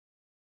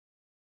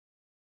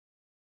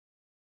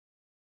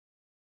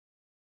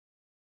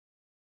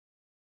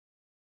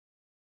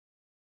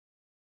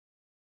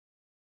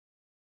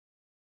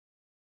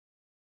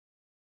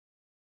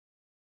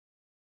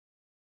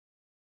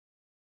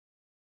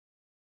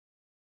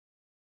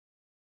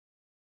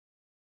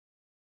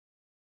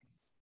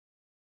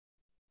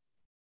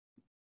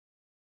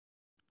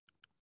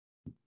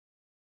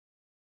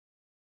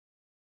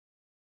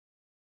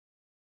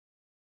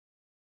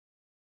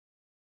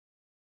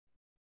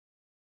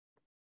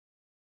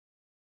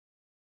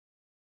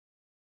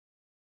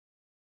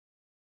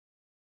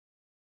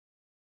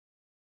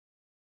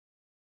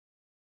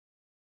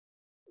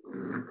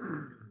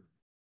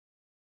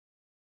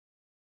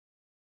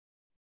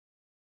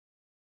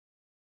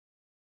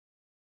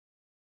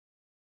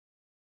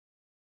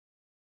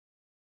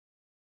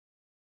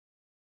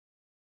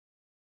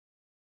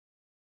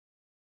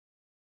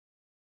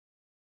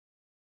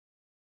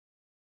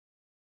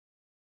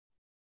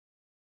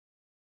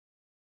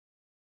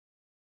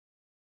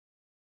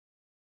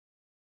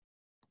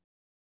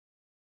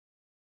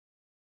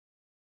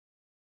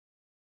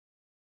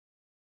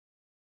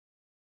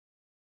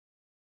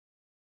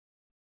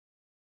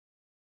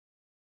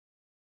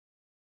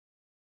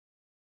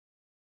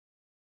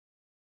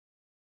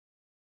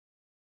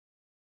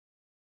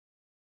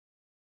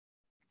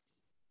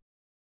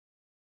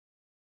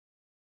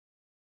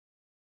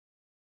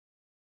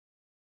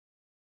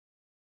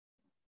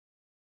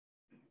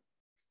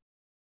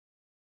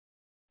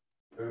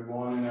Good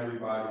morning,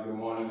 everybody. Good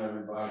morning,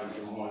 everybody.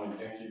 Good morning.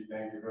 Thank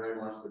you very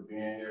much for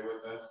being here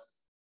with us.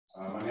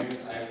 My name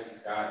is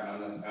AJSC,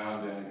 and I'm the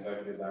founder and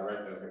executive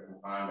director of the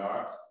Confined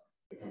Arts.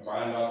 The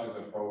Confined Arts is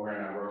a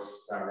program that works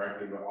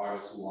directly with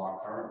artists who are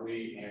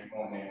currently and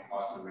formerly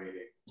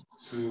incarcerated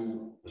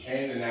to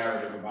change the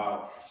narrative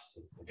about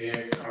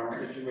their current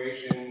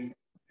situations,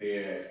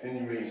 their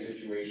extenuating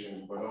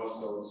situations, but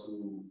also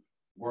to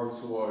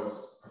work towards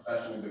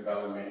professional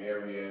development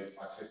areas,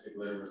 artistic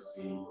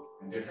literacy,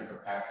 and different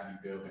capacity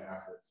building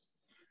efforts.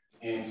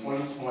 In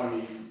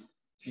 2020,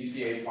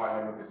 TCA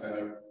partnered with the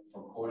Center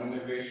for Court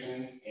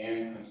Innovation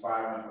and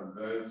Conspiring for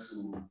Good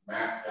to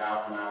map,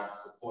 galvanize,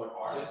 support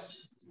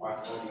artists,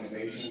 arts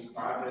organizations,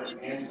 projects,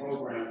 and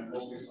programs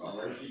focused on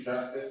racial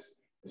justice,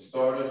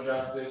 restorative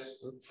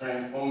justice,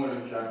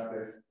 transformative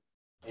justice,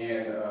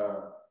 and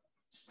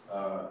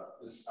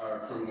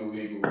criminal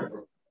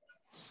legal.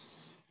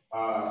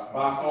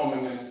 By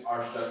forming this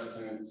Arts, Justice,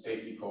 and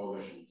Safety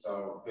Coalition.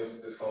 So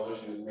this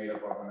coalition is made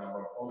up of a number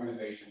of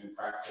organizations and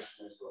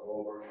practitioners who are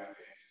all working at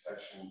the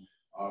intersection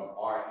of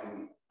art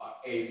and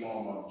a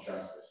form of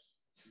justice.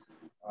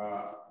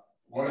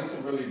 Wanted to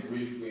really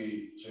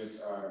briefly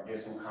just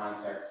give some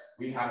context.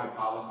 We have a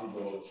policy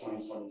goal,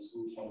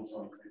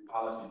 2022-2023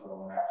 policy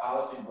goal, and that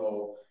policy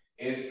goal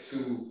is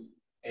to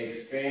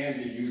expand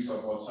the use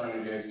of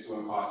alternatives to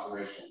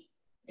incarceration.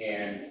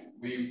 And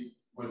we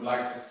would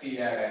like to see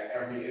that at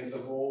every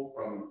interval,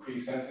 from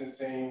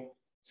pre-sentencing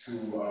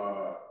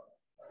to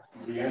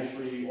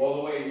re-entry, all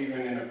the way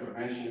even in the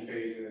prevention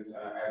phases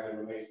as it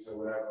relates to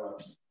whatever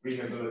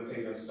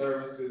rehabilitative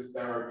services,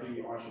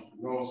 therapy,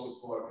 entrepreneurial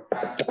support,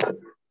 capacity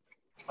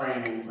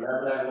training,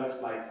 whatever that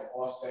looks like to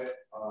offset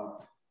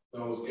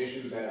those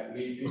issues that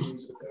lead people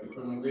to the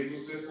criminal legal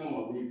system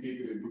or lead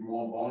people to be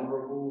more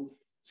vulnerable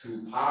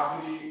to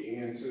poverty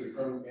and to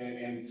the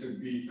and to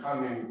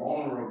becoming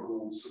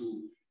vulnerable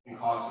to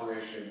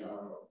incarceration.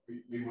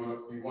 We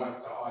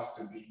want the arts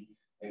to be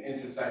an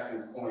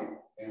intersecting point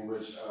in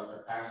which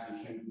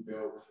capacity can be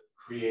built,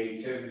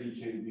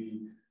 creativity can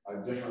be a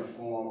different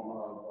form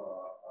of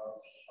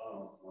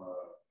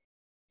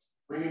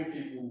bringing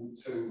people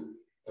to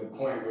the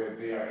point where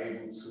they are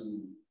able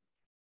to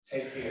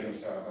take care of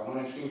themselves. I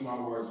want to choose my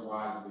words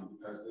wisely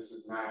because this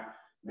is not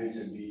meant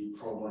to be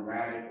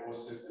programmatic or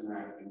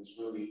systematic, and it's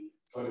really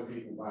for the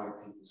people, by the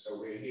people. So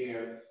we're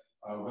here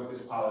with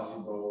this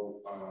policy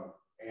goal,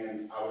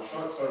 and our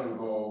short-term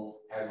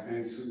goal has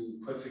been to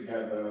put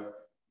together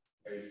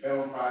a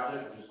film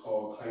project, which is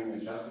called Claim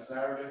the Justice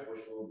Narrative,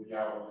 which will be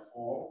out in the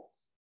fall.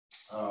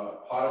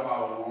 Part of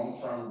our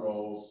long-term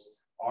goals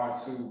are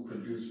to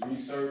produce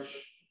research,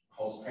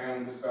 host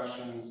panel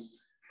discussions,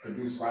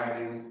 produce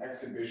writings,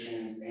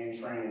 exhibitions, and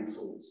training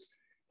tools.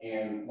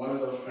 And one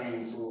of those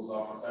training tools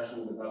are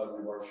professional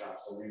development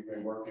workshops. So we've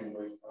been working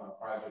with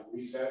Project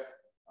Reset,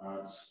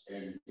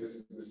 and this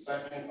is the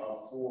second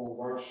of 4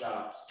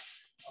 workshops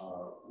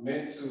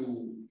meant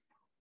to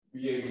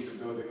be able to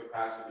build the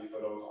capacity for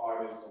those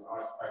artists and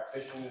arts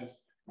practitioners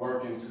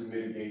working to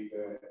mitigate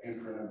the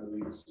imprint of the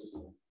legal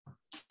system.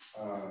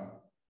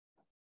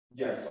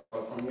 Yes,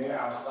 so from there,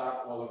 I'll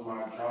stop all of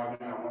my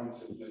jargon. I wanted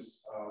to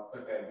just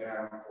put that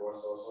down for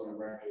us also on the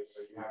record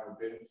so you have a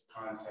bit of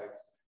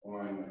context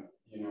on,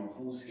 you know,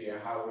 who's here,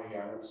 how we're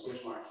here. I'm going to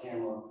switch my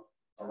camera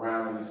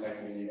around in a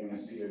second and you're going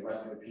to see the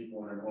rest of the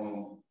people in the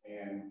room.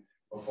 And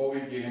before we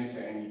get into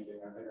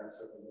anything, I think I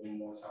took a little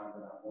more time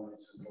than I wanted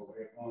to, but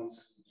we're going to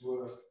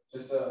do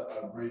just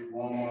a brief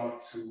warm-up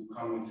to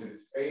come into the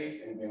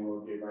space, and then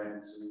we'll get right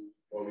into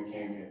what we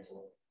came here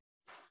for.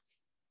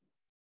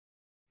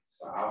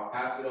 So I'll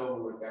pass it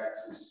over with that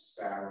to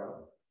Sarah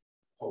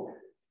Hope.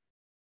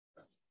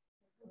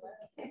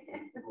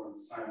 I'm going to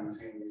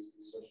simultaneously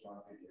switch my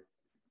video.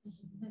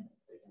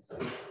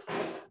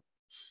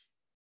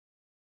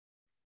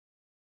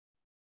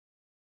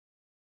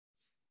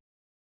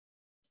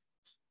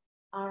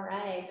 All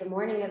right, good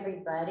morning,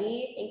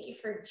 everybody. Thank you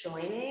for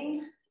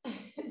joining.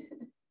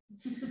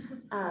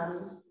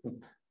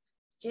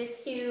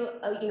 Just to,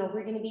 you know,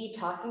 we're going to be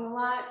talking a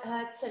lot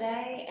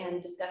today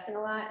and discussing a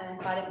lot, and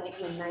I thought it might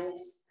be a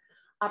nice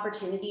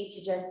opportunity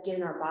to just get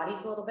in our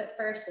bodies a little bit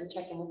first and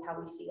check in with how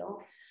we feel.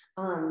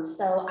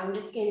 So I'm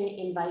just going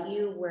to invite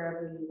you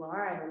wherever you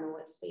are. I don't know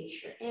what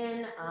space you're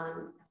in.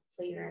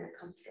 Hopefully you're in a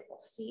comfortable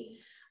seat.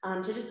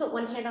 To just put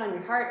one hand on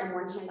your heart and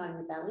one hand on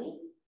your belly.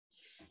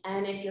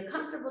 And if you're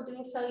comfortable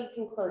doing so, you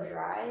can close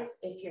your eyes.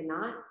 If you're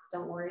not,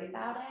 don't worry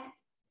about it.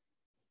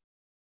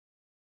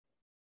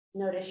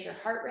 Notice your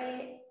heart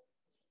rate.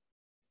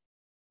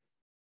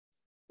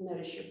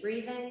 Notice your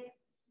breathing.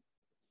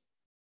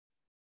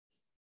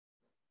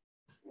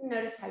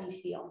 Notice how you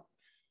feel.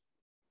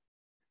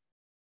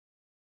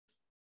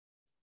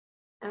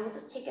 And we'll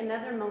just take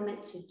another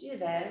moment to do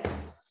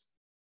this,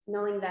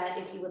 knowing that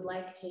if you would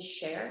like to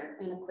share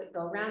in a quick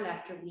go round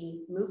after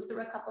we move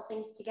through a couple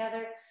things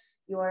together,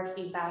 your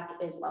feedback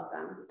is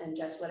welcome, and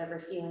just whatever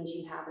feelings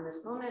you have in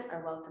this moment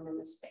are welcome in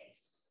this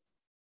space.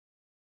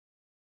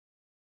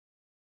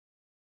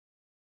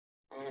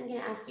 And I'm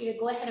going to ask you to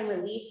go ahead and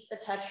release the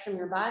touch from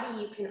your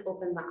body. You can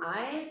open the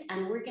eyes,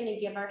 and we're going to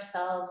give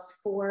ourselves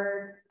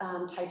 4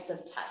 types of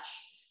touch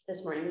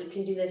this morning. You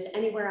can do this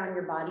anywhere on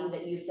your body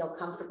that you feel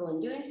comfortable in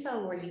doing so,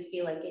 and where you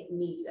feel like it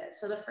needs it.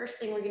 So the first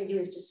thing we're going to do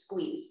is just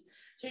squeeze.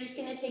 So you're just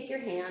going to take your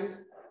hand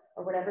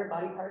or whatever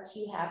body parts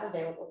you have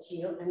available to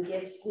you and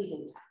give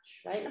squeezing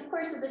touch, right? And of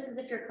course, this is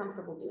if you're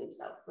comfortable doing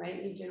so,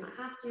 right? You do not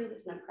have to.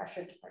 There's no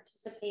pressure to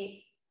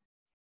participate.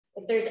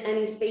 If there's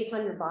any space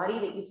on your body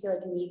that you feel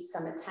like needs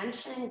some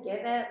attention, give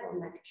it. A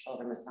little neck and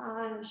shoulder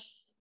massage.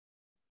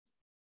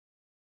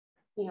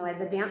 You know,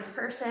 as a dance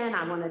person,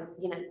 I want to,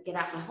 get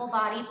out my whole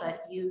body,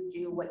 but you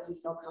do what you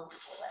feel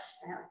comfortable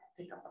with. Right?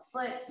 Pick up a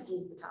foot,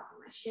 squeeze the top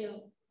of my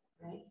shoe,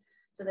 right?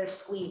 So they're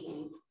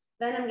squeezing.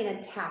 Then I'm going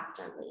to tap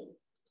gently.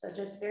 So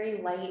just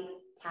very light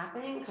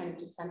tapping, kind of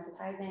just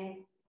sensitizing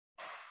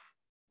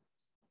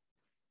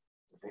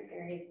different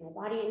areas in the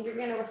body. And you're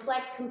going to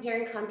reflect,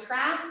 compare, and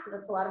contrast.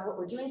 That's a lot of what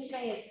we're doing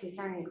today, is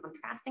comparing and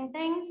contrasting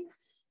things.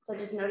 So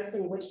just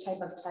noticing which type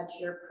of touch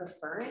you're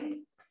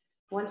preferring.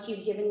 Once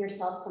you've given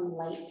yourself some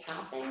light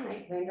tapping,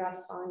 like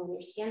raindrops falling on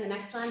your skin, the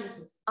next one, this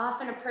is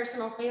often a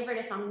personal favorite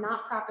if I'm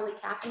not properly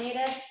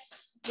caffeinated,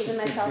 giving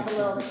myself a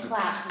little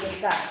clap to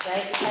wake up,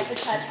 right? The type of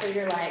touch where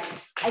you're like,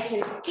 I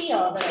can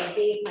feel that I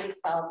gave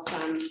myself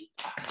some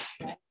touch,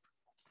 right?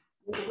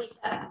 Wake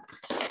up.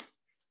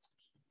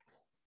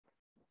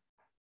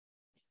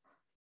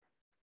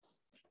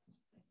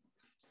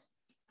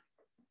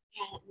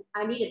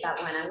 I needed that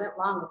one. I went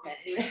long with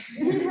it.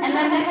 And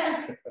then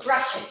next is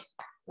brushing,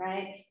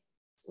 right?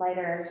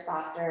 Lighter,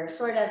 softer,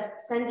 sort of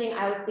sending,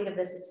 I always think of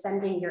this as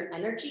sending your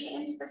energy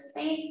into the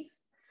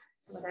space.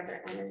 So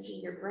whatever energy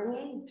you're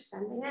bringing, you're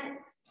sending it.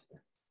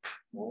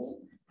 Okay.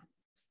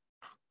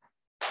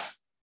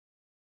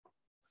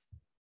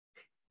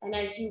 And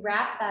as you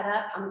wrap that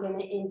up, I'm going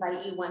to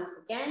invite you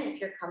once again, if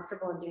you're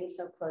comfortable in doing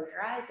so, close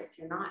your eyes. If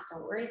you're not,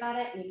 don't worry about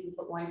it. And you can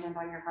put one hand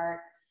on your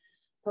heart,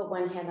 put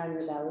one hand on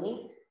your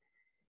belly.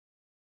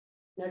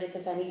 Notice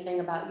if anything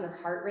about your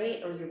heart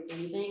rate or your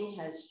breathing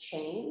has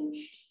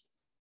changed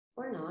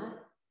or not.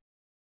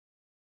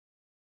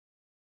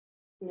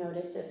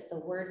 Notice if the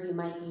word you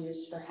might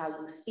use for how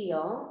you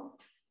feel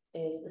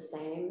is the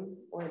same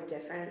or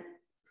different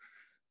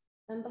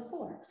than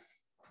before.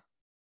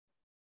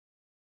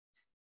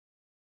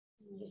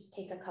 And just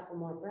take a couple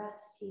more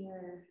breaths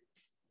here.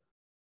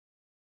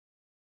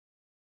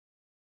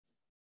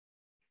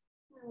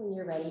 When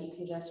you're ready, you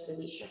can just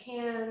release your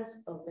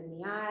hands, open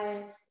the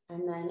eyes,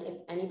 and then if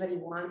anybody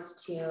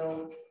wants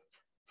to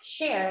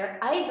share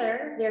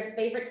either their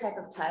favorite type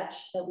of touch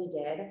that we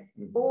did,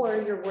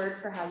 or your word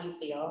for how you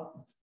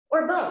feel,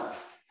 or both,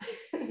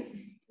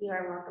 you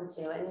are welcome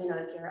to. And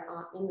if you're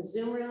in the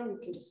Zoom room, you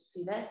can just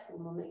do this,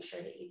 and we'll make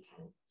sure that you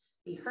can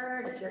be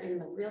heard. If you're in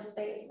the real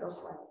space, go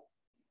for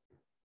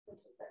it.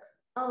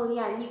 Oh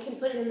yeah, and you can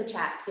put it in the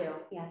chat too.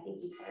 Yeah,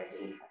 thank you, Sarah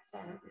Dean.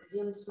 That's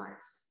Zoom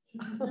smarts.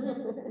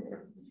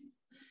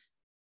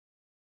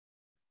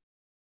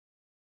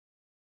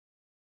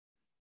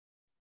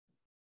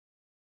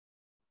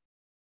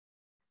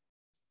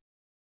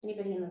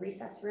 Anybody in the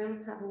recess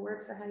room have a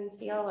word for how you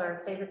feel or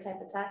a favorite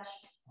type of touch?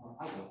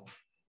 I will.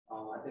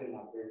 I think my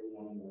favorite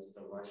one was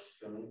the rush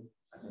feeling.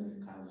 I think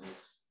it kind of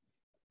just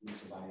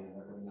makes your body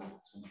really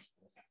not too much.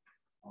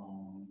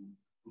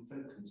 I'm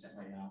pretty content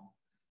right now.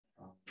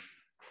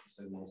 It's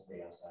a nice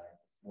day outside.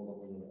 Woke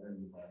up a little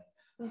early, but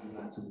I'm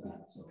not too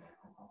bad, so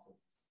I'm comfortable.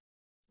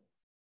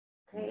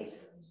 Great.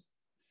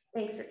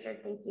 Thanks,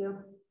 Richard. Thank you.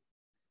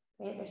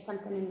 Great. There's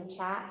something in the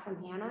chat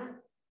from Hannah.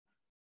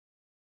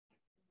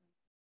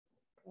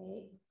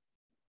 Great.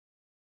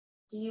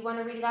 Do you want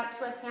to read it out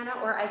to us, Hannah,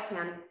 or I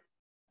can?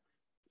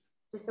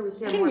 Just so we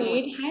hear more.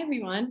 Hi,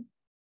 everyone.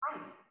 Hi.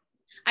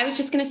 I was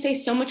just going to say,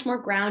 so much more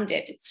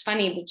grounded. It's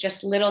funny, with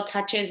just little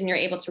touches, and you're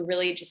able to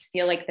really just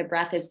feel like the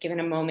breath is given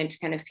a moment to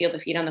kind of feel the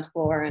feet on the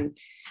floor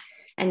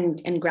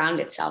and ground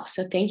itself.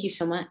 So thank you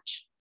so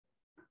much.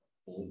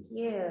 Thank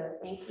you.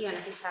 Thank you. And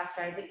I think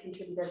Pastor Isaac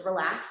contributed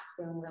relaxed,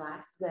 feeling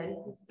relaxed. Good.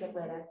 It's a good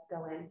way to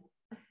go in.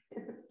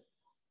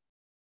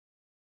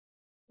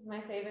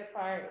 My favorite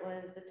part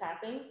was the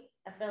tapping.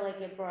 I feel like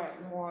it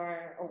brought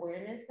more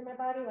awareness to my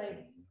body.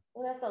 Like,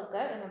 oh, that felt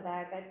good in the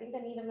back. I think I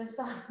need a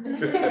massage.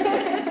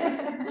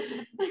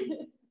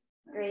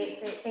 Great,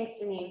 great. Thanks,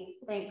 Janine.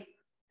 Thanks.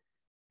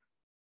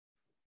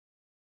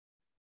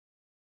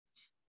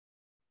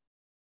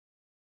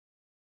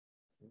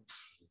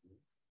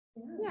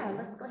 Yeah,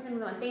 let's go ahead and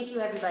move on. Thank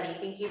you, everybody.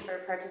 Thank you for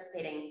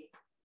participating.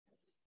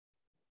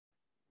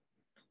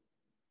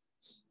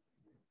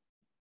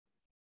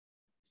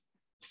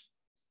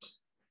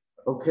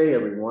 Okay,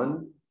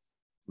 everyone.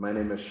 My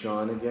name is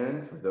Sean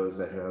again. For those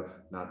that have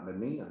not met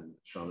me, I'm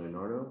Sean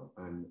Leonardo.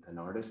 I'm an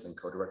artist and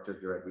co-director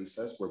here at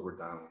Recess, where we're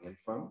dialing in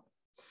from.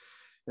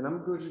 And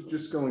I'm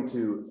just going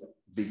to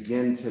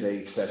begin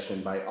today's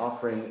session by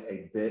offering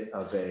a bit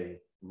of a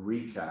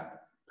recap.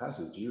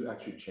 Pazu, do you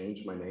actually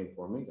change my name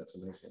for me? That's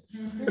amazing.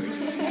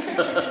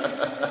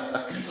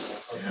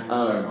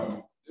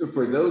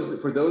 For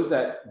those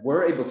that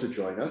were able to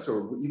join us,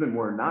 or even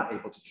were not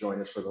able to join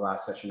us for the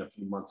last session a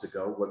few months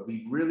ago, what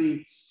we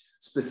really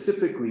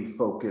specifically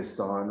focused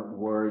on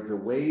were the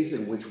ways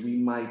in which we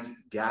might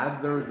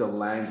gather the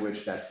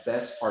language that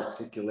best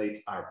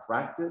articulates our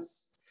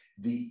practice,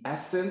 the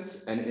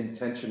essence and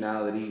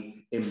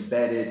intentionality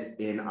embedded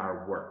in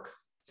our work.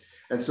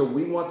 And so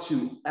we want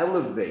to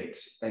elevate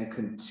and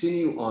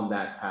continue on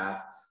that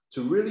path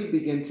to really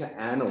begin to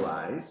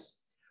analyze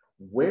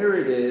where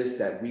it is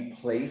that we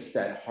place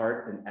that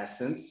heart and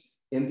essence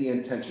in the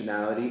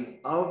intentionality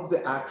of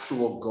the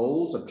actual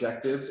goals,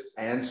 objectives,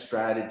 and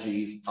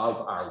strategies of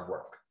our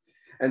work.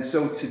 And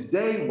so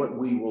today, what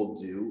we will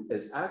do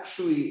is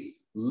actually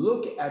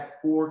look at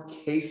 4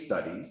 case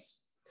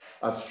studies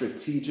of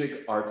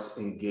strategic arts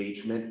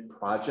engagement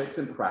projects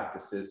and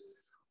practices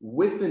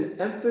with an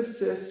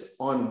emphasis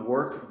on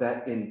work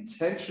that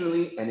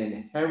intentionally and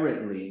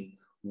inherently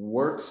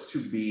works to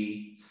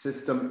be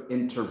system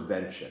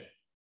intervention.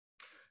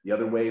 The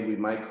other way we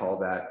might call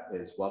that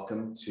is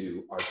welcome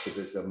to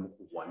ARTIVISM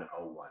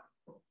 101.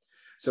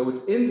 So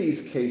it's in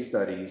these case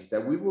studies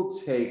that we will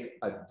take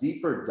a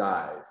deeper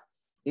dive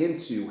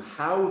into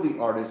how the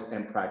artists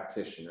and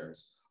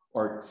practitioners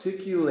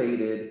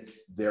articulated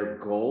their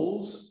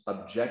goals,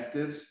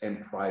 objectives,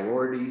 and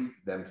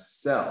priorities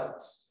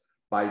themselves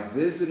by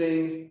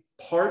visiting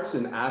parts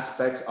and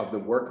aspects of the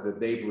work that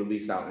they've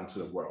released out into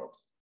the world.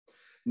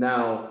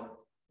 Now,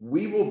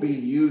 we will be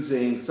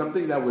using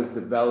something that was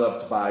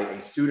developed by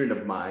a student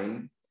of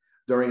mine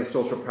during a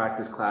social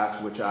practice class,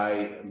 which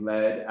I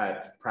led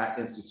at Pratt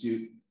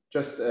Institute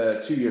just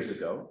 2 years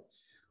ago,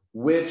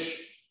 which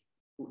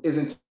is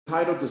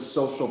entitled the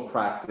Social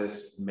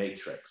Practice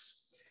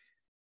Matrix.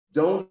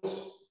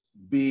 Don't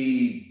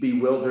be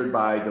bewildered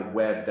by the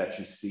web that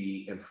you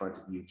see in front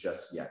of you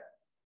just yet.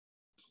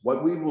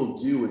 What we will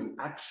do is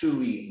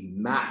actually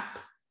map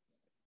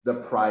the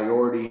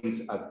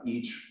priorities of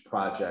each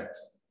project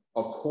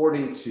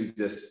according to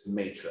this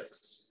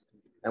matrix.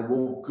 And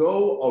we'll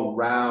go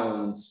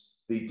around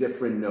the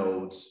different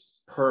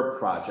nodes per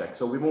project,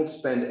 so we won't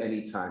spend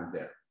any time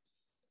there.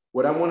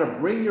 What I want to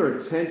bring your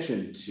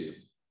attention to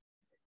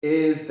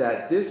is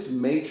that this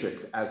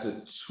matrix as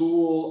a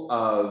tool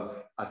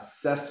of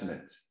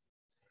assessment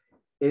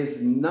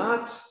is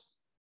not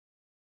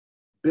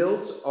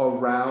built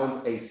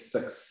around a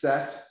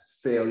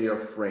success-failure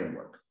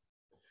framework.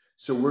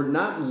 So we're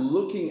not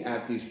looking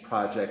at these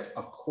projects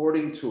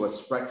according to a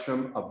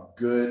spectrum of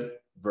good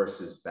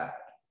versus bad.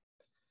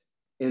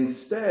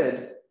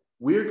 Instead,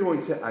 we're going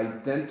to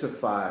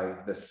identify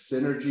the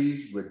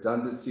synergies,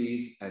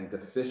 redundancies, and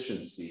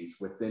deficiencies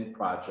within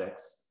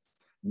projects,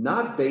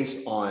 not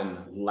based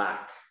on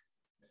lack,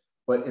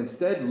 but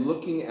instead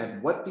looking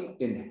at what the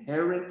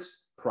inherent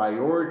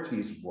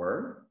priorities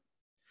were,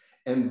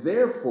 and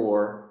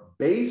therefore,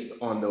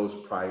 based on those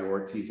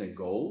priorities and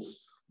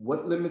goals,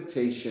 what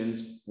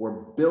limitations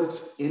were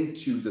built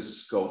into the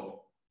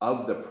scope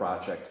of the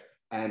project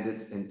and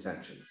its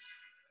intentions.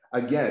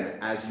 Again,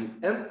 as you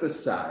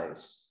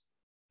emphasize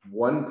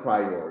one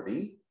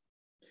priority,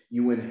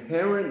 you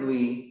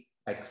inherently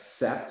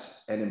accept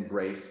and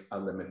embrace a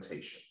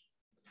limitation.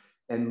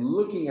 And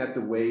looking at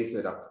the ways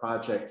that a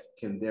project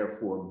can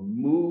therefore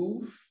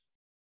move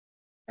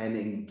and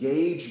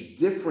engage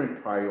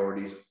different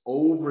priorities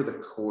over the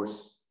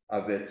course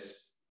of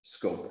its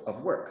scope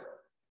of work.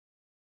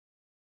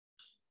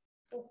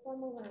 Before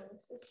moving on,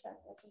 let's just check.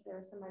 I think there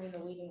was somebody in the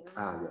waiting room.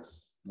 Ah,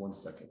 yes. 1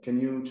 second.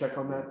 Can you check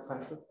on that,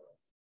 Pastor?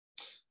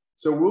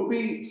 So we'll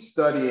be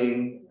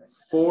studying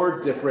 4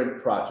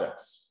 different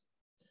projects,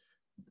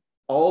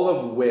 all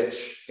of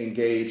which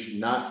engage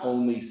not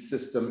only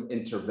system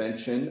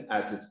intervention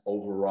as its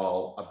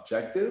overall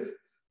objective,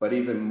 but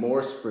even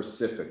more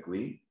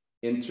specifically,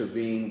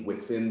 intervene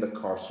within the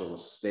carceral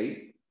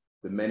state,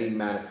 the many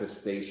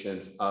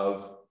manifestations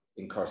of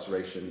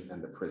incarceration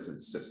and the prison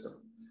system.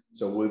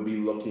 So we'll be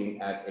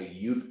looking at a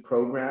youth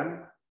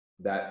program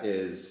that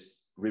is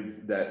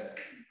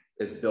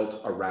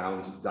built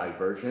around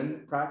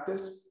diversion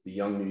practice, the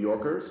Young New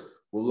Yorkers.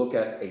 We'll look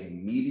at a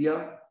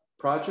media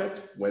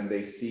project, When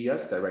They See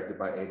Us, directed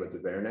by Ava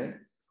DuVernay.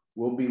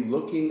 We'll be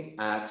looking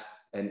at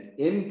an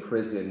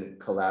in-prison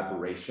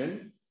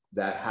collaboration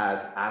that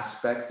has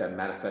aspects that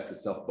manifest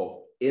itself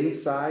both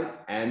inside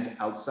and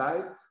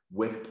outside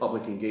with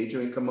public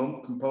engagement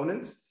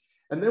components.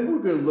 And then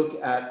we're going to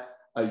look at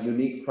a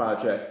unique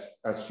project,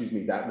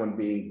 that one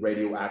being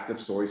radioactive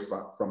stories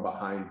from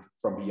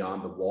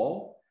beyond the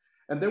wall.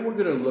 And then we're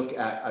going to look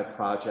at a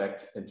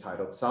project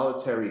entitled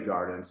Solitary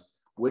Gardens,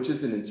 which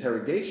is an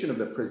interrogation of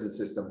the prison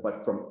system,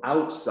 but from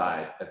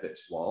outside of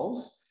its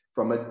walls,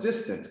 from a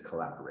distance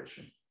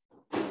collaboration.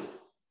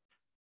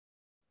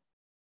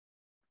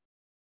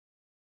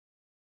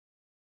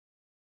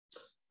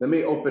 Let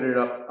me open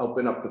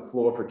up the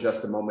floor for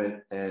just a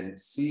moment and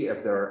see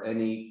if there are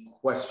any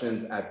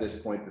questions at this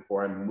point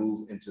before I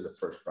move into the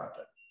first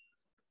project.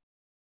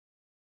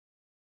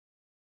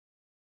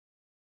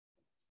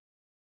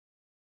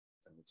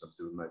 I'm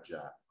doing my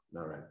job.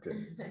 All right,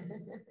 good.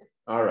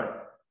 All right.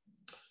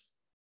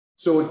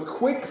 So a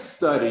quick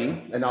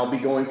study, and I'll be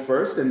going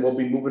first, and we'll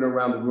be moving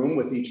around the room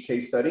with each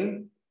case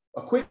study.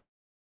 A quick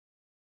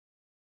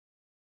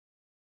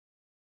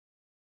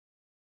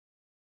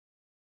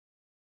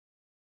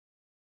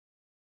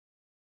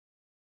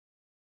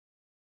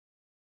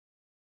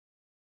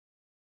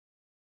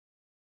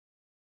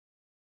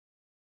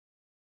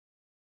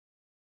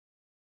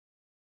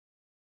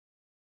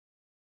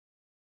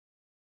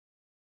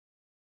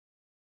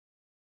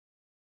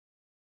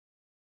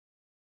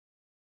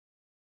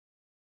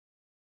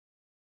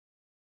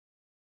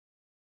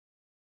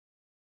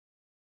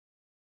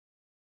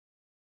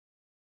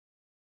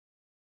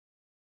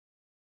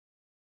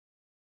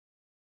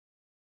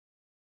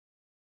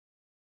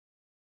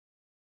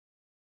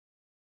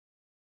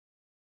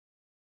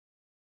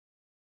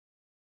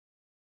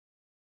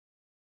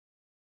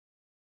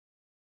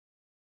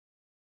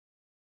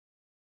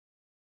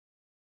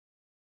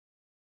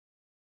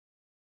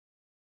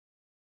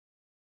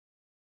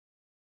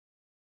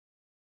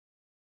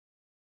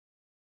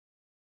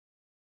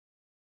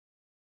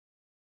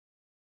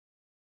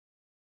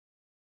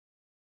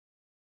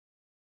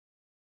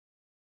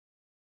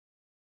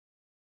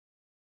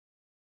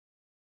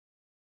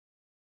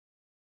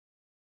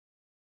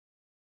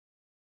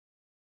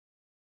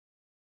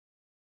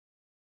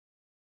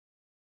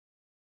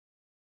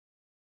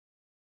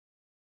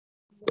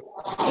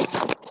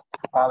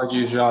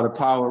Apologies, y'all. The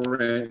power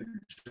went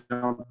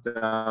jumped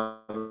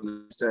out.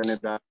 Turn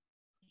it back.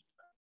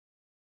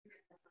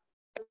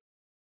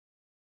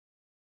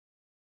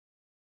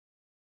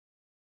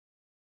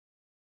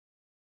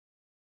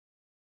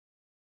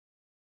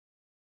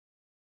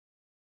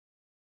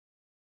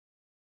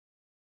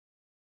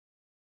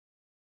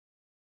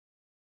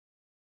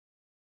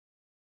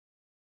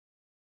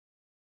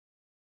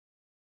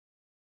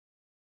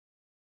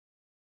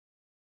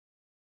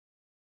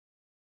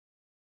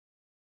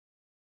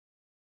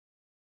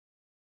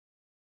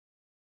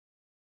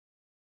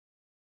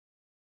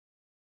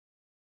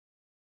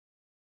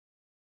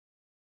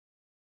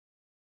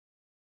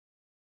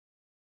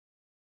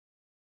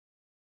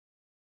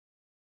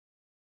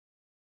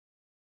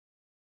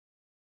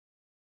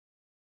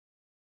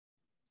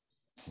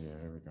 Yeah,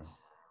 here we go.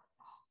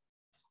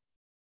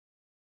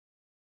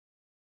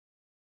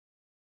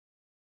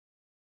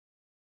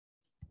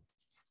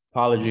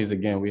 Apologies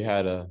again. We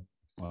had a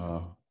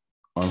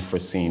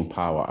unforeseen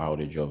power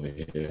outage over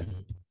here.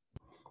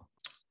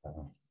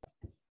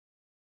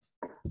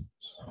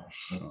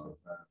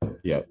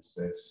 Yep.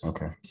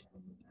 Okay.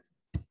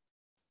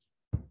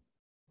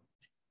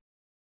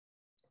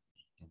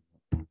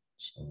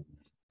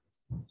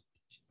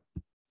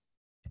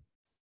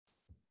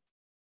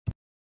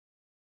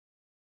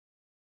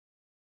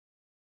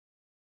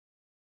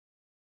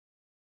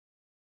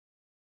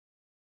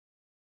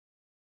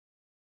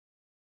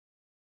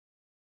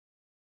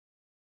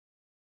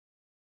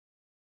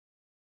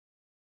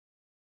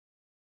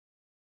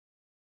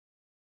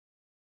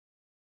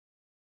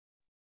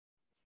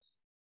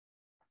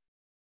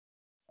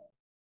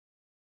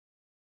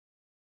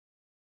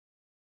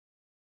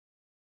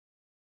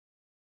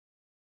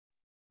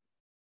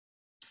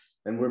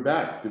 And we're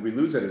back. Did we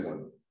lose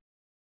anyone?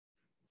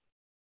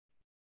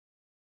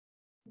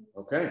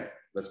 Okay,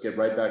 let's get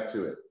right back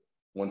to it.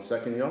 1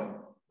 second,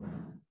 y'all.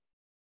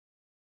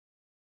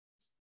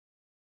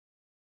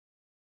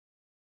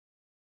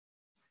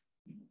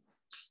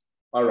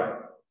 All right.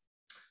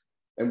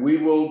 And we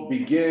will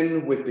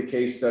begin with the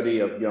case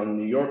study of Young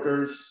New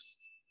Yorkers,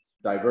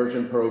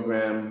 diversion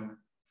program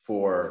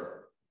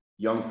for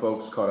young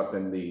folks caught up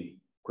in the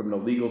criminal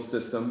legal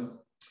system.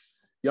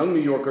 Young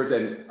New Yorkers,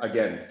 and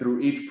again, through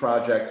each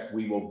project,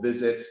 we will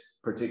visit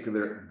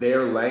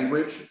their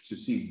language to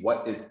see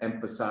what is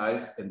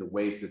emphasized in the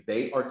ways that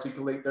they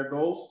articulate their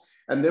goals.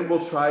 And then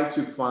we'll try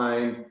to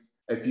find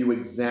a few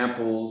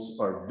examples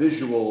or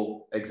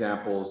visual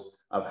examples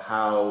of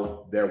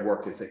how their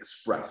work is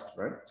expressed,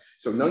 right?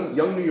 So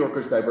Young New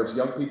Yorkers diverts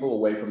young people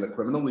away from the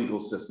criminal legal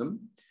system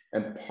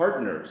and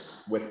partners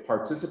with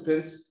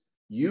participants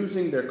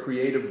using their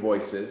creative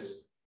voices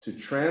to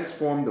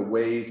transform the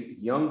ways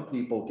young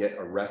people get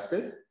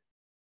arrested.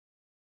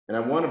 And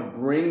I want to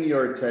bring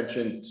your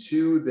attention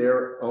to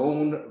their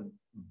own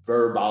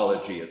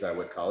verbology, as I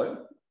would call it.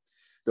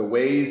 the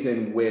ways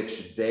in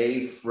which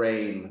they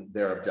frame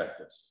their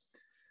objectives,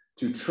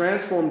 to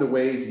transform the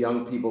ways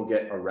young people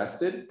get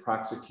arrested,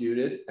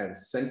 prosecuted, and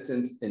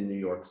sentenced in New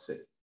York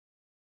City.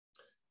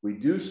 We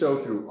do so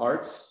through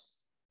arts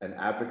and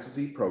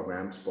advocacy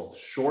programs, both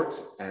short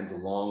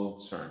and long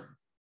term.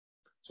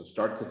 So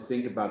start to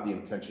think about the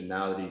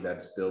intentionality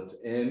that's built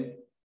in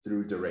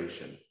through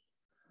duration.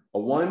 A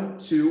 1,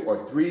 2,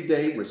 or 3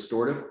 day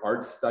restorative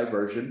arts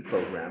diversion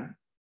program.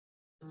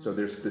 So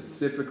they're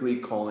specifically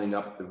calling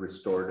up the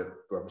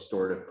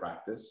restorative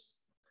practice.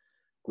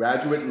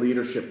 Graduate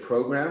leadership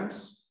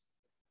programs,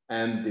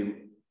 and the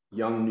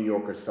Young New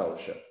Yorkers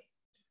Fellowship.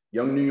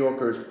 Young New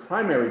Yorkers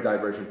primary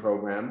diversion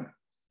program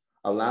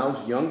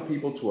allows young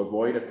people to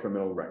avoid a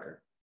criminal record,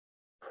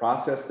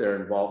 process their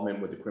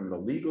involvement with the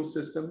criminal legal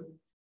system,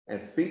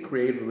 and think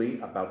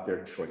creatively about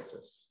their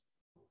choices.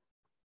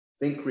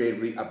 Think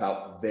creatively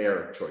about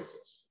their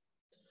choices.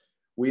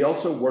 We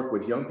also work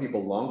with young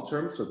people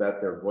long-term so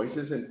that their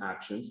voices and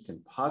actions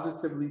can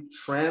positively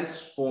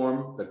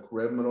transform the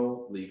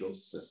criminal legal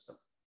system.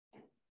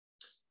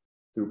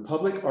 Through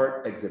public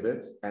art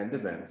exhibits and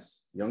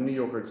events, Young New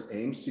Yorkers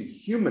aims to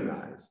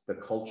humanize the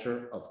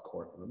culture of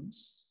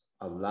courtrooms,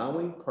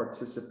 allowing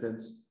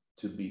participants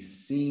to be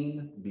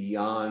seen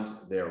beyond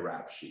their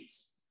rap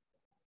sheets.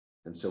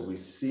 And so we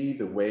see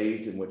the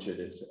ways in which it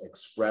is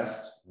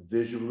expressed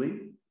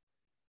visually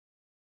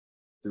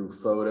through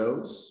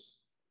photos.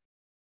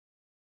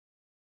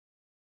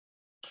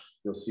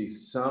 You'll see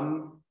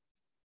some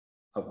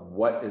of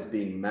what is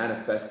being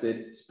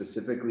manifested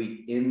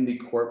specifically in the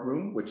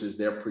courtroom, which is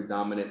their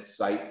predominant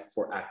site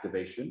for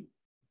activation.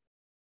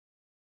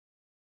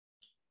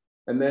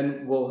 And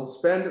then we'll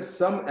spend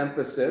some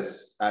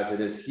emphasis, as it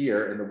is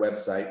here in the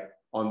website,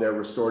 on their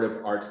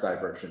restorative arts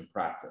diversion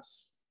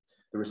practice.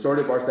 The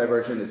restorative arts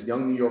diversion is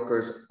Young New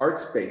Yorkers' art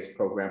space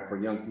program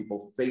for young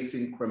people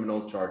facing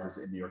criminal charges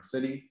in New York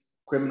City,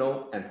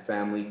 criminal and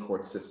family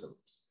court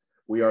systems.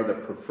 We are the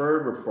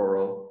preferred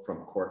referral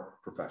from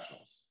court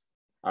professionals.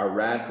 Our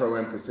RAD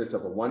program consists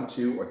of a 1,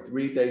 2, or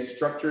 3 day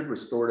structured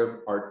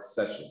restorative art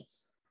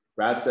sessions.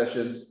 RAD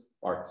sessions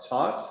are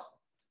taught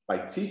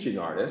by teaching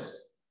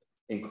artists,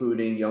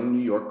 including Young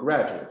New York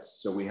graduates.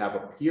 So we have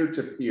a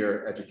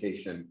peer-to-peer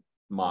education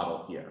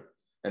model here,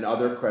 and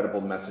other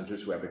credible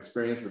messengers who have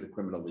experience with the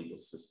criminal legal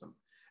system.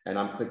 And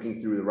I'm clicking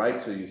through the right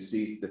so you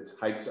see the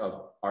types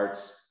of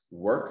arts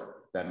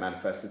work that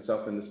manifests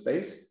itself in the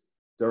space.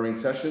 During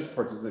sessions,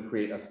 participants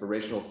create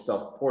aspirational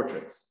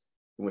self-portraits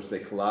in which they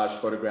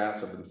collage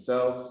photographs of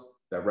themselves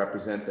that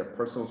represent their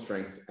personal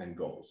strengths and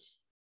goals.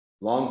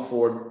 Long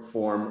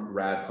form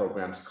RAD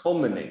programs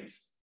culminate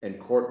in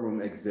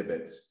courtroom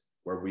exhibits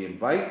where we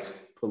invite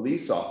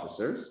police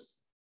officers,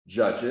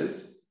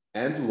 judges,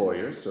 and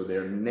lawyers, so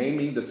they're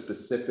naming the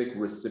specific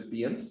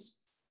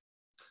recipients,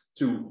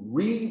 to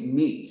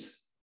re-meet.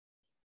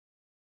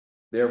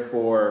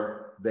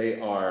 Therefore, they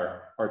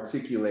are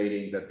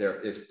articulating that there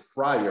is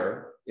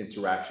prior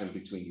interaction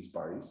between these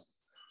parties,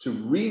 to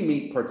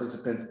re-meet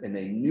participants in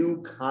a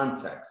new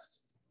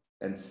context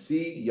and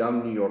see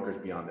Young New Yorkers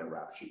beyond their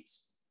rap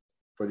sheets.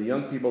 For the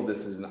young people,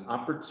 this is an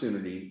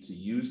opportunity to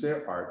use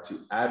their art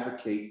to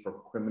advocate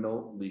for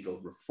criminal legal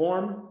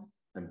reform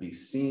and be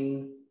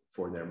seen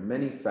for their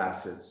many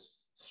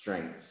facets,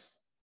 strengths,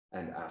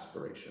 and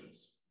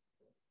aspirations.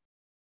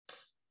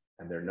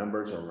 And their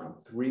numbers are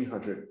around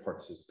 300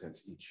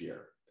 participants each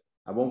year.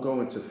 I won't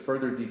go into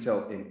further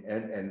detail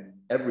in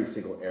every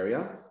single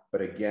area,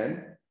 but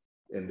again,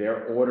 in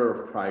their order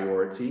of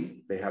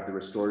priority, they have the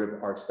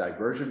Restorative Arts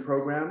Diversion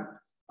Program,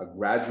 a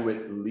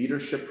graduate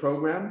leadership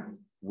program,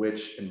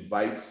 which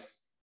invites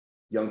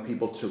young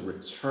people to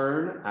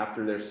return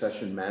after their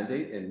session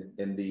mandate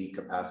in the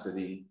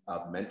capacity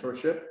of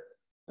mentorship.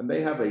 And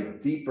they have a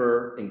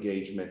deeper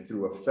engagement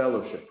through a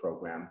fellowship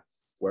program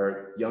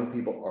where young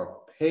people are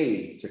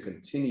paid to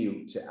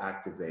continue to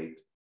activate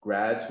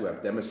grads who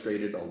have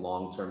demonstrated a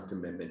long-term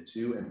commitment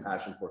to and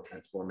passion for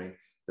transforming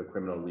the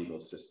criminal legal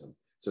system.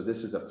 So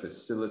this is a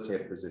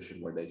facilitated position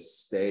where they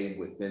stay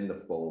within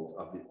the fold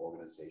of the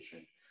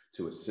organization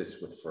to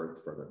assist with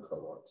further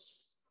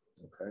cohorts,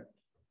 okay?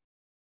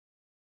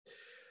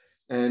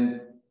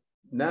 And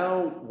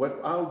now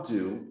what I'll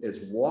do is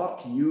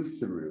walk you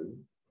through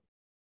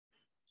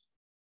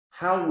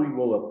how we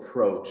will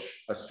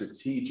approach a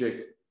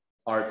strategic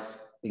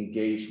arts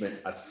engagement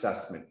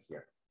assessment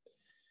here.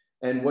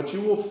 And what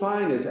you will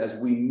find is as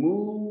we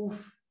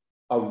move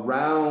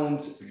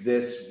around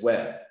this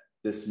web,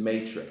 this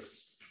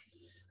matrix,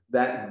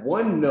 that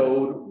one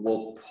node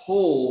will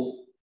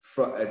pull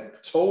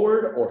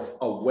toward or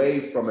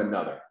away from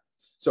another.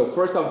 So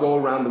first I'll go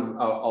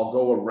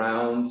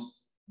around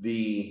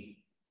the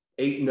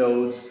 8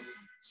 nodes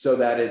so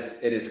that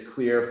it is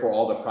clear for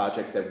all the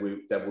projects that we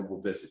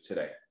will visit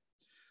today.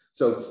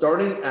 So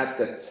starting at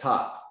the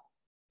top,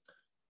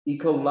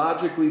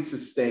 ecologically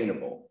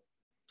sustainable.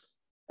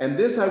 And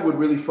this, I would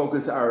really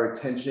focus our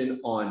attention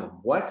on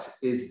what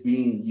is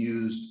being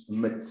used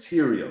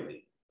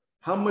materially.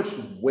 How much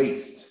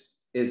waste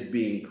is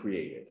being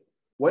created?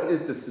 What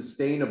is the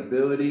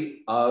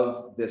sustainability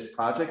of this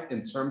project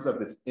in terms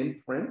of its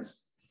imprint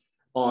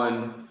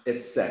on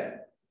its setting?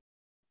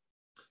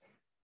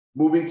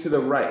 Moving to the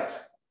right,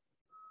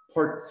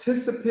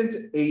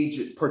 participation.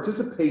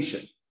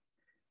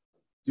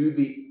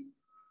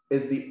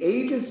 Is the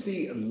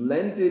agency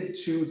lended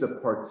to the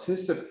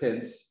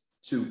participants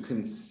to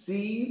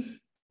conceive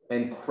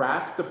and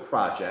craft the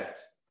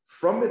project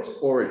from its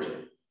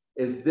origin?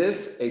 Is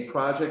this a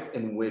project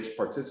in which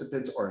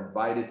participants are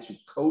invited to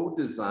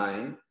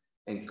co-design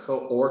and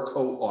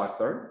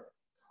co-author?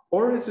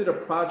 Or is it a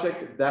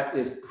project that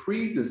is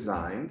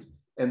pre-designed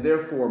and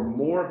therefore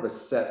more of a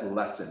set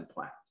lesson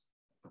plan?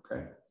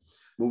 Okay.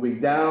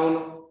 Moving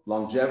down,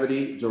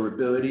 longevity,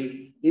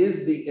 durability.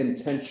 Is the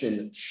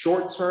intention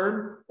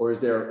short-term or is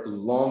there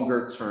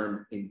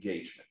longer-term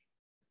engagement?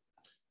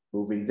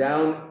 Moving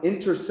down,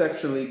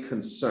 intersectionally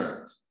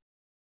concerned.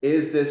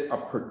 Is this a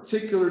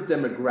particular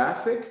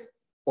demographic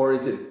or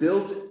is it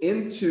built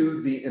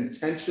into the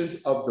intentions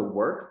of the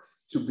work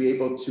to be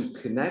able to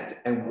connect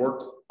and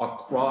work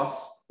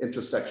across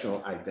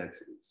intersectional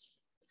identities?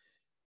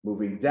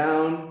 Moving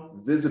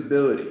down,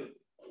 visibility.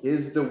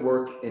 Is the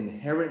work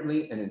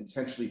inherently and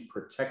intentionally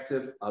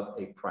protective of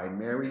a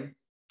primary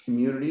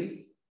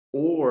community,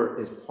 or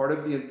is part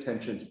of the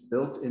intentions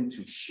built in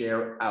to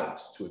share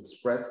out, to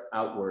express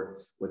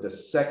outward with a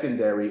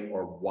secondary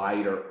or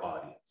wider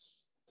audience?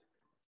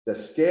 The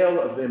scale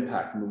of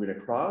impact moving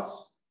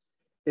across,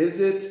 is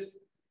it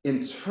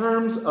in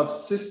terms of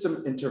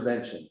system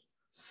intervention,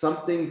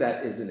 something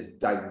that is in a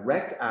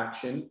direct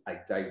action, a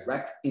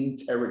direct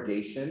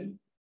interrogation,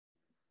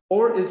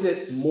 or is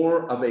it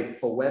more of a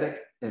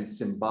poetic and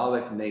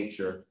symbolic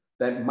nature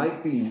that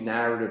might be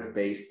narrative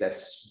based, that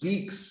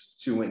speaks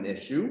to an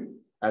issue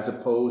as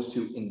opposed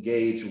to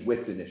engage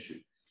with an issue?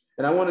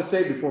 And I want to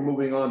say before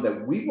moving on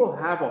that we will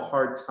have a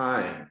hard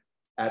time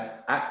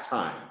at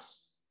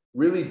times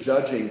really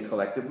judging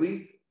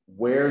collectively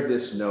where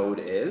this node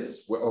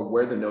is or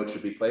where the node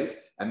should be placed.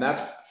 And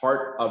that's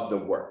part of the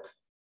work,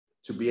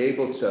 to be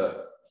able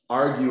to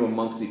argue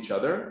amongst each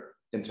other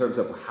in terms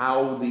of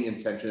how the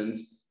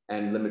intentions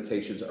and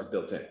limitations are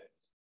built in.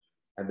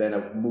 And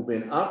then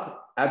moving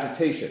up,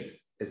 agitation.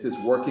 Is this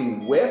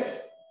working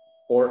with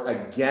or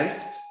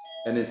against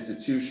an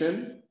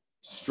institution,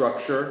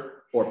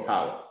 structure, or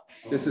power?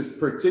 This is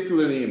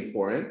particularly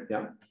important. Yeah.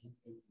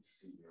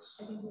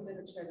 I think we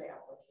would share the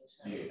application.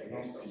 So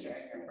you're still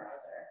sharing your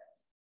browser.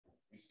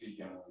 You speak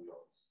young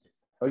yours.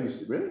 Oh, you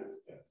see, really?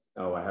 Yes.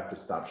 Oh, I have to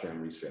stop sharing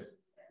reshare.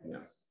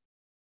 Yeah.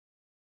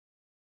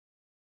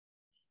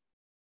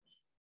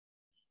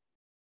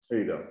 There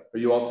you go. Are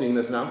you all seeing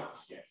this now?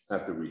 Yes. I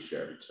have to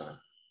reshare each time.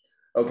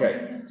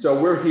 Okay, so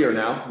we're here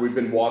now. We've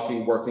been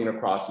working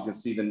across. You can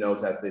see the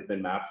nodes as they've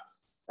been mapped.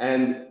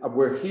 And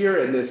we're here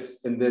in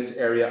this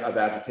area of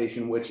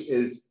agitation, which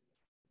is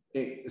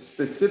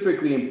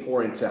specifically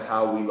important to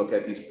how we look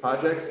at these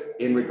projects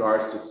in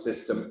regards to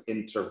system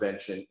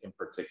intervention in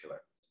particular.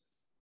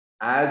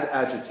 As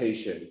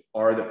agitation,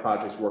 are the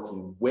projects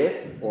working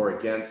with or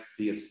against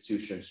the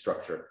institution,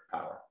 structure,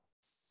 power?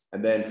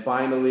 And then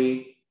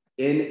finally,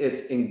 in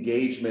its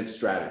engagement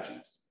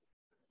strategies,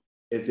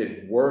 is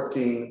it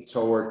working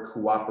toward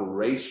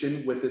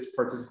cooperation with its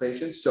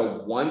participation?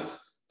 So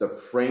once the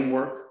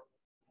framework,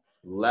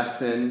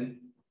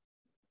 lesson,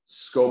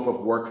 scope of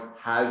work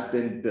has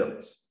been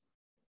built,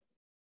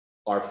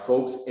 are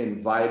folks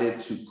invited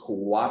to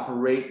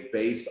cooperate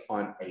based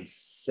on a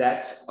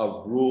set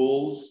of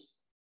rules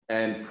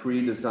and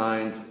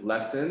pre-designed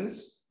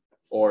lessons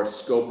or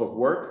scope of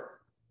work?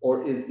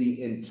 Or is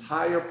the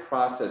entire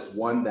process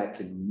one that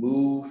can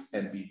move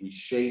and be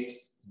reshaped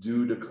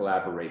due to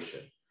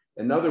collaboration?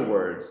 In other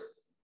words,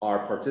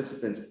 are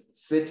participants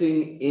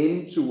fitting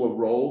into a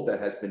role that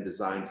has been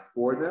designed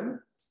for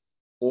them?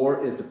 Or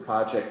is the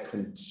project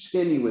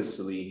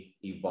continuously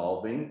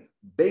evolving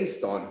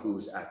based on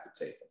who's at the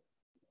table?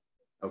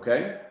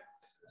 Okay,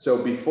 so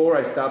before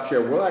I stop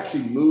share, we'll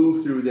actually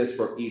move through this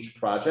for each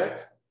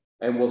project,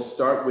 and we'll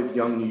start with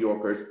Young New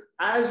Yorkers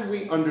as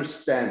we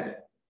understand it.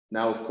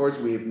 Now, of course,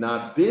 we have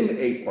not been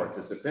a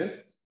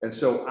participant, and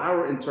so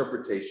our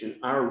interpretation,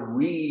 our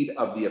read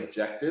of the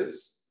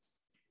objectives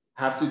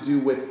have to do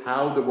with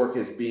how the work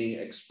is being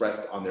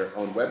expressed on their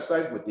own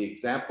website with the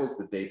examples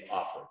that they've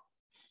offered.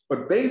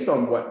 But based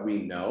on what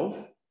we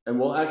know, and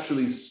we'll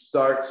actually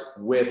start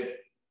with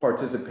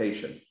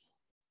participation.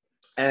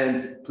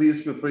 And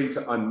please feel free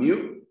to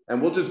unmute,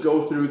 and we'll just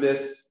go through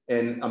this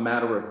in a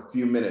matter of a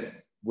few minutes.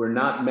 We're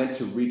not meant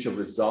to reach a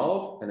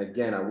resolve. And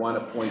again, I want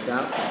to point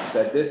out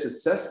that this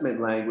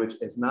assessment language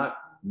is not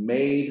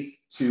made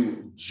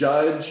to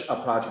judge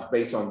a project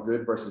based on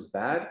good versus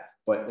bad,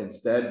 but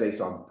instead based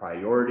on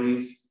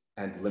priorities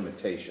and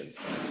limitations.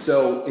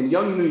 So in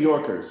Young New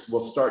Yorkers,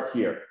 we'll start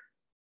here.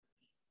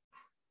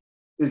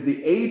 Is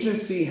the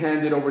agency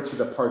handed over to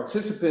the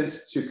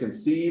participants to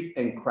conceive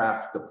and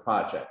craft the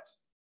project?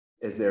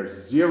 Is there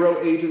zero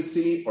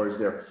agency or is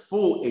there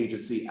full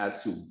agency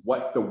as to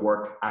what the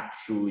work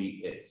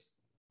actually is?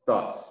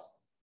 Thoughts?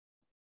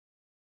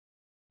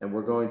 And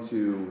we're going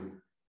to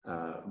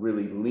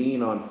really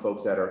lean on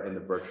folks that are in the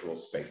virtual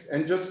space.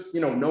 And just,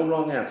 no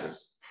wrong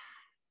answers.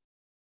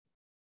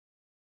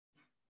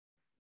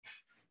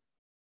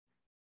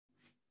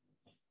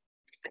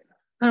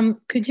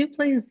 Could you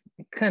please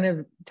kind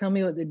of tell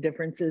me what the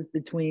difference is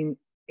between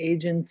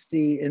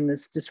agency in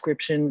this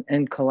description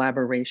and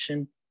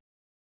collaboration?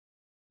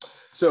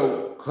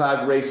 So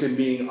collaboration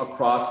being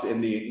across in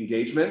the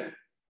engagement?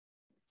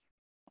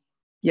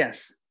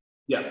 Yes.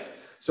 Yes.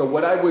 So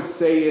what I would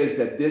say is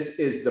that this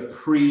is the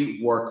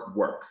pre-work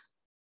work.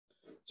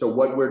 So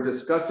what we're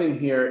discussing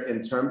here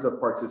in terms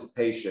of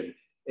participation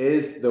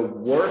is the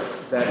work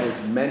that is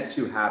meant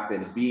to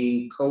happen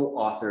being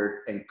co-authored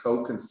and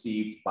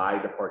co-conceived by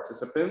the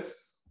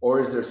participants, or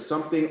is there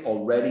something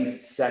already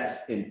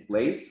set in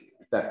place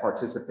that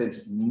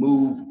participants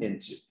move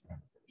into?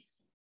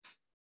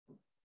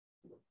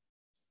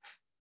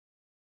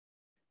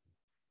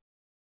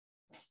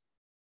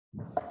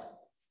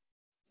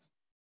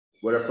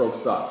 What are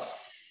folks' thoughts?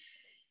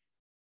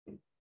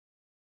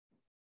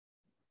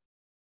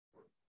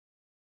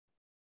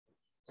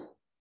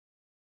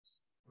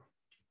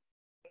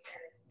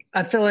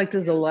 I feel like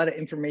there's a lot of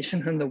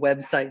information on the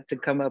website to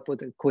come up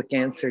with a quick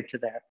answer to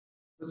that.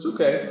 That's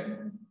okay.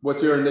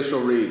 What's your initial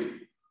read?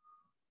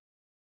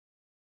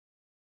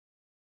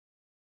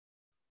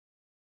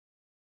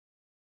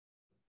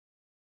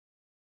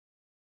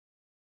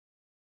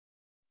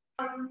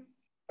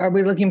 Are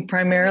we looking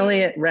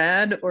primarily at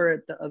RAD or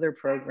at the other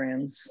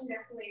programs?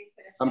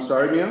 I'm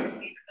sorry, Mia?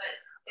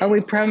 Are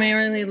we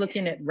primarily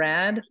looking at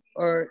RAD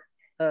or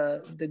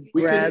the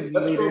grad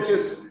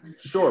leadership?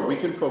 Sure, we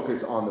can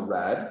focus on the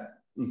RAD.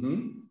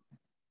 It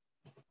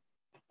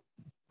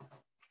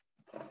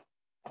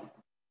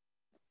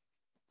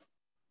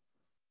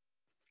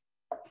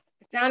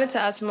sounded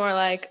to us more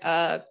like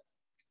a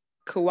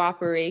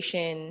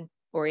cooperation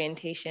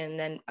orientation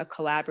than a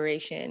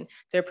collaboration.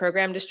 Their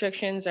program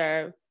descriptions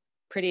are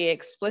pretty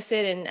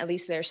explicit in at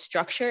least their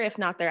structure, if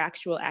not their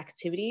actual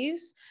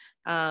activities.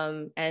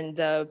 And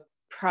the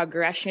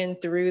progression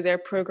through their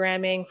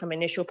programming from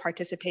initial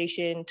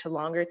participation to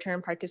longer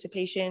term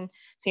participation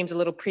seems a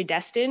little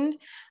predestined.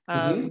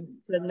 So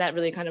then that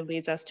really kind of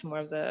leads us to more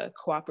of the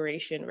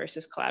cooperation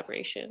versus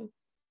collaboration.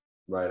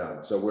 Right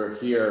on. So we're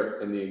here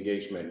in the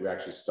engagement. We're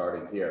actually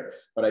starting here.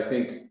 But I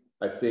think,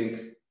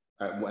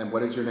 and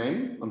what is your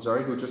name? I'm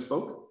sorry, who just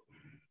spoke?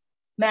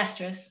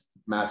 Mastress.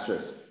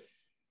 Mastress.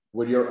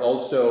 What you're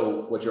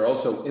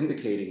also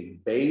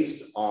indicating,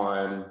 based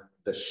on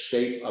the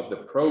shape of the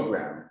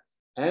program,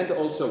 and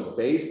also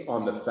based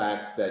on the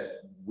fact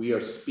that we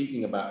are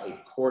speaking about a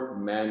court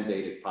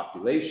mandated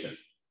population.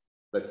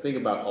 Let's think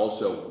about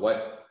also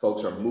what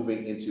folks are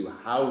moving into,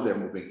 how they're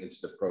moving into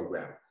the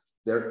program.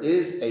 There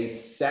is a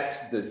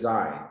set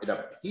design. It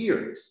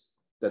appears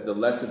that the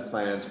lesson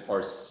plans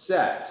are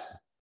set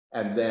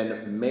and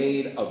then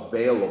made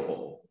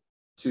available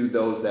to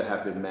those that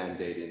have been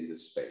mandated in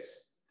this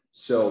space.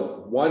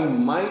 So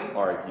one might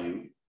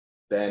argue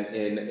then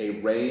in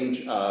a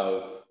range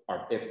of,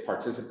 are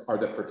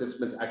the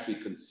participants actually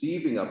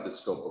conceiving of the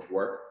scope of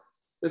work?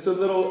 It's a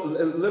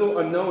little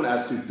unknown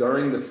as to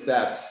during the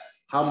steps,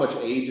 how much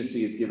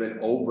agency is given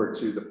over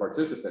to the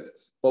participants.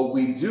 But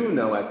we do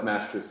know, as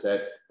Master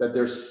said, that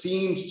there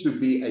seems to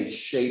be a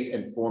shape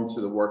and form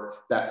to the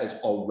work that is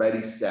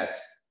already set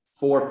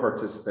for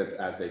participants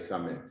as they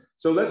come in.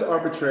 So let's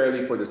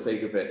arbitrarily, for the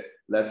sake of it,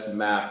 let's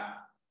map,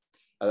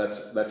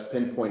 let's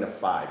pinpoint a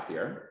 5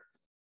 here.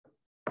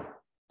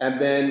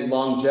 And then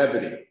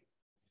longevity.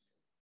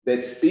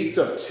 That speaks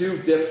of 2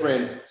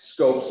 different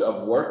scopes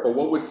of work, but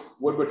what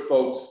would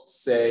folks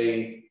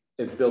say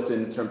is built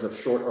in terms of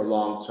short or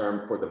long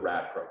term for the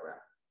RAD program?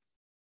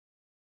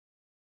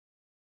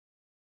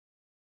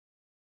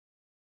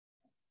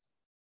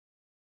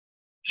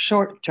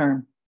 Short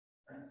term.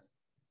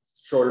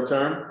 Shorter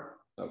term?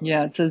 Okay.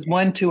 Yeah, it says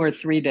 1, 2, or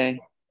 3 day.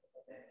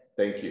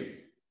 Thank you.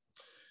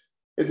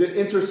 Is it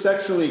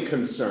intersectionally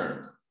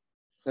concerned?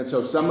 And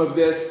so some of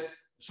this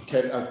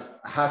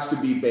has to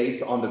be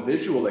based on the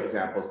visual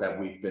examples that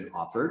we've been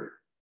offered.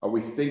 Are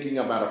we thinking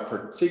about a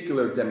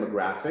particular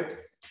demographic?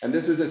 And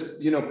this is,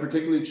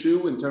 particularly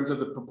true in terms of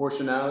the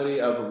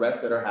proportionality of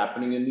arrests that are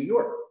happening in New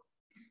York.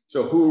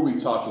 So who are we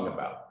talking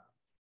about?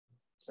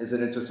 Is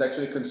it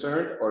intersectionally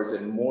concerned, or is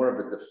it more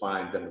of a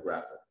defined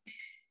demographic?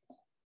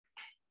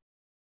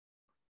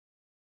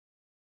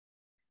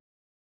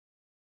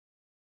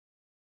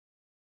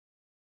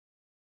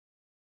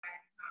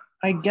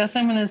 I guess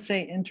I'm going to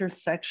say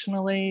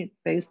intersectionally,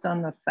 based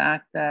on the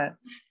fact that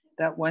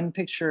that one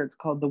picture, it's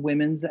called the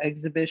women's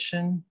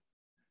exhibition.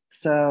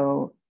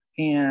 So,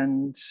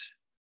 and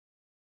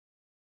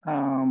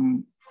I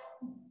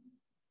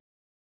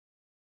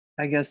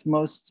guess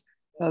most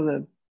of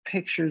the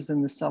pictures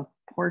in the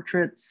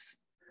self-portraits,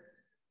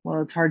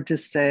 well, it's hard to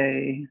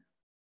say.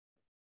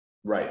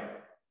 Right.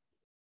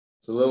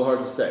 It's a little hard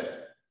to say.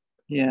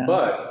 Yeah.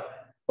 But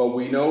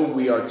we know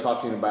we are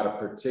talking about a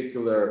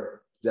particular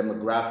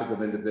demographic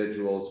of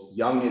individuals,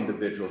 young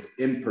individuals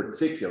in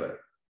particular,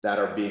 that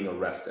are being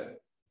arrested.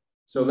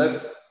 So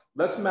let's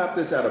map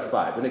this out of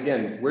 5. And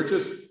again, we're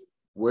just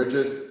We're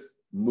just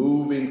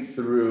moving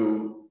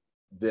through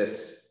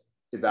this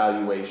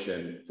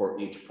evaluation for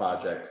each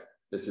project.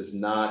 This is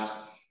not,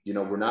 you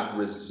know, we're not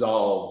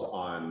resolved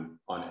on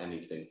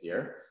anything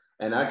here.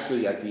 And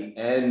actually at the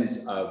end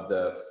of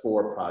the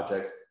 4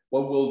 projects,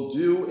 what we'll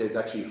do is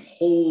actually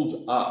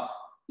hold up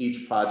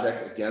each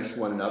project against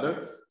one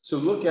another to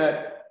look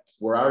at,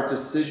 were our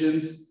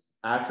decisions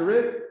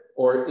accurate,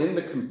 or in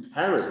the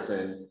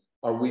comparison,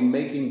 are we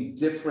making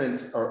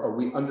different, or are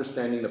we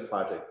understanding the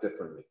project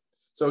differently?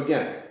 So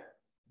again,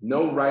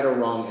 no right or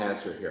wrong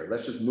answer here.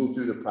 Let's just move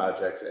through the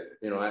projects. And,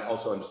 you know, I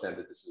also understand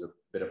that this is a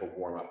bit of a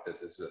warm up.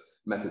 This is a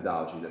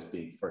methodology that's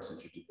being first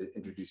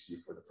introduced to you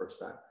for the first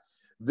time.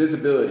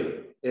 Visibility,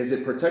 is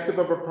it protective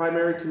of a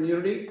primary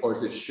community, or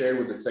is it shared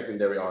with a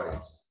secondary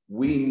audience?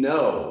 We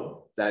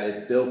know that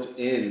it built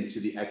into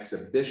the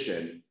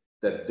exhibition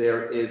that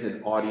there is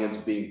an audience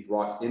being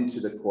brought into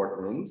the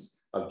courtrooms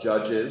of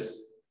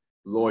judges,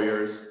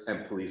 lawyers,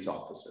 and police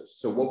officers.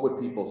 So what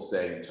would people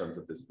say in terms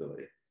of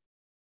visibility?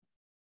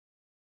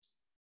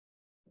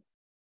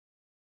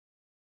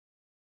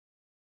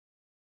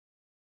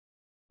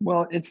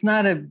 Well, it's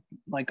not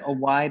like a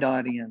wide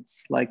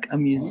audience, like a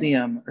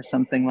museum or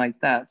something like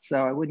that. So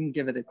I wouldn't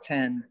give it a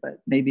 10, but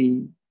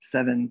maybe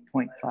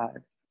 7.5.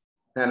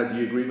 Hannah, do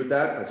you agree with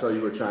that? I saw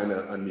you were trying to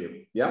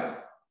unmute. Yeah?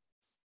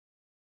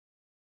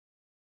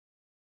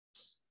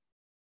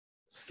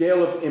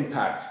 Scale of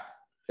impact.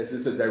 Is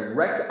this a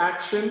direct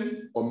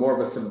action or more of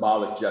a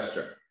symbolic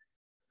gesture?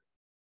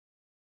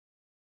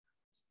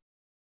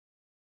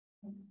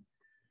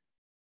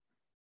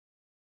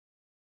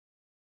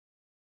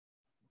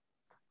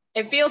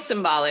 It feels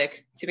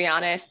symbolic, to be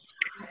honest.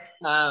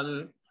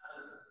 I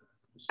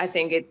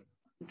think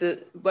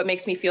what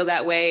makes me feel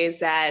that way is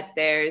that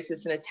there's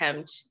an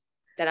attempt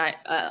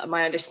that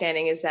my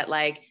understanding is that,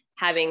 like,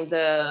 having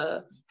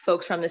the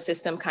folks from the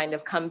system kind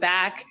of come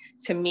back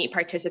to meet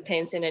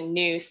participants in a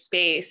new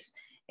space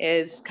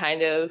is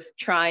kind of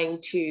trying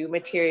to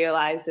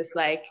materialize this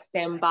like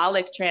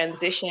symbolic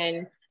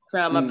transition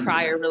from a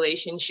prior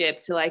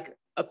relationship to like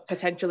a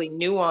potentially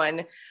new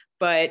one,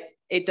 but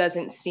it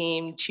doesn't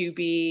seem to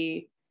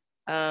be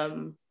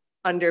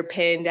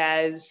underpinned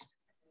as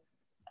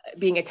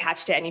being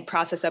attached to any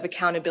process of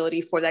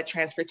accountability for that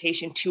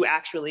transportation to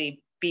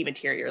actually be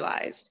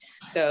materialized.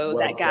 So well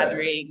that said.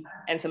 Gathering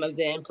and some of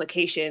the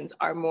implications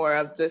are more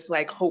of this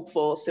like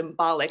hopeful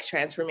symbolic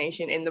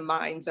transformation in the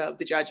minds of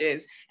the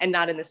judges and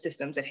not in the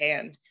systems at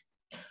hand.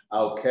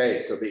 Okay,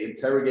 so the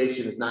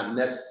interrogation is not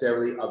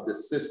necessarily of the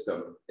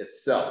system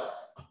itself.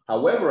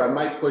 However, I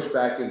might push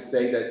back and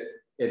say that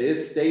it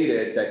is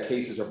stated that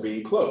cases are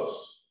being closed.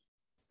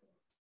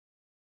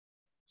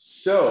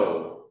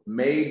 So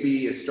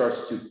maybe it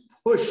starts to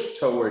push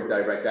toward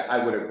direct.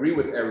 I would agree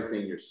with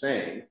everything you're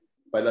saying,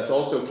 but let's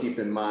also keep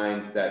in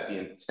mind that the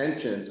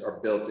intentions are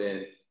built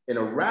in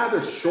a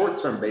rather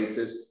short-term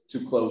basis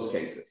to close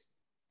cases.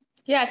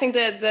 Yeah, I think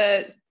that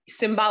the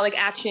symbolic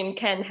action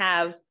can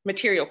have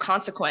material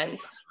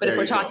consequence, but if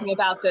we're talking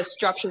about the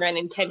structure and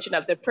intention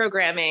of the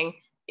programming,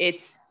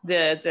 it's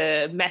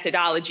the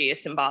methodology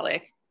is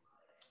symbolic.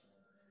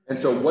 And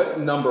so what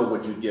number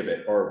would you give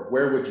it, or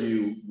where would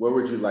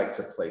you like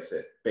to place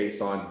it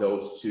based on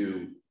those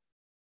two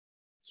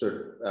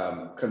sort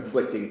of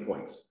conflicting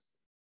points?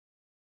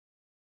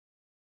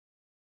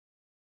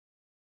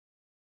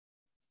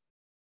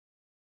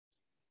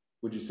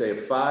 Would you say a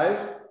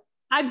 5?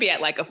 I'd be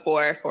at like a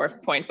 4,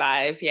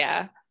 4.5,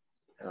 yeah.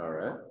 All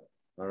right.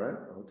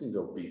 We can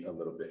go beat a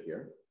little bit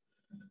here.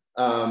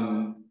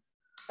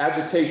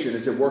 Agitation,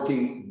 is it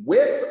working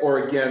with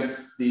or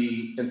against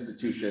the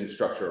institution,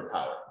 structure, or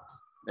power?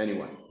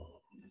 Anyone?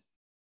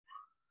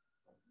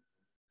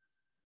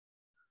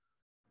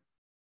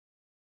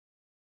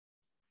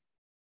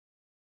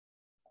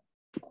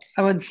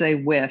 I would say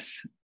with.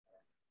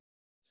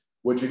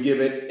 Would you give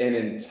it an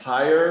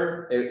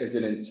entire, is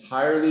it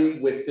entirely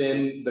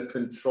within the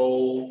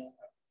control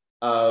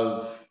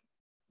of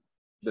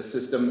the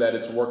system that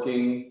it's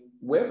working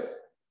with?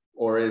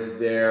 Or is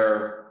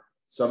there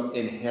some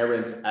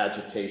inherent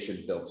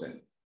agitation built in?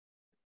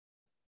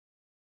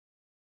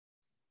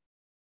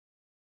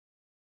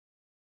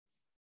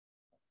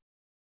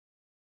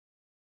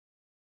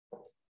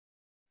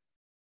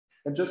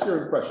 And just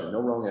your impression, no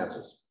wrong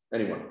answers.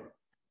 Anyone?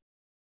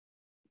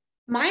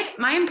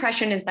 My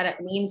impression is that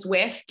it leans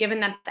with, given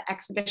that the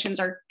exhibitions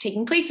are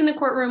taking place in the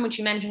courtroom, which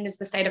you mentioned is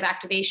the site of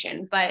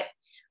activation, but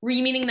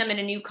re-meeting them in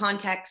a new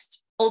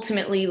context,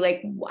 ultimately,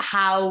 like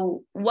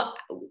what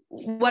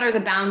are the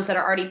bounds that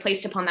are already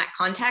placed upon that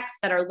context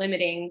that are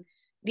limiting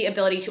the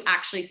ability to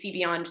actually see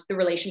beyond the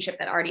relationship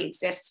that already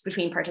exists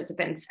between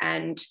participants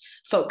and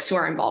folks who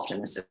are involved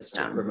in the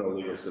system. The criminal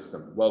legal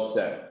system, well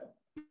said.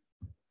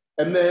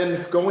 And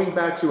then going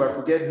back to, I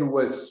forget who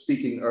was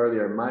speaking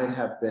earlier, might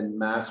have been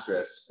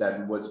Mastris,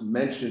 that was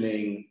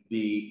mentioning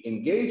the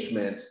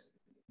engagement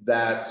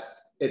that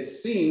it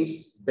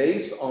seems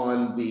based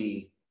on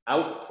the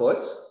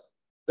output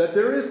that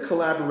there is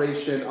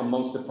collaboration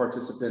amongst the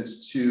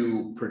participants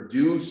to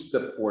produce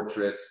the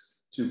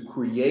portraits to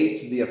create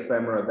the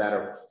ephemera that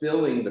are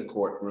filling the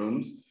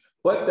courtrooms,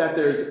 but that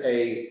there's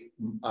a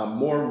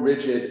more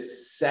rigid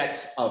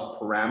set of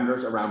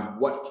parameters around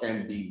what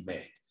can be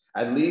made,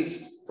 at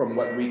least from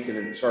what we can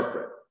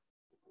interpret.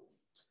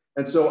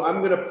 And so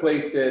I'm going to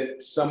place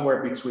it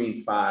somewhere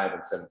between 5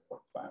 and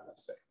 7.5,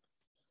 let's say.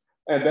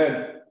 And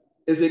then,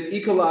 is it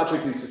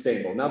ecologically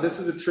sustainable? Now, this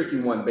is a tricky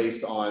one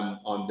based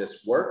on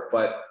this work,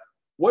 but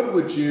what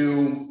would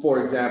you, for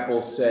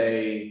example,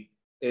 say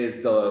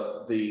is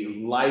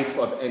the life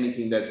of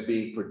anything that's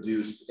being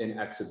produced in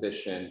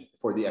exhibition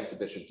for the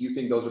exhibition? Do you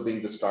think those are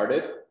being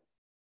discarded?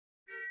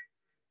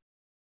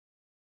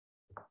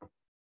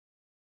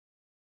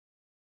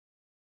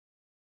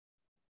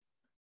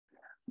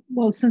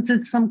 Well, since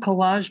it's some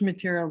collage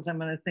materials, I'm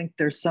going to think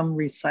there's some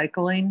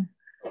recycling,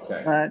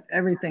 okay, but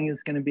everything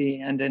is going to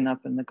be ending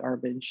up in the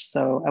garbage.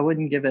 So I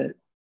wouldn't give it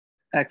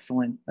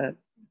excellent, but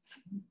it's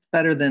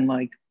better than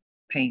like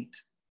paint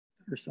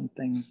or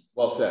something.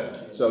 Well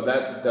said. So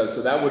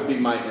that would be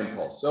my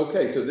impulse.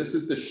 Okay, so this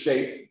is the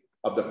shape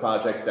of the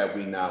project that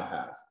we now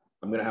have.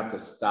 I'm going to have to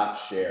stop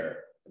share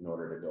in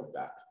order to go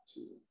back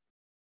to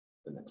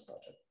the next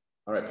project.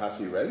 All right,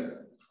 Pastor, you ready?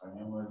 I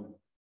am ready.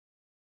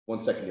 1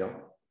 second,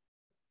 y'all.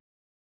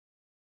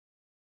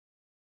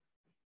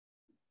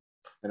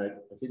 And I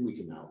think we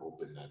can now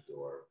open that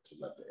door to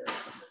let the air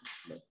come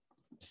in.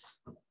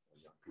 But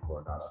people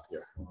are not up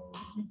here.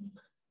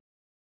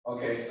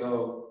 Okay,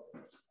 so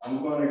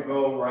I'm going to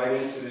go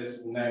right into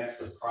this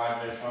next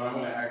project. I'm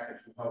going to ask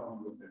if you help me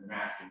with the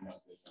mapping of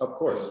this. Of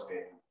course.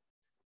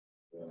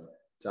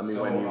 Tell me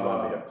when you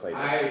want me to play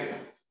that.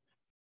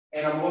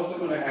 And I'm also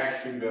going to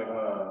ask you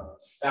to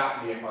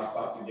stop me if I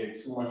start to get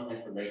too much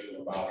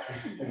information about it.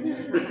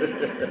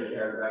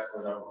 Yeah, that's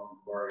what I'm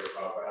worried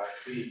about. But I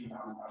see,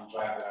 I'm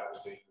glad that I was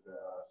able to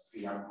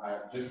see. I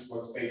just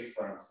was face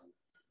fronting.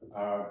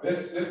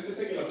 This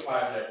particular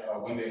project,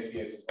 when they see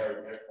it, is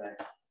very different.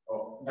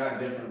 Well, not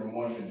different, but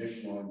more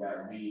traditional in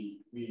that we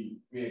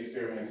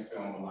experience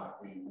film a lot.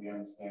 We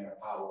understand the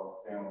power of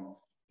film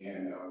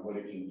and what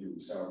it can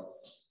do. So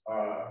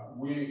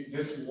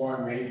this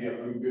one may be a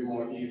little bit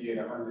more easier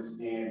to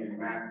understand and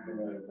map than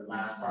the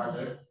last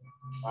project.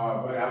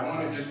 But I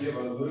want to just give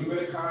a little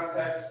bit of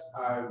context.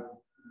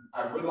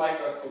 I would like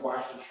us to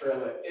watch the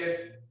trailer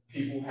if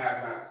people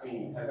have not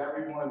seen it. Has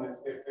everyone,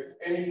 if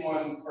any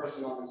one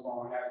person on this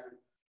phone hasn't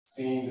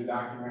seen the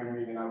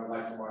documentary, then I would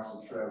like to watch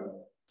the trailer.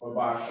 But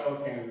by a show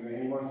of hands, is there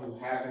anyone who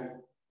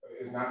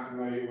is not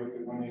familiar with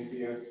the When They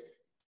See Us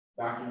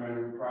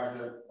documentary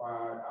project by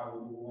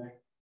ARTIVISM?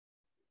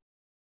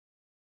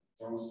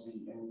 Don't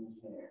see any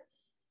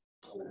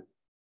hands.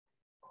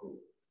 Cool.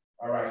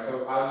 All right,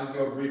 so I'll just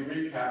do a brief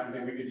recap and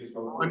then we can just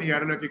go. I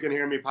don't know if you can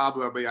hear me,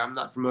 Pablo, but yeah, I'm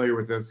not familiar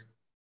with this.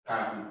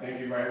 Copy. Thank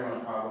you very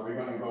much, Pablo.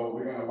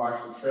 We're gonna watch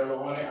the trailer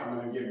on it. I'm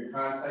gonna give the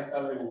context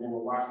of it and then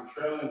we'll watch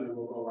the trailer and then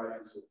we'll go right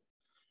into it.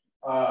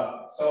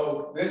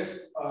 So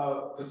this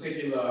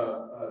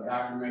particular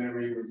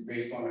documentary was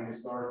based on a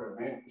historic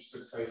event which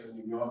took place in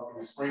New York in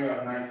the spring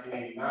of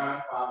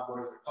 1989. 5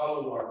 boys of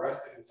color were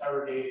arrested,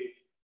 interrogated,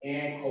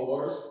 and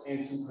coerced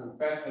into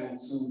confessing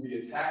to the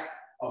attack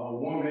of a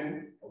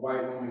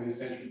white woman in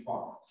Central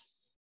Park.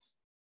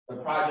 The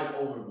project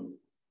overview.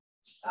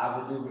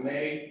 Ava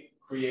DuVernay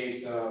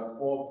creates a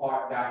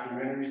 4-part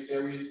documentary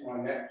series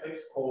on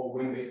Netflix called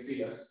When They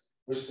See Us,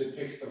 which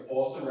depicts the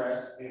false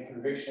arrests and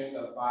convictions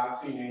of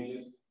 5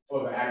 teenagers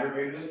for the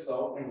aggravated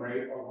assault and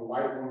rape of a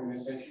white woman in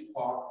Central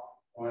Park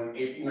on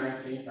April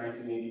 19,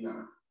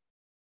 1989.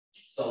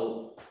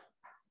 So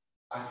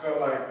I feel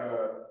like,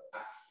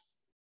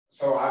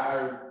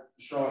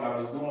 Sean, I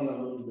was doing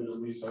a little bit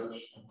of research,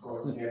 of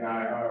course, and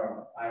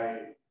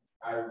I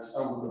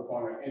stumbled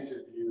upon an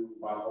interview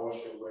by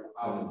Osha with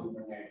Ava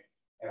DuVernay,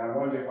 and I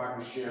wonder if I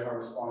can share her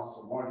response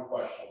to one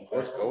question. Of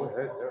course, go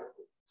ahead. Yeah.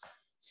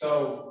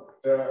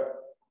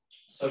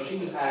 So she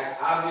was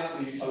asked,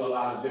 obviously you tell a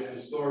lot of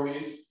different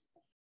stories,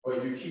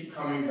 but you keep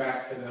coming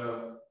back to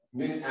the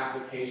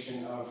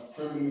misapplication of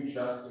criminal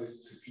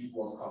justice to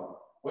people of color.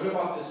 What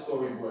about this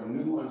story brought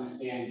new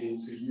understanding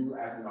to you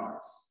as an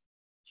artist?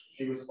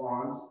 She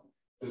responds,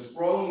 the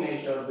sprawling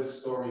nature of this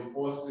story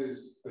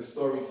forces the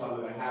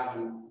storyteller to have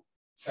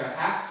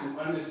to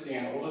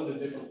understand all of the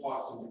different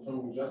parts of the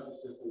criminal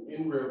justice system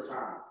in real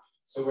time.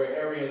 So where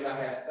areas I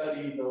have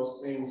studied those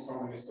things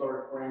from a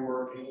historic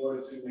framework in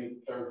order to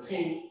make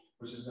 13th,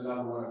 which is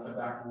another one of her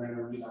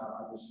documentaries,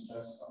 I would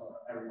suggest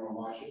everyone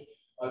watch it.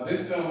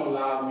 This film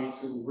allowed me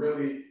to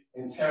really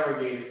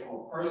interrogate it from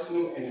a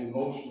personal and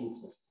emotional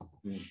place.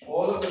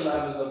 All of the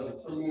levels of the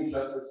criminal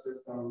justice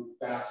system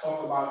that I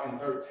talk about in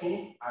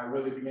 13th, I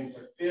really begin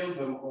to feel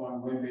them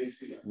on When They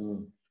See Us.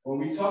 When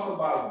we talk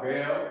about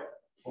bail,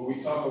 when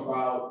we talk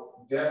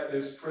about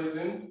debtor's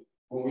prison,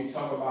 when we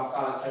talk about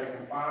solitary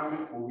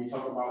confinement, when we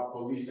talk about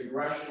police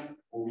aggression,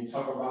 when we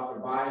talk about the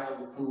bias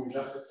of the criminal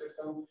justice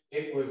system,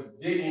 it was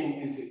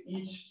digging into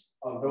each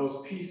of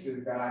those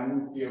pieces that I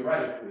knew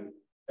theoretically,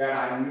 that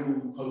I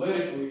knew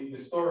politically,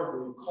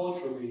 historically,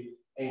 culturally,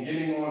 and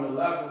getting on a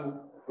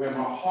level where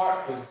my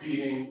heart was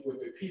beating with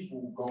the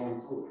people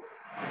going through it.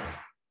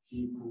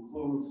 he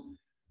concludes,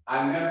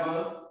 I've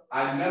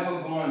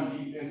never gone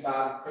deep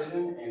inside the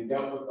prison and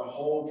dealt with the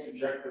whole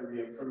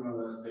trajectory of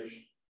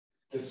criminalization.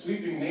 The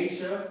sweeping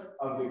nature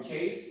of the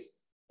case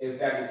is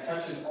that it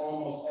touches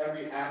almost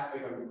every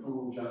aspect of the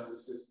criminal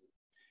justice system.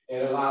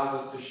 It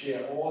allows us to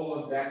share all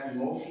of that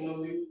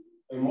emotionality,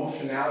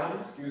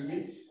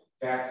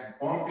 that's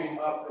bumping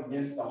up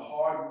against the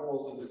hard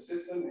walls of the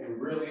system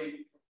and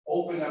really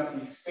open up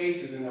these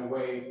spaces in a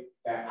way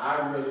that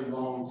I really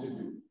long to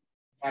do,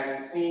 hadn't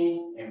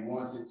seen and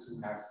wanted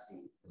to have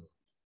seen.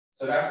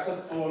 So that's the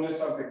fullness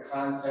of the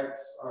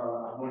context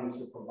I wanted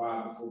to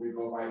provide before we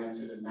go right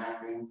into the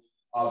mapping.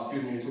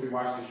 Until we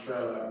watch this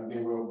trailer, and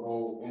then we'll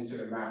go into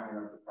the mapping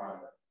of the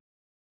project.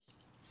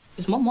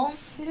 Is my mom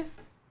here?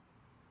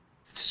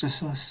 It's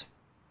just us.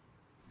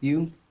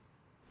 You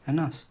and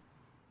us.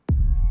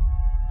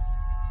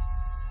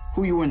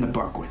 Who you were in the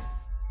park with?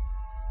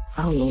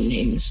 I don't know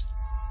names.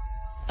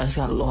 I just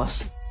got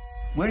lost.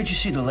 Where did you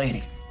see the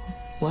lady?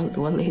 One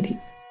lady.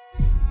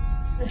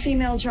 The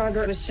female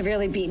jogger was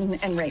severely beaten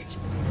and raped.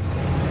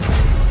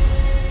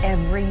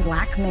 Every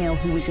black male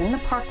who was in the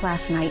park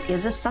last night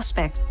is a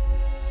suspect.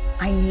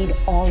 I need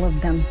all of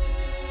them.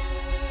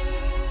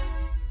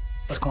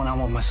 What's going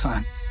on with my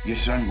son? Your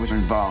son was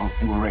involved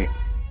in rape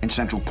in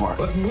Central Park.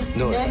 What?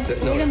 No, wait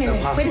a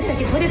minute. Wait a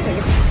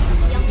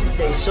second.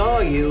 They saw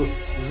you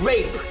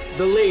rape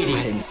the lady.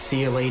 I didn't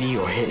see a lady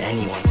or hit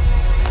anyone.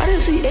 I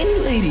didn't see any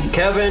lady.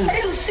 Kevin. I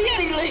didn't see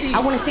any lady. I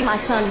want to see my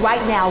son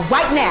right now.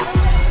 Right now.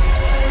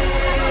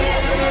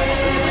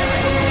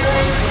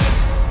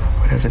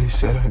 Whatever they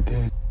said I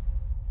did,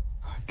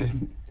 I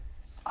didn't.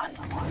 I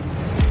know.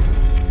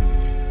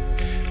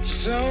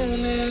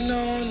 Zoning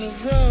on the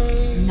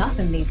road.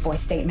 Nothing in these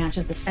boys' state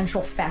matches the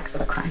central facts of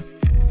the crime.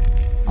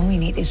 All we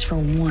need is for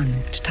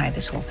one to tie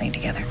this whole thing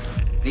together.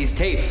 These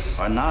tapes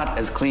are not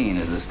as clean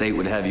as the state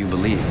would have you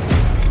believe.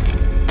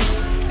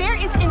 There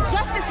is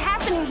injustice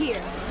happening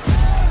here.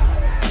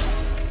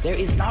 There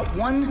is not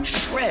one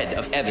shred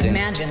of evidence.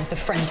 Imagine the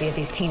frenzy of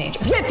these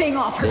teenagers. Ripping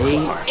off her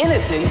clothes.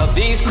 Innocent of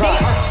these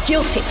crimes. They are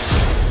guilty.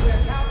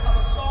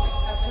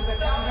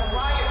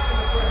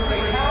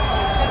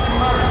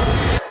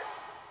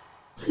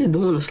 They're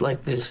doing us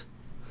like this.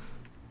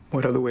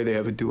 What other way they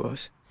ever do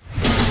us?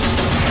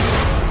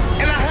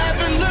 And I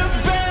haven't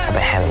looked back. I've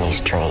been having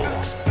these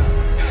dreams.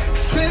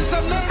 Since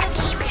I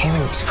keep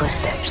hearing these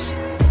footsteps.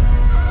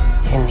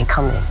 And they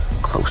coming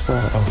closer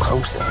and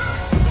closer.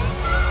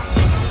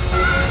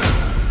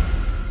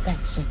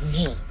 That's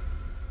me.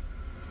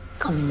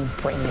 Coming to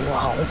bring you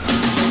home.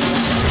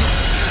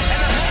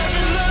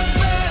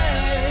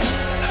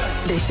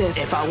 They said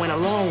if I went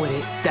along with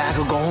it, that I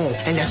could go home.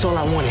 And that's all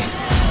I wanted.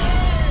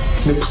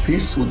 The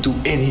police will do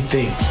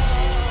anything.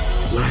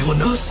 Lie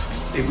on us,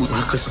 they will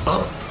lock us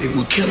up, they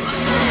will kill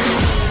us.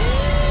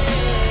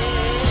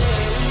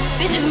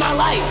 This is my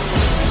life.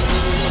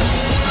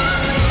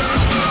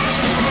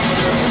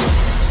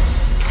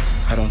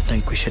 I don't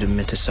think we should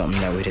admit to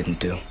something that we didn't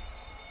do.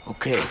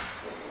 Okay,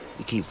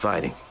 we keep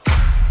fighting.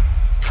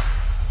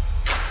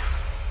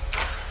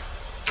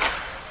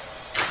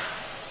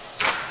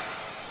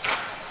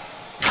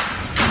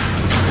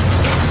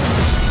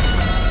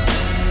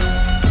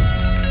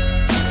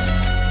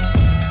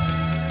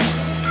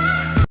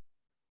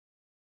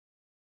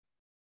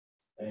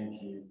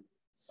 Thank you.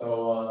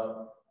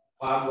 So,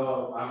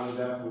 Pablo, I would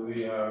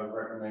definitely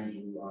recommend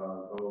you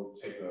go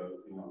take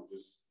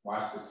just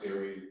watch the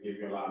series, give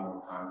you a lot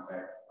more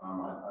context.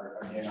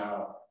 Again,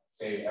 I'll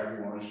say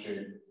everyone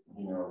should,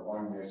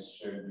 on this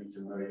should be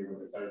familiar with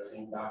the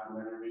 13th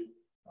documentary.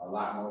 A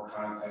lot more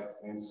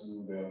context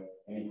into the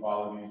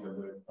inequalities of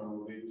the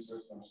criminal legal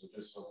system, so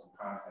just for some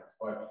context.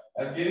 But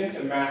let's get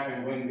into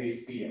mapping when they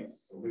see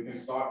us. So we can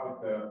start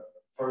with the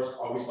first,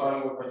 are we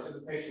starting with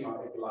participation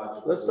or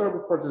ecological? Let's start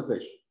with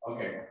participation.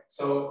 Okay,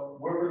 so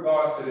with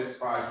regards to this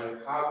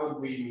project, how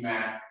would we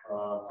map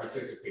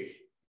participation?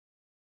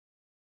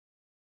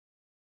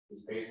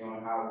 It's based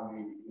on how we,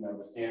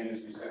 the standards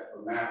we set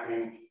for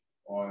mapping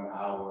on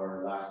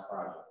our last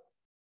project.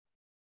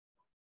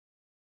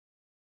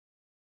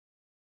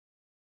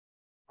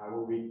 How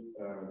will we,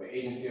 the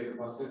agency of the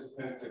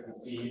participants to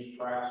conceive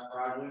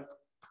project?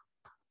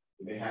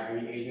 Do they have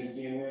any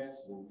agency in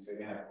this? When we say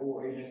they have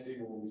full agency,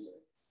 what would we say?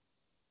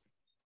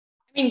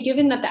 I mean,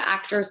 given that the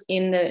actors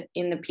in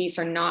the piece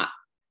are not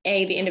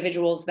the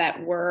individuals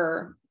that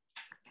were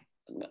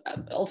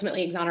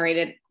ultimately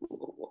exonerated,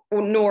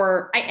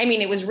 nor I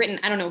mean, it was written.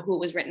 I don't know who it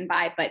was written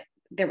by, but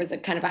there was a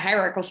kind of a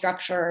hierarchical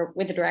structure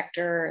with the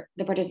director.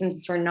 The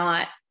participants were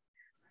not.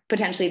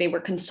 Potentially they were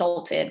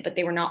consulted, but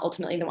they were not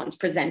ultimately the ones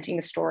presenting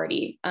the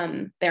story,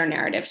 their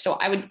narrative. So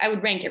I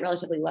would rank it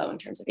relatively low in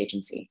terms of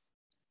agency.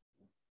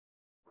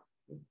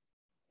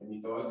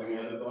 Any thoughts? Any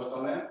other thoughts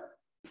on that?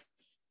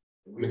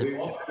 We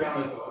all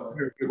thoughts.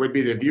 It would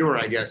be the viewer,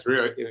 I guess,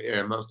 really,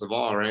 most of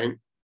all, right?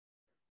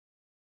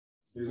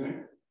 Excuse me?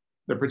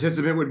 The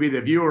participant would be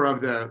the viewer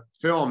of the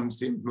film,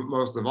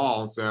 most of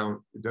all,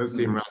 so it does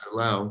seem rather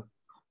low.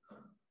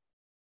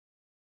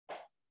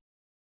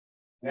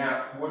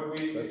 Now, would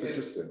we? That's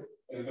interesting.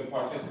 is the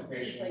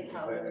participation, Like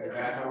how is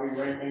that how we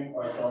ranking?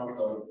 Or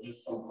so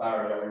just some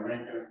clarity, are we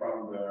ranking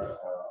from the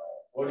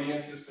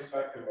audience's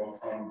perspective or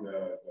from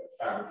the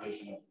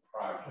fabrication of the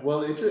project?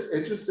 Well,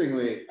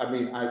 interestingly, I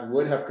mean, I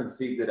would have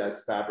conceived it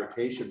as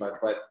fabrication, but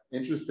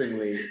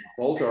interestingly,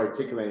 both are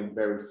articulating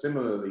very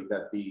similarly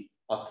that the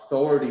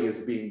authority is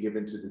being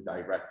given to the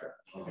director.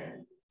 Okay.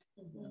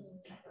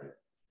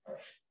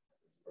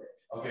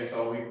 Okay,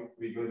 so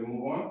we good to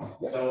move on?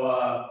 Yeah.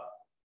 So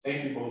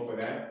thank you both for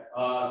that.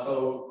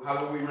 So how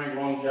do we rank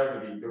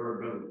longevity,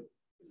 durability?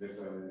 Is this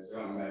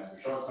something that's a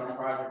short-term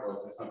project, or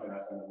is this something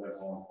that's going to live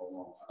on for a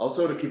long time?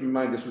 Also to keep in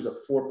mind, this was a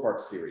 4-part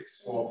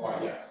series.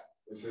 4-part, yes.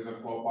 This is a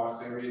 4-part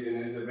series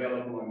and is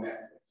available on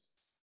Netflix.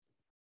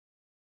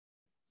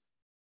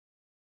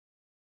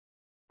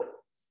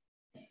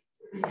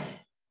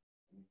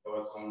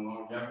 Thoughts on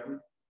longevity?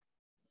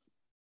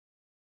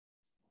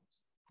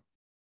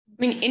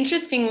 I mean,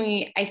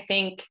 interestingly, I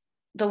think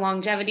the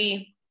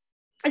longevity,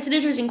 it's an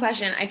interesting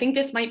question. I think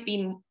this might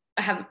be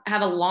have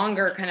a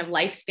longer kind of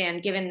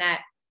lifespan, given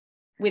that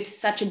with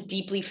such a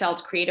deeply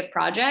felt creative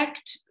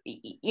project,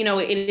 you know,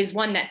 it is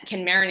one that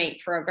can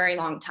marinate for a very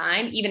long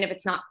time, even if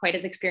it's not quite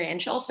as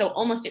experiential. So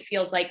almost it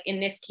feels like in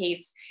this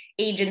case,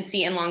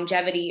 agency and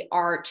longevity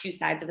are two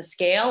sides of a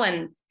scale.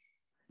 And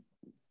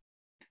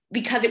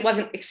because it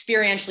wasn't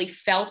experientially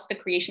felt, the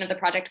creation of the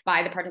project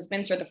by the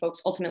participants or the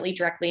folks ultimately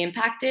directly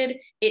impacted,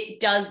 it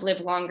does live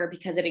longer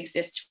because it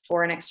exists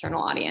for an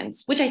external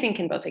audience, which I think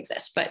can both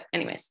exist, but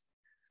anyways.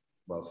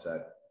 Well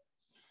said.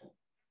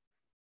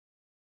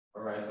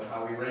 All right, so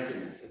how are we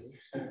ranking this?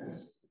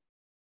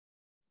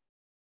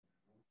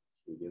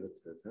 We give it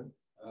to 10.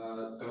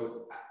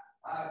 So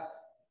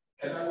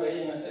can I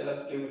weigh in and say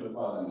let's give it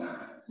about a 9?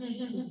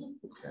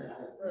 Okay.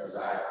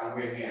 I'm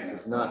with him. This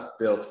is not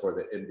built for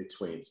the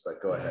in-betweens,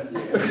 but go ahead. Yeah.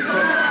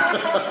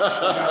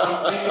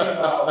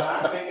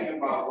 I'm thinking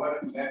about what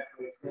if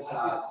Netflix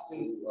decides to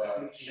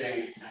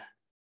change.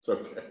 It's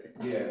okay.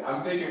 Yeah,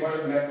 I'm thinking what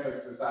if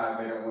Netflix decides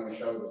they don't want to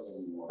show this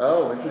anymore?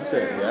 Oh,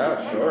 interesting.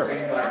 Yeah, sure.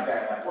 Things like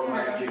that. Like what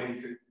might get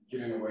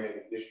in the way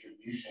of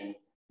distribution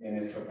in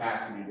its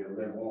capacity to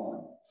live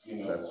on. You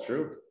know, that's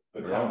true.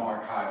 Become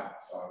archived.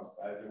 So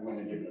I just want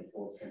to give it a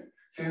full 10.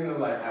 10 are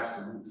like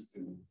absolutes to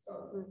me. So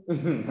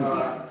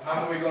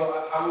how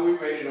do we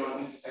rate it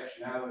on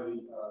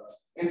intersectionality?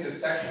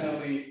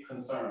 Intersectionally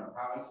concerned.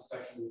 How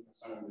intersectionally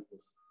concerned is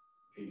this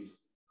piece?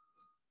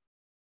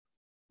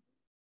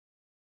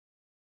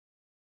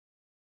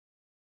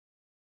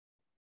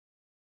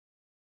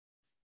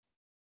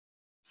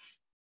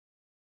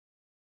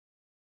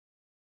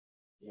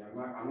 Yeah,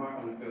 I'm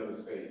not going to fill the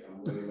space.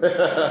 I'm really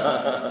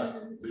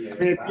I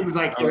mean, it seems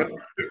like you're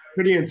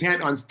pretty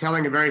intent on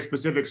telling a very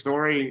specific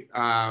story.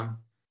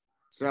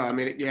 So I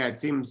mean, yeah, it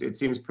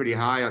seems pretty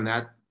high on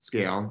that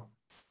scale.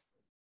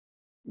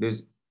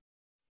 There's,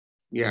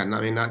 yeah,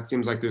 I mean, that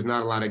seems like there's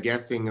not a lot of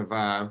guessing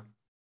of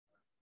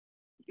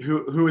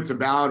who it's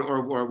about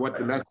or what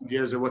the message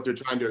is or what they're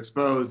trying to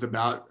expose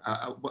about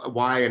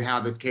why and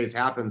how this case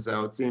happened.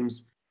 So it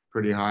seems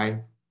pretty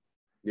high.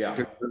 Yeah,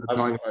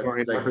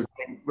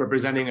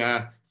 representing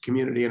a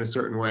community in a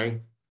certain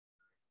way.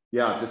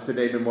 Yeah, just to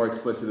name it more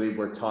explicitly,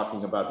 we're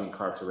talking about the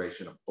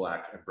incarceration of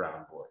Black and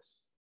brown boys,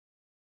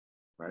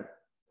 right?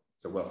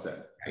 So well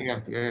said. Yeah.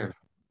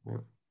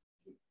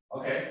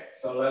 Okay,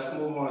 so let's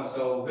move on.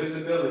 So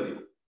visibility.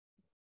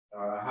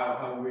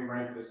 How do we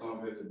rank this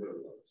on visibility?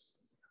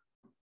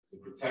 Is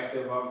it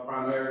protective of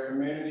primary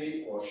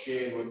community or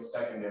shared with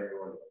secondary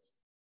audience?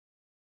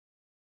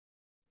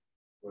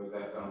 Where's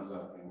that thumbs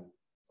up?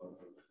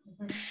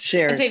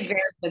 Shared. I'd say very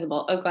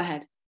visible. Oh, go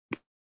ahead.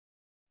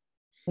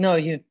 No,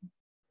 you.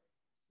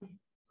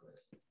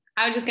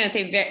 I was just going to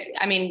say,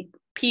 I mean,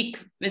 peak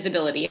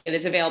visibility. It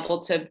is available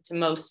to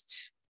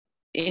most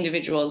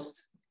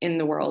individuals in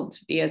the world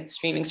via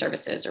streaming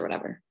services or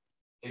whatever.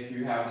 If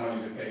you have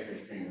money to pay for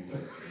streaming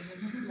services.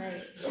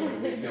 Right. So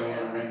we still want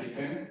to rank it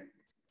 10?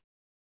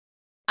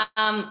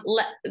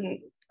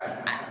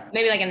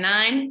 Maybe like a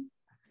 9.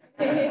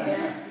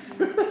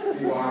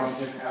 See why I'm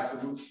just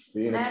absolute.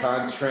 Being a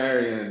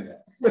contrarian.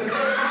 I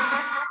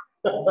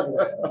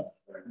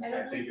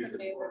think it's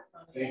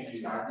thank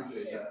you. I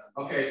appreciate that.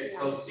 Okay,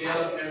 so scale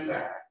of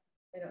impact.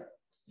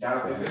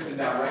 Is this a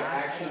direct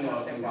action or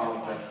a symbolic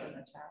gesture?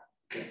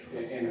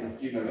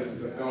 And you know, this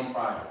is a film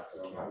project,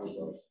 so how we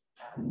go.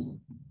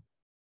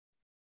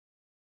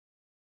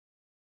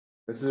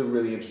 This is a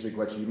really interesting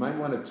question. You might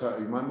want to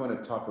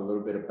talk a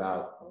little bit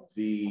about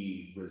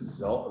the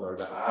result or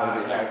the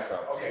yes.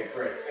 Okay,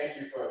 great. Thank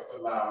you for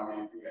allowing me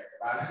to do that.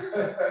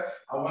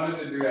 I wanted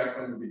to do that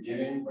from the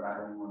beginning, but I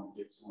didn't want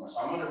to get too much. So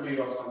I'm going to read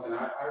off something.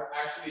 I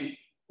actually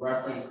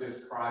referenced this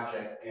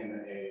project in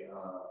an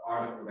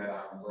article that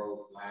I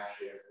wrote last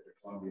year for the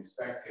Columbia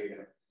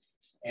Spectator.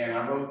 And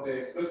I wrote the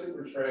explicit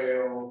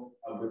portrayal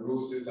of the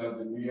ruses of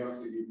the New York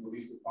City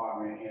Police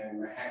Department and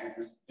Manhattan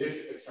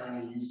District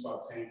Attorney used to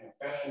obtain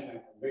confessions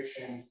and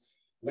convictions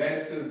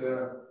led to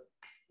the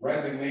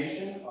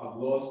resignation of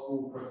law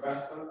school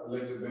professor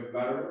Elizabeth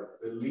Lederer,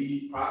 the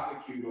lead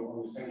prosecutor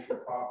on the Central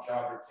Park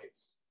jogger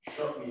case.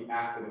 shortly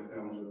after the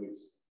film's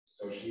release.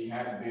 So she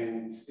had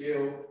been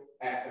still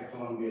at the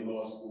Columbia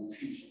Law School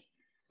teaching.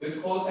 This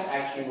call to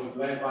action was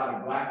led by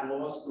the Black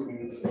Law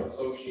Students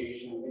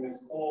Association in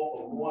its call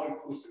for more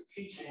inclusive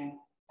teaching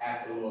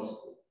at the law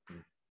school.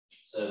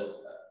 So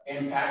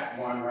impact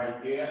one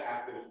right there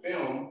after the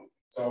film.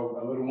 So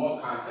a little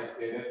more context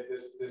there.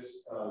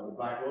 The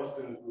Black Law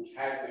Students Group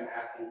had been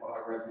asking for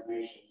her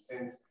resignation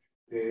since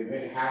the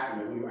event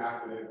happened, a little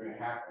after the event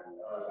happened.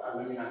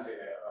 Let me not say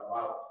that,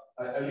 about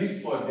at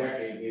least for a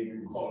decade, they've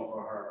been calling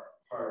for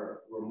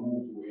her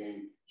removal,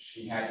 and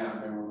she had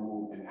not been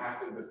removed. And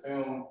after the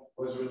film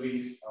was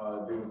released,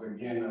 there was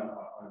again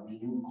a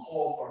renewed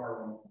call for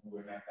her removal,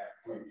 and at that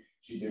point,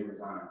 she did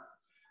resign.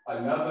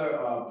 Another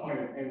point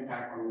of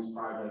impact from this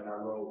project I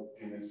wrote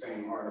in the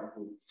same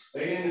article.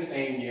 Later in the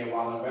same year,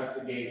 while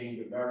investigating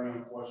the very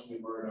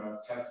unfortunate murder of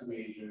Tess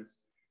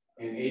Majors,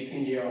 an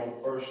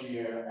 18-year-old first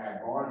year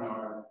at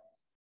Barnard,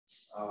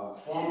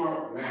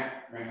 former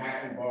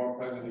Manhattan Borough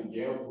President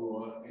Gail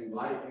Brewer,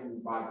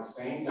 enlightened by the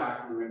same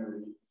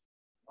documentary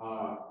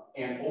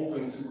and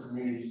open to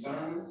community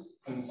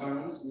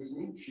concerns,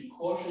 she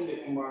cautioned the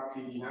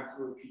NYPD not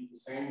to repeat the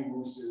same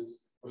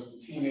ruses with the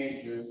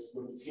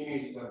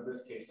teenagers of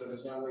this case. So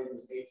this young lady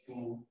was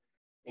 18,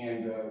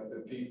 and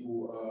the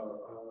people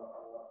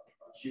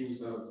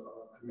accused of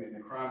committing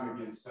a crime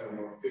against her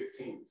were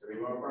 15. So they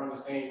were around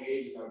the same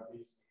age of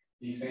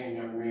these same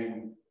young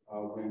men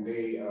when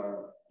they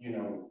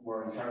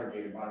were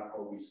interrogated by the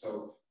police.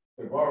 So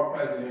the borough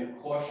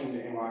president cautioned the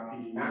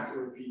NYPD not to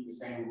repeat the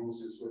same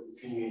ruses with the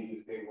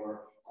teenagers they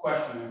were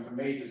questioning for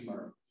Major's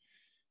murder.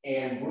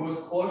 And Brewer's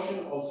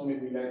caution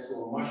ultimately led to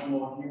a much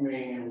more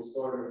humane and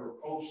restorative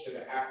approach to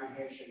the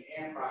apprehension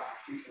and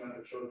prosecution of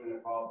the children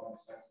involved in the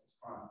senseless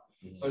crime.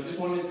 So I just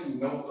wanted to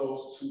note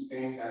those two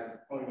things as a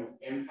point of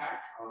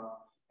impact.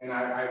 And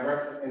I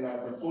referenced in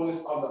the fullness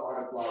of the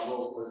article I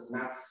wrote was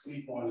not to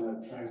sleep on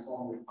the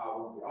transformative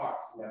power of the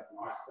arts, and that the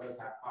arts does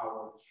have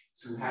power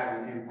to have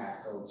an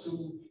impact. So to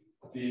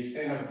the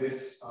extent of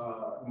this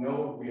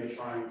note, we are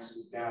trying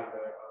to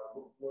gather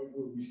what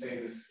would we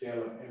say the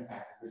scale of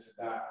impact? Is this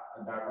a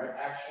direct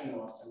action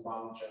or a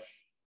symbolic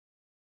gesture?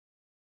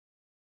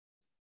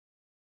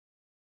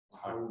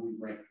 How would we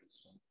rank this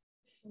one?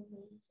 Can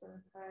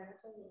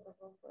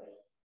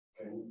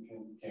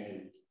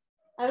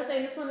I would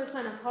say this one is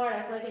kind of hard.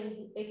 I feel like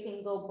it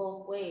can go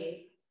both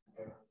ways.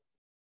 Okay.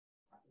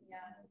 Yeah.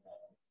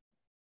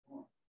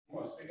 Come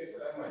on, speak into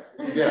that mic.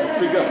 Yeah,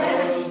 speak up.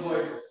 All those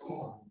voices, come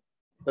on.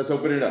 Let's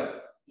open it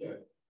up. Yeah.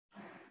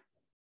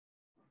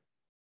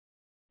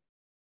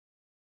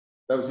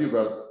 That was you,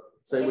 bro.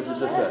 Say what you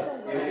just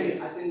said.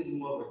 I think it's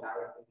more of a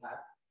direct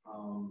impact.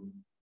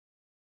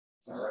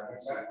 Direct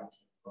impact.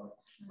 But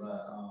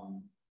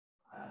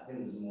I think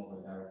it's more of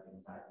a direct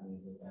impact when you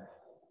look at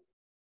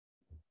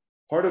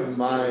part of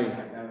my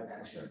direct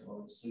action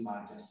or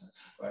symbolic gesture.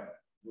 But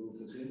will we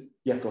continue?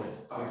 Yeah, go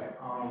ahead. Okay.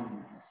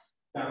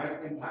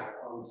 Direct impact.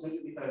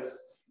 Simply because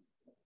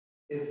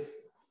if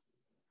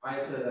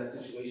prior to that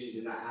situation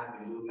did not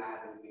happen, we would not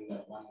have anything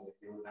that one with.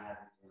 They would not have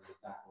anything to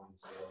look back on and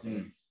say,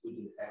 okay, we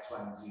did X, Y,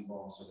 and Z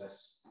wrong, so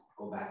let's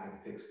go back and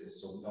fix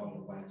this so we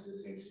don't run into the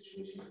same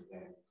situation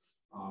again.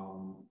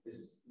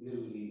 It's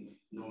literally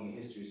knowing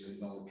history, so you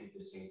don't repeat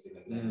the same thing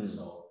again.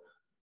 So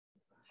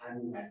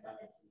having that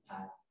direct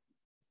impact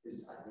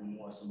is, I think,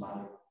 more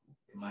symbolic,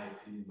 in my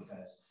opinion,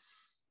 because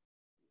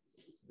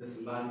the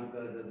symbolic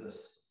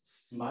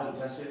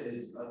gesture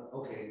is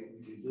okay,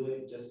 we can do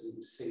it just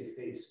to save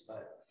face,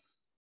 but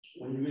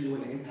when you really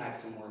want to impact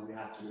someone, you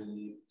have to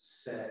really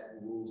set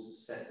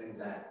rules, set things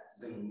that's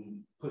going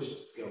to push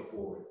the scale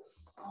forward.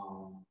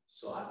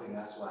 So I think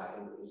that's why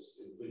it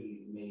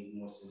really made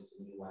more sense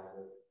to me why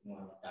the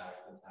more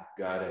direct impact.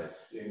 Got it.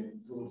 You're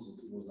influencing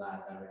people's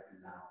lives directly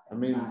now. I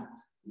mean, not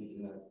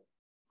making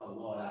a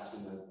law that's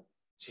going to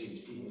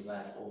change people's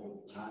lives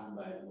over time,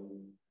 but when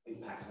you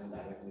impact someone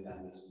directly,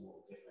 that makes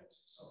more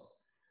difference. So.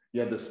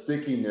 Yeah, the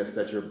stickiness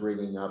that you're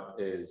bringing up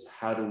is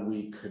how do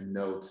we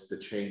connote the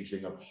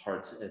changing of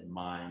hearts and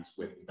minds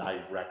with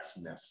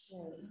directness?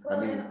 Well,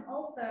 and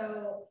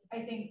also,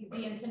 I think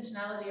the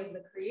intentionality of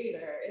the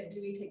creator is, do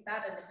we take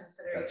that into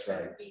consideration? That's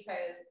right.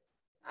 Because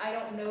I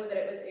don't know that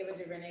it was Ava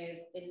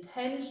DuVernay's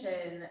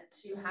intention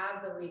to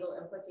have the legal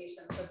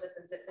implications that this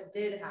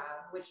did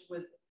have, which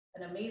was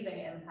an amazing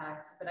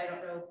impact, but I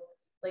don't know.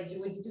 Like,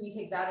 do we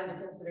take that into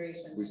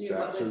consideration too?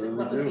 What was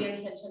the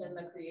intention in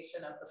the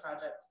creation of the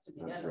projects to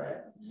begin with?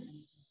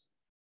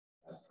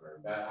 That's right.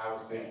 I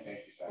was thinking, thank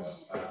you, Sal.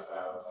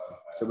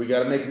 So we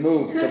got to make a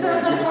move.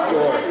 Someone give a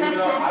score.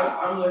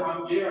 I'm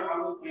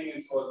just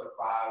leaning towards a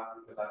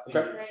 5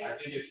 because I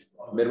think it's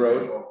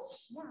mid-road.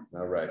 Yeah.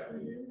 All right.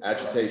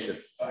 Agitation.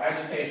 So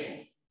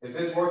agitation. Is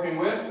this working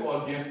with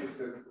or against the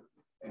system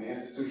and the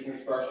institutional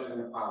structures and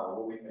the power?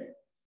 What do we think?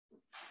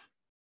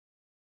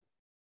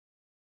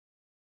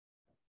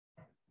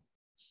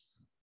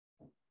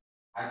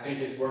 I think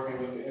it's working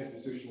with the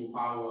institutional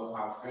power of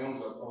how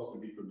films are supposed to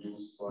be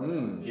produced, but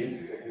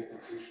against the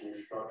institutional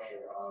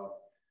structure of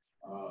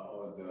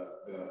or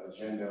the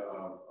agenda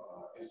of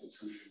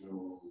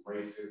institutional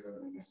racism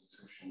and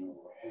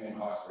institutional and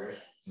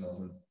incarceration.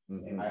 So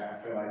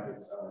I feel like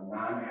it's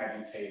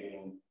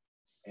non-agitating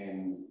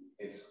in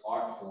its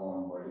art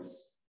form, but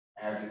it's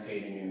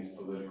agitating in its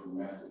political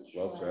message.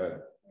 Well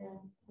said.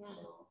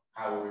 So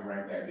how would we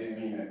rank that? Didn't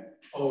mean to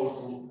pose,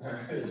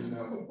 you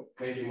know,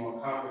 make it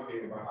more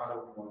complicated, but how do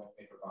we want to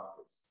think about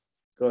this?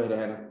 Go ahead,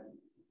 Hannah.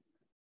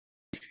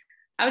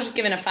 I was just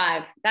given a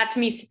 5. That to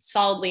me sits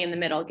solidly in the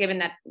middle, given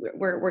that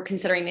we're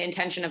considering the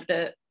intention of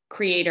the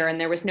creator and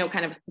there was no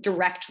kind of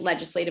direct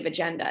legislative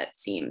agenda, it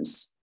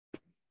seems.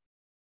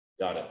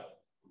 Got it.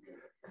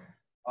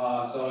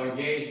 So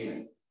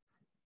engagement,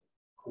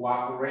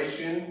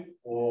 cooperation,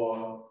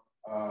 or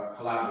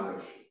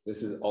collaboration?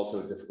 This is also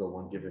a difficult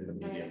one given the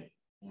medium.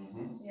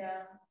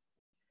 Yeah.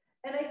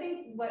 And I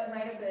think what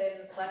might have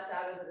been left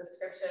out of the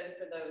description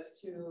for those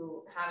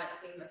who haven't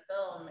seen the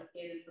film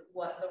is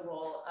what the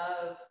role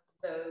of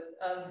the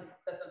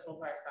Central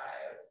Park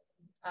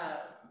 5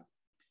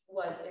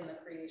 was in the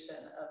creation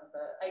of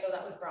the, I know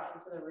that was brought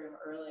into the room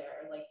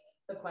earlier, like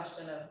the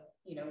question of,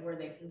 you know, were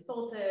they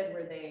consulted?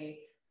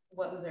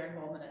 What was their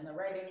involvement in the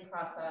writing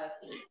process?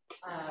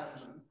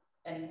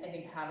 And I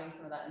think having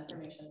some of that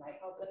information might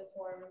help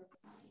inform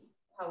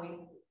how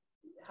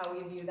we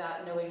view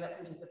that, knowing that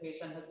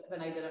participation has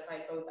been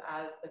identified both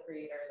as the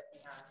creators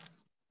and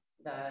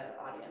the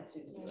audience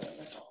who's viewing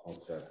the film.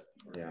 Also,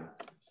 yeah.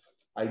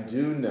 I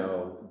do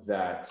know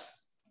that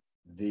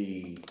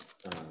the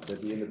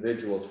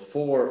individuals,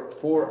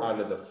 four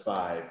out of the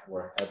 5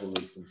 were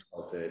heavily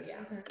consulted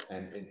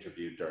and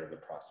interviewed during the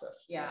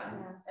process. Yeah,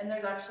 and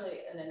there's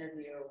actually an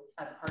interview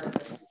as part of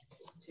this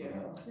too.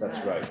 That's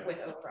right. With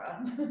Oprah.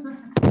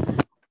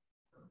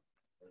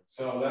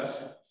 So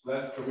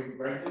let's can we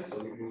break this so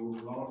we can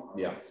move along?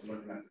 Yeah.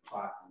 Looking at the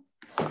clock.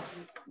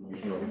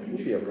 Make sure we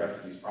can We'll get the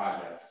rest of these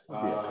projects.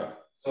 Okay.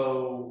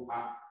 So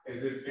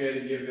is it fair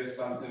to give this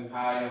something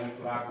high on the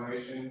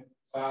collaboration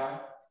side?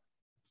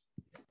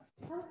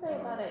 I would say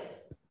about it.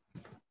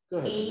 Go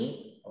ahead.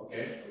 8.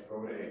 Okay, let's go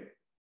with 8.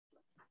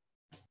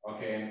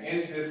 Okay, and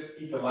is this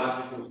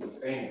ecologically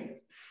sustainable?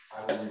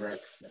 How would we rank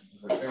it? This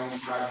is a film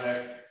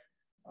project.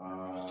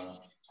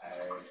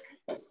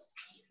 I'm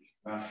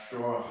not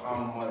sure how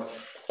much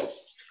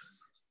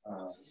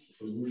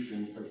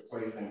pollution took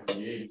place in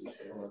creating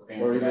it,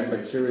 or even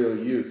material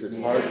use. It's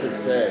hard to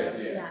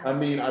say. Yeah. I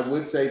mean, I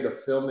would say the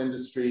film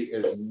industry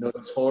is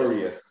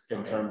notorious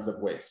in terms of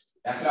waste.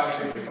 That's what I was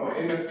thinking. So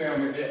in the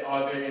film,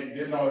 are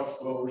there no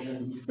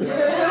explosions? Is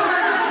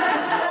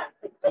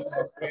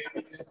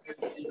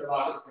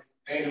ecologically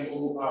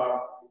sustainable?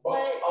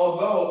 But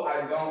although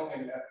I don't,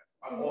 and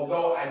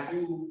although I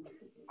do,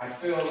 I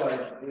feel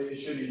like it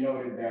should be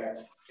noted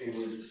that it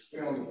was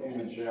filmed in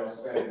the jail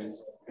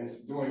settings, and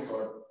doing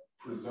so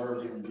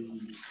preserving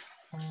these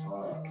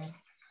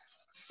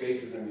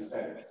spaces and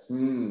aesthetics.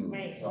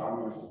 Right. So I'm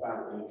going to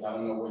stop this. I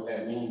don't know what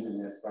that means in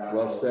this, but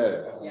well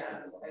said.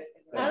 Yeah.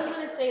 I was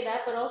going to say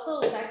that, but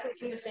also back to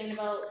what you were saying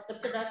about the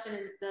production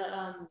and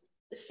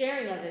the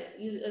sharing of it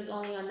is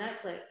only on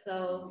Netflix.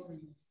 So,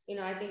 you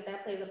know, I think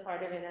that plays a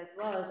part of it as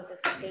well, as if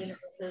it's sustainable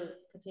to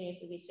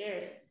continuously be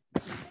shared.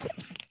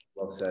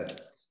 Well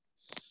said.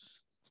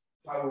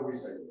 How would we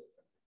say this?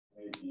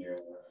 Maybe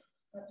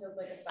that feels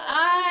like a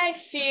I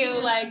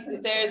feel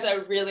like there's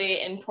a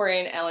really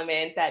important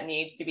element that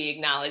needs to be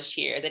acknowledged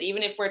here, that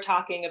even if we're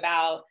talking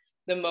about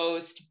the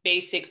most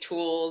basic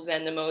tools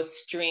and the most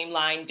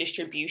streamlined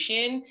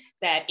distribution,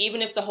 that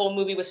even if the whole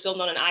movie was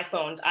filmed on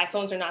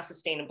iPhones are not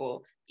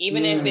sustainable.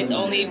 Even if it's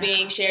only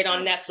being shared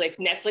on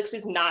Netflix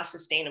is not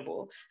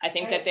sustainable. I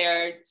think that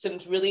there are some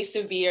really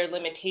severe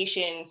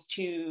limitations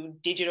to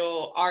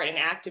digital art and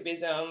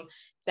activism,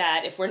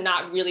 that if we're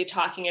not really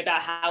talking about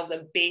how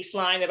the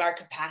baseline of our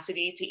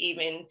capacity to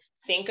even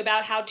think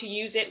about how to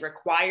use it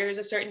requires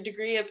a certain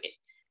degree of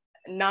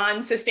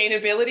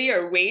non-sustainability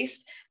or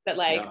waste, that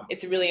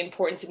it's really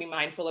important to be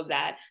mindful of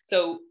that.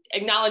 So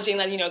acknowledging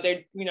that,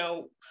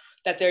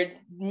 that they're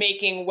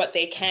making what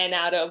they can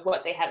out of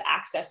what they have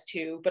access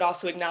to, but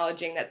also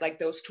acknowledging that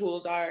those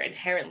tools are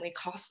inherently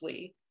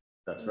costly.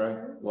 That's right.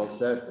 Well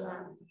said.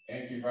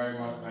 Thank you very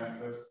much,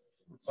 Netflix.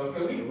 So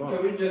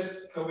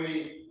can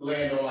we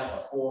land on like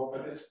a 4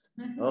 for this?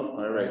 Oh,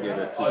 I already gave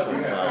it 2.5.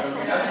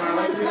 That's fine.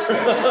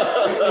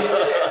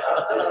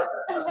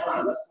 That's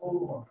fine. Let's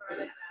move on.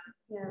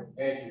 Yeah.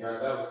 Thank you,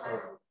 guys. That was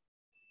perfect.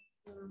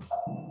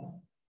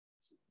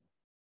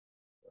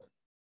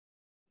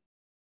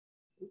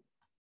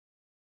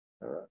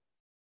 All right.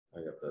 I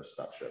have to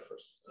stop share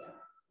first. Yeah.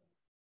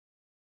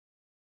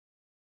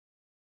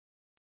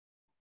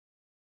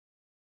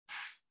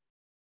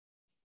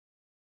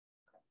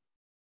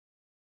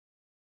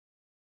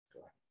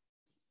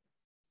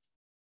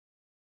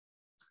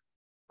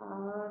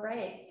 All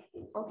right.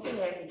 Okay,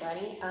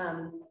 everybody.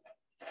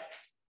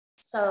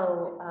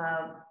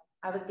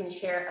 I was going to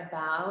share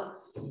about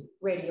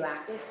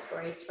radioactive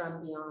stories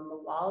from beyond the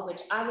wall,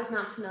 which I was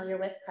not familiar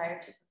with prior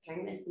to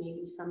preparing this.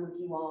 Maybe some of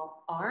you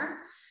all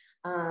are.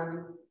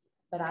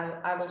 but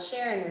I will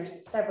share, and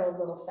there's several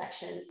little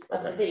sections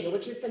of the video,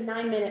 which is a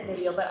 9-minute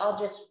video, but I'll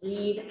just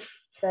read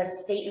the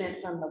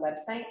statement from the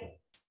website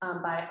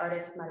by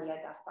artist Maria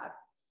Gaspar.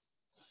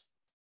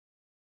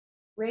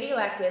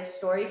 Radioactive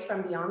Stories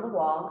from Beyond the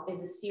Wall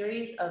is a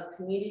series of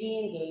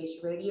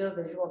community-engaged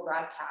radio-visual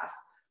broadcasts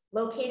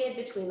located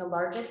between the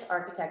largest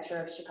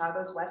architecture of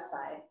Chicago's West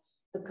Side,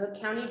 the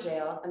Cook County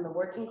Jail, and the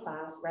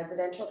working-class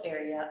residential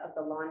area of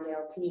the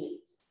Lawndale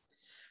communities.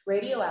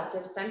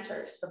 Radioactive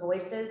centers the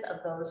voices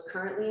of those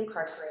currently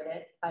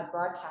incarcerated by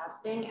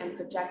broadcasting and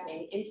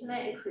projecting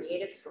intimate and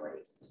creative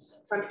stories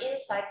from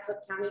inside Cook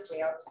County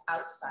Jail to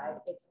outside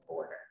its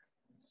border.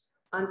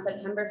 On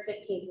September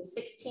 15th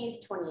to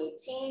 16th,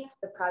 2018,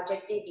 the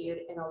project debuted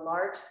in a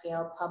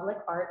large-scale public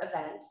art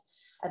event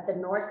at the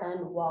North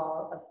End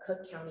Wall of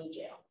Cook County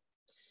Jail.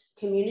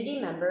 Community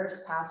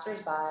members,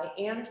 passersby,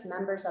 and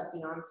members of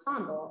the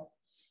ensemble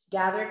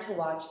gathered to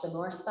watch the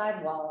North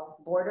Side Wall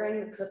bordering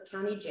the Cook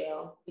County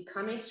Jail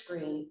become a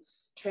screen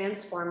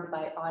transformed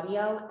by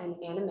audio and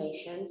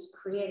animations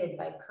created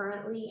by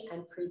currently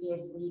and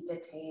previously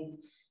detained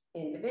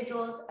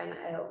individuals. And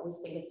I always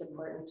think it's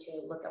important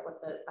to look at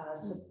what the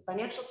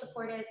financial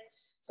support is,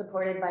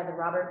 supported by the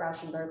Robert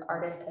Rauschenberg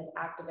Artist and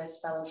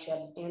Activist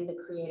Fellowship and the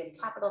Creative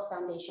Capital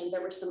Foundation.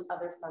 There were some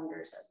other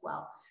funders as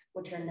well,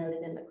 which are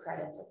noted in the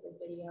credits of the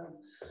video.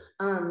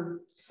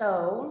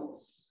 So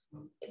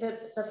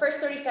the first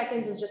 30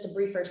 seconds is just a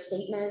briefer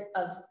statement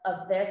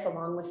of this,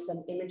 along with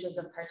some images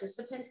of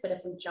participants. But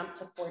if we jump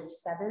to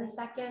 47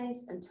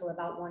 seconds until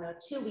about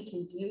 102, we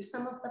can view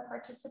some of the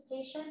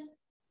participation.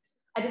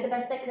 I did the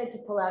best I could to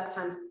pull out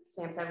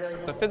timestamps. I really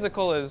did. The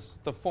physical is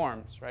the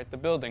forms, right? The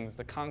buildings,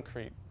 the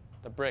concrete,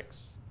 the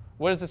bricks.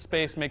 What does the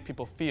space make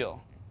people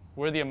feel?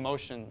 What are the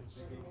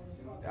emotions?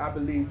 I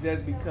believe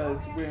just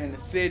because we're in the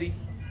city,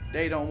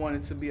 they don't want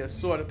it to be a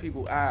sort of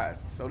people's eyes,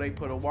 so they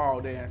put a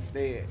wall there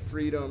instead.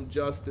 Freedom,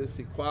 justice,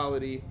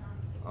 equality,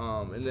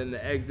 and then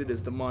the exit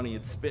is the money.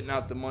 It's spitting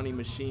out the money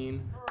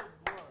machine.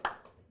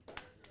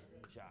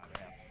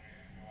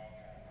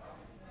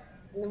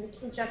 And then we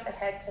can jump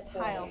ahead to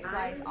tile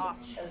flies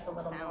off. Shows a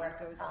little more of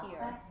the goes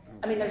process.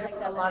 I mean, there's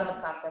a lot of the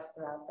process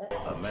throughout this.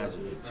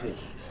 Imagine the ticket.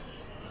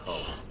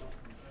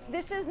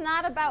 This is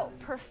not about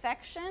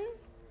perfection.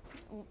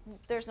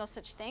 There's no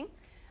such thing.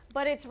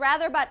 But it's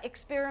rather about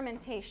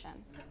experimentation.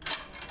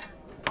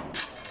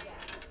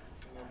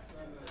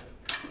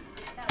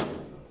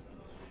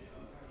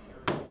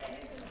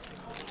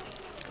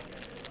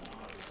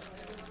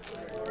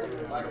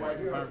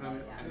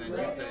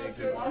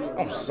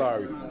 I'm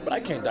sorry, but I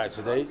can't die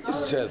today.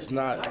 It's just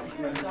not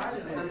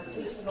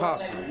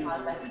possible.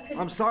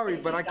 I'm sorry,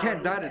 but I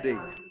can't die today.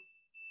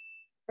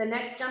 The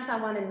next jump I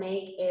want to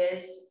make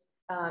is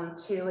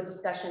to a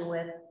discussion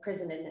with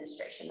prison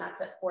administration. That's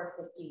at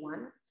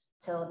 4:51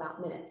 till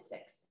about minute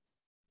 6.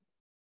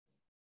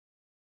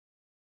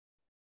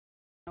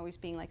 Always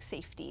being like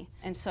safety.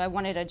 And so I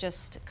wanted to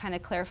just kind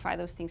of clarify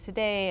those things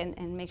today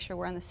and make sure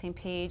we're on the same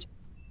page.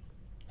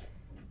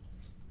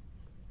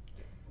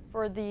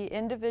 For the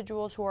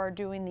individuals who are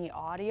doing the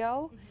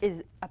audio,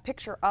 is a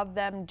picture of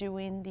them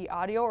doing the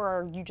audio, or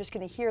are you just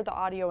going to hear the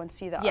audio and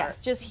see the art?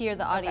 Yes, just hear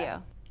the audio. Okay.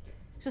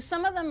 So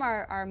some of them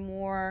are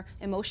more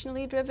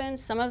emotionally driven.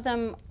 Some of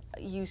them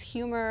use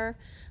humor.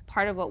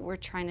 Part of what we're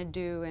trying to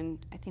do, and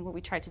I think what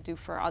we try to do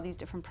for all these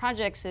different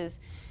projects, is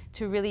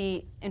to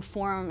really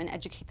inform and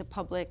educate the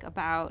public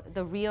about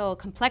the real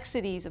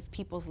complexities of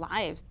people's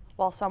lives.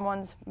 While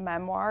someone's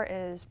memoir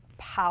is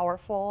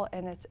powerful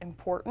and it's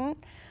important,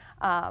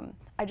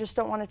 I just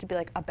don't want it to be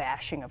like a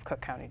bashing of Cook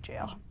County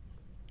Jail.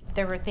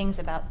 There were things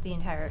about the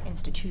entire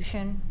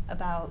institution,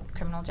 about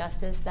criminal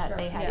justice that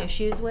they had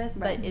issues with,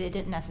 but it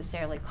didn't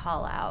necessarily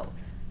call out,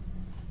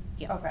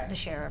 you know, the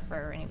sheriff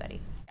or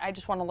anybody. I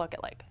just want to look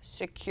at like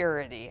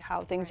security,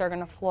 how things are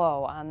going to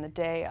flow on the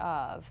day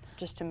of,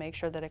 just to make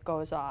sure that it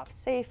goes off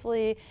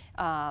safely,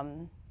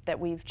 that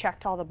we've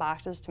checked all the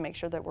boxes to make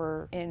sure that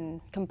we're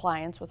in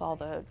compliance with all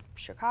the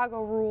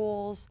Chicago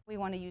rules. We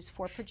want to use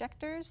 4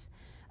 projectors.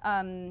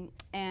 And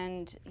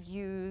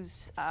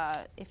use,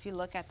 if you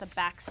look at the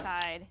back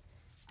side.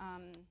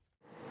 And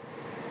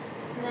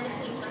then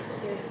if you jump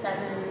to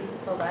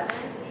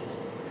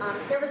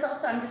 7:11, there was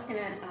also, I'm just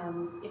gonna,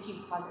 if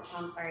you pause it,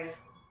 Sean, sorry.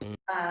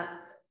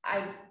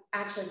 I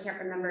actually can't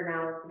remember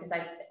now because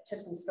I took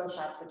some still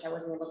shots, which I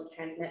wasn't able to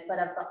transmit, but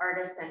of the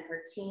artist and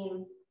her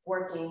team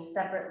working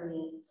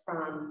separately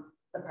from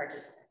the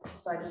participants.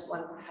 So I just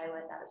wanted to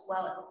highlight that as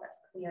well. I hope that's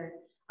clear.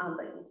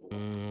 But you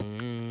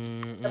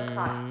can, the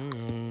product.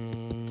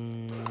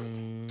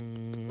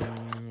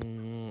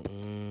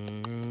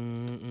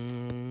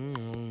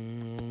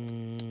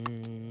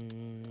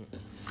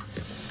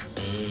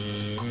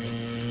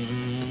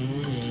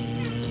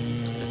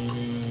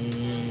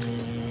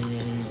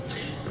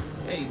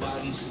 Hey,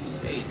 bodies.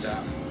 Hey,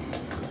 Top.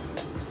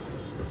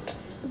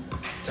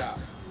 Top.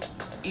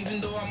 Even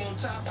though I'm on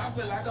top, I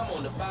feel like I'm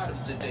on the bottom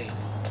today.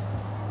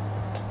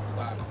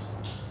 Bottoms.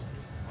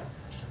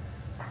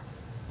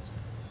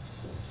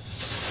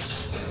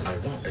 I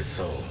want a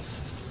soul.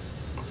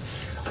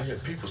 I hear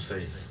people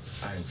say,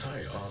 I'm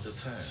tired all the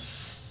time.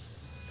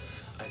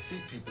 I see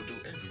people do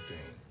everything.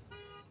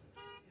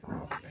 In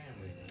our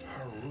family,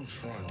 our roots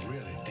run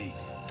really deep.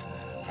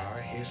 Our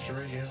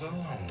history is a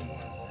long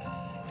one.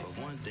 But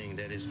one thing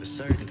that is for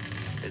certain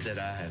is that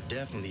I have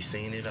definitely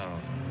seen it all.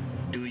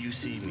 Do you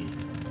see me,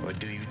 or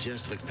do you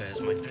just look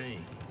past my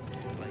pain?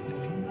 Like the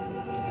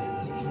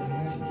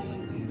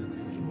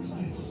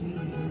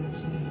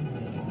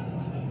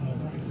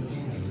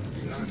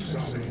not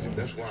solid.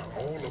 That's why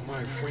all of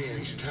my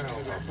friends'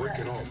 towns are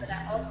breaking off,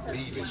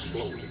 leaving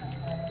slowly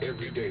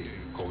every day,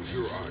 because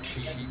you're our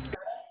chief.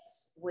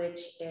 Which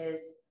is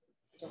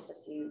just a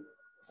few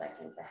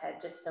seconds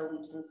ahead, just so we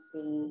can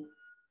see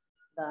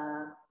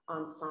the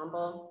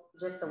ensemble,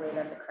 just the way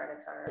that the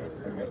credits are.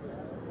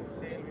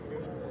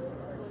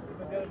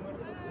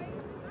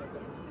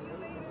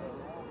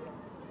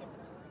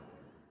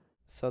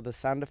 So the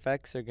sound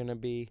effects are gonna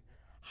be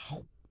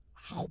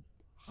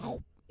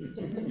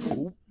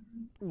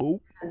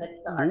goop, and the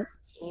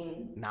arts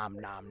team. Nom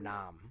nom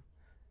nom.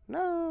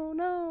 No,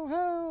 no,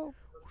 help.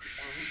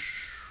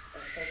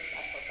 Their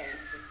special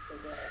things is to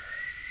get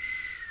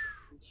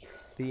some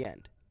cheers. The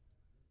end.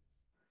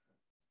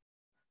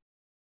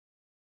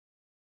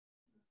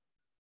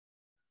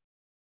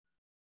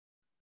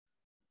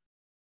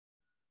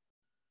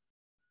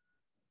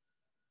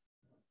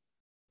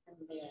 And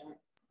there,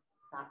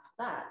 that's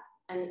that.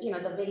 And you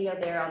know, the video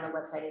there on the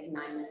website is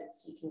 9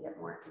 minutes, so you can get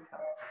more info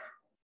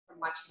from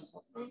watching the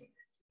whole thing.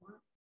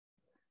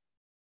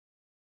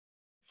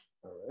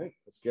 All right,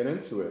 let's get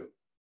into it.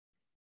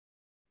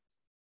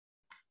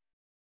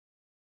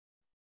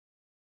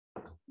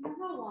 You know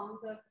how long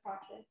the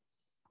project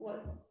was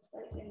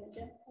like in the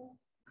gym?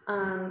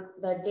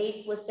 The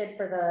dates listed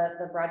for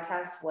the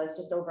broadcast was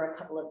just over a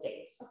couple of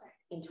days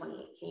in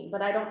 2018,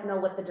 but I don't know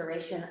what the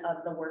duration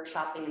of the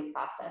workshopping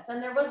process.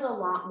 And there was a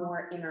lot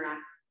more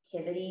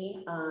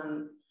interactivity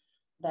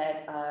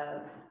that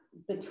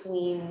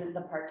between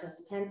the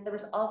participants. There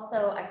was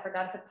also, I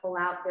forgot to pull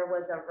out, there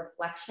was a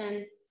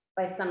reflection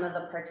by some of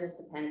the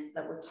participants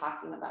that were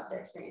talking about their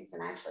experience,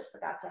 and I actually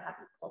forgot to have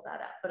you pull that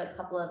up, but a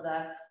couple of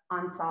the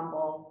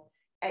ensemble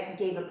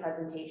gave a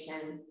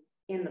presentation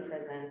in the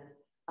prison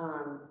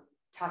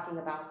talking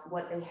about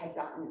what they had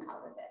gotten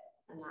out of it,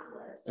 and that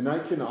was. And I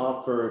can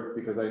offer,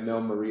 because I know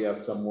Maria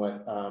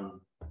somewhat,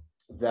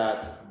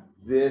 that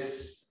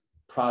this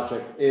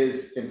project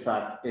is in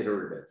fact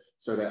iterative.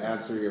 So to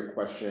answer your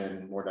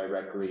question more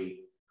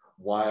directly,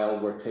 while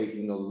we're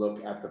taking a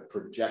look at the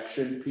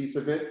projection piece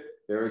of it,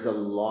 there is a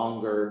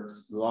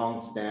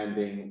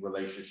long-standing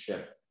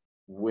relationship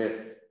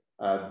with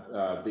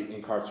the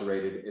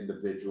incarcerated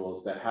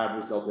individuals that have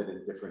resulted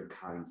in different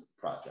kinds of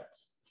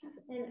projects.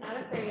 And out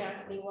of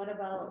curiosity, what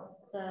about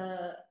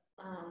the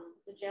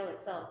jail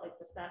itself, like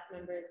the staff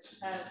members?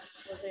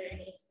 Was there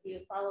any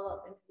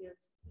follow-up interviews?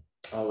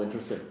 Oh,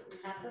 interesting.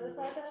 After the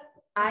project?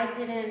 I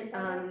didn't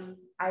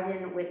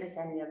witness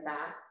any of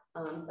that,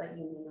 but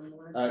you know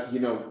more. You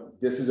know,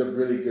 this is a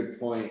really good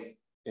point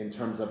in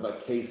terms of a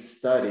case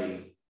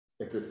study.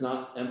 If it's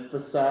not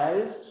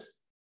emphasized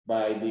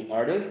by the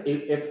artist,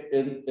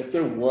 if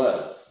there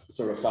was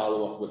sort of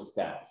follow-up with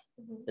staff,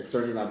 it's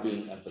certainly not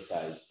being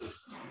emphasized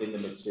in the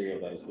material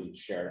that is being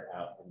shared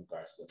out in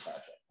regards to the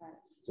project.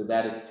 So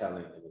that is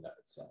telling in and of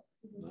itself.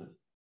 Right?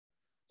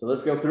 So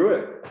let's go through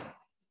it.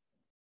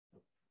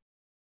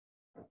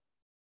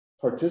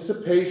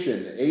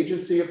 Participation,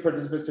 agency of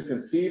participants to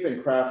conceive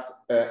and craft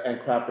a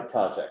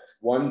project,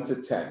 1 to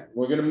 10.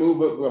 We're going to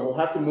we'll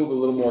have to move a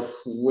little more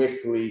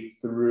quickly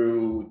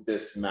through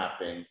this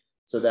mapping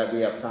so that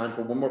we have time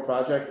for one more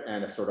project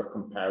and a sort of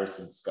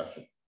comparison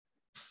discussion.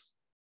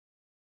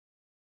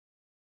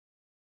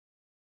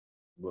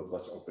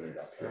 Let's open it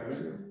up here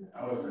too.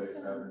 I would say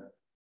 7.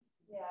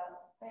 Yeah,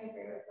 I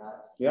agree with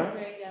that. Yeah?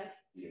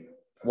 Yeah.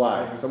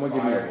 Why? Someone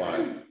give me a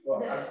why.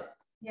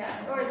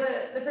 Yeah, or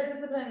the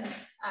participants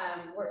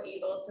were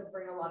able to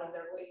bring a lot of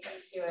their voice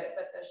into it,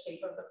 but the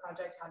shape of the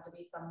project had to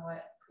be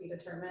somewhat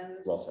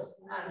predetermined. Well said.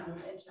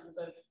 In terms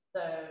of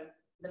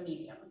the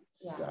medium.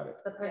 Yeah. Got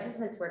it. The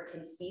participants were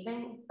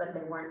conceiving, but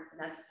they weren't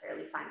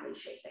necessarily finally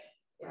shaping,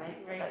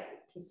 right? So like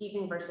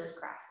conceiving versus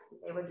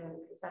crafting. They were doing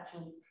the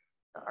conception,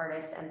 the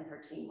artist and her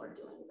team were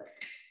doing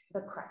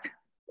the craft.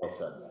 Well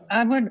said.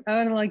 I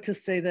would like to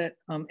say that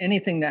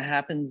anything that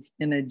happens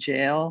in a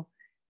jail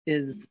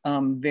is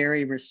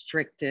very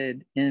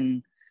restricted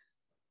in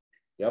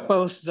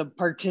both the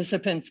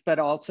participants, but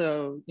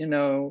also, you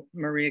know,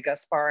 Maria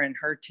Gaspar and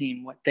her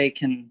team, what they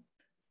can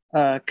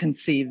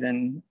conceive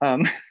and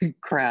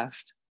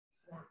craft.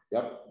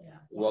 Yep. Yeah.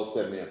 Well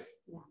said, Mia.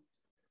 Yeah.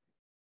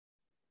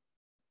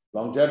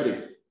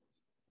 Longevity.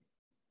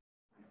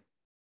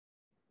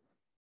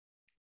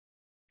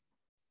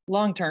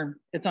 Long term.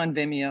 It's on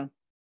Vimeo.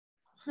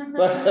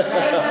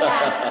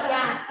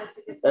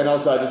 And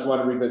also, I just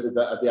want to revisit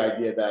the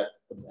idea that,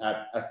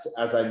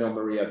 as I know,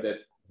 Maria, that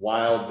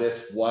while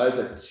this was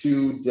a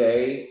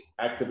 2-day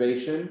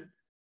activation,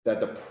 that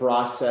the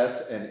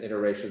process and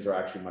iterations are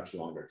actually much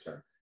longer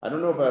term. I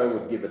don't know if I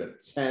would give it a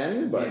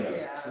 10, but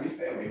we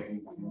stay away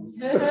from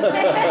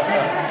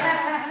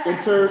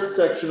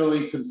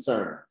intersectionally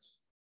concerned.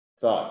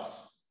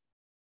 Thoughts?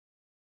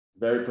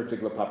 Very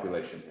particular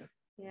population here.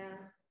 Yeah.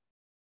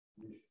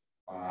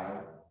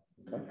 5,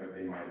 because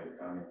they might have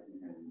done it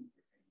even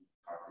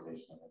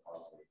population of the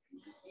possibility.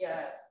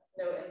 Yeah,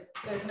 no,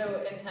 there's no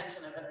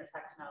intention of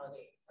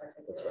intersectionality.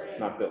 That's right, it's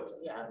not built.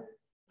 Yeah.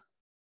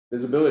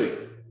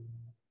 Visibility.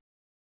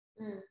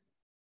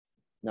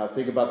 Now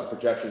think about the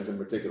projections in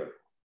particular,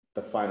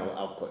 the final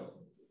output.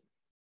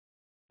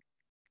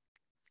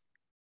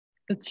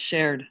 It's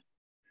shared.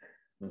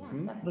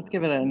 Let's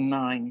give it a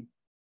 9.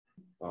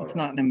 It's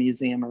not in a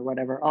museum or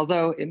whatever,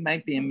 although it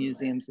might be in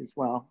museums as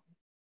well.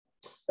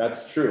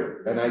 That's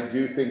true. And I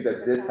do think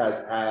that this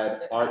has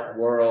had art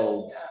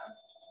world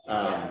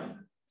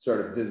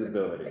sort of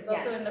visibility. It's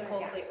also in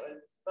Nicole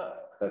Fleetwood's book.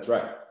 That's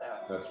right.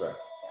 So. That's right.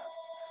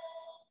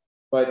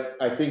 But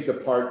I think the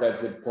part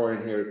that's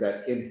important here is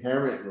that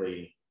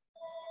inherently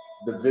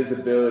the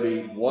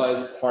visibility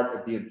was part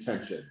of the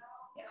intention.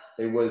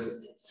 It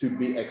was to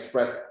be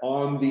expressed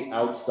on the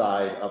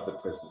outside of the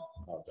prison.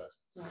 I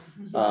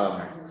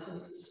apologize.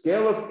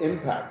 Scale of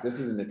impact. This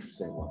is an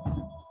interesting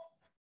one.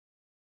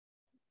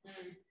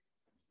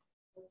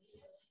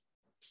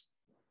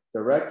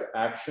 Direct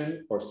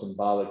action or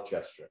symbolic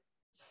gesture?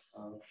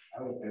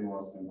 I would say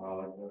more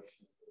symbolic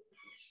gesture.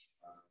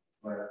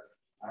 But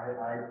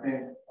I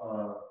think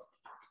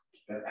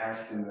the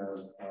action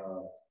of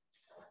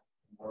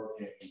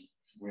working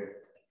with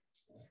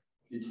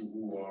people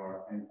who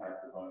are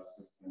impacted by the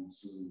system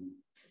to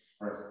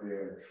express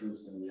their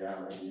truths and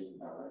realities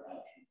about their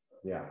actions. So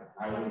yeah.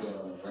 I would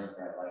rank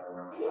that like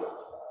around 5.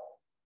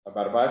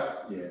 About a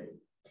 5? Yeah.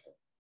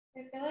 I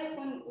feel like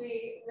when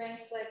we rank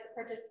like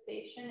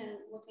participation and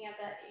looking at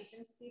that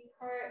agency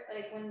part,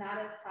 like when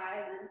that is high,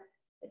 then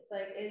it's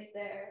like,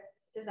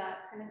 does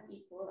that kind of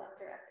equal that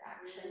direct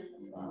action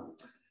as well?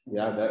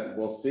 Yeah, that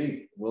we'll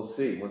see. We'll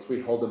see. Once we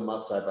hold them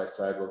up side by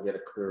side, we'll get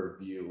a clearer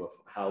view of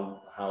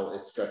how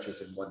it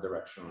stretches in one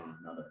direction or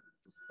another.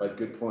 But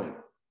good point.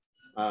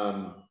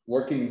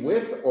 Working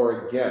with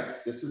or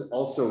against, this is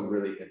also a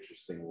really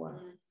interesting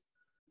one.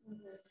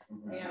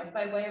 Yeah,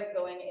 by way of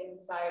going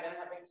inside and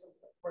having to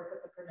work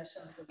with the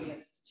permissions of the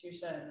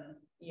institution,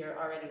 you're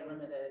already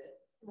limited.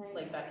 Right.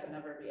 Like that could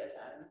never be a 10.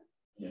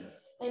 Yeah.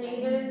 And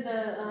even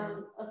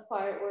the a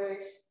part where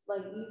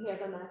like you hear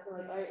them asking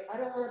like, I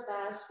don't want to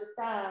bash the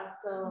staff,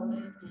 so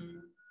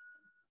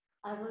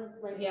I was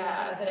like,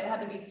 yeah, that it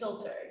had to be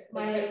filtered.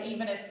 Like, right.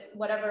 Even if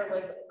whatever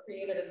was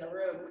created in the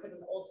room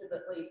couldn't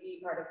ultimately be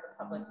part of the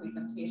public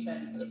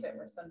presentation if it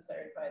were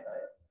censored by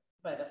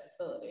the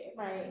facility.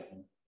 Right.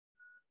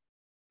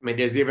 I mean,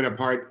 there's even a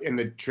part in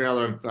the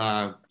trailer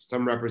of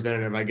some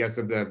representative, I guess,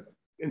 of the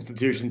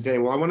institution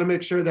saying, well, I want to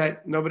make sure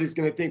that nobody's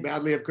going to think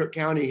badly of Cook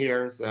County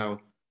here. So,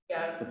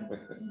 yeah.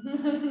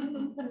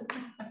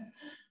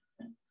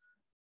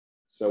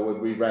 So would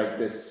we rank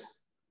this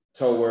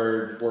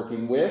toward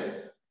working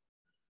with?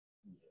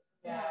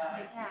 Yeah.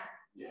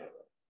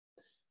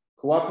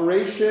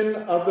 Cooperation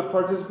of the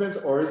participants,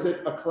 or is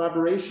it a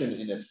collaboration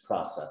in its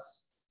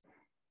process?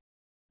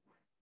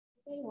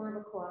 I think more of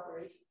a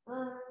cooperation.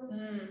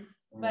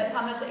 But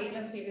how much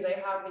agency do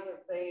they have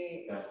because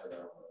they're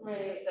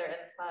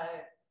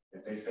inside?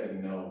 If they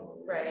said no.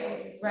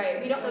 Right.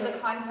 We don't know the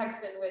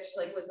context in which,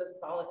 like, was this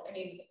voluntary? I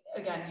mean,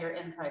 again, you're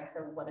inside, so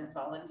what is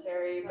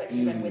voluntary? But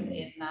even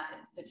within that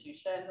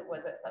institution,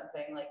 was it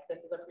something like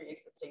this is a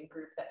pre-existing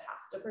group that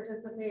has to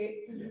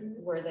participate?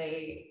 Were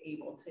they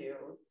able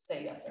to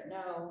say yes or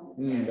no?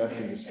 That's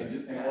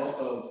interesting. And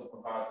also to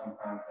provide some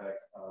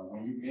context,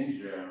 when you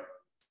injure,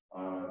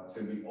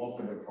 to be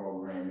offered the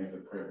program is a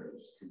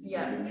privilege.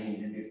 Yeah. It means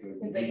you get to.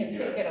 Because they can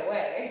take it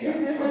away.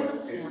 Yeah. So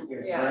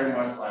it's very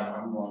much like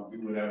I'm going to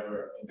do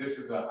whatever. This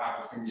is an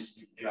opportunity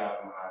to get out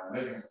of my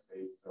living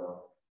space. So,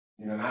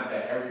 not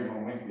that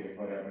everyone went there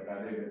for that, but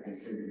that is a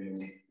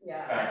contributing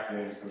factor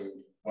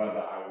into whether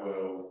I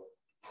will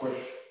push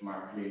my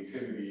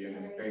creativity in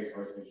a space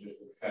versus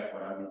just accept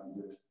what I need to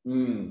do.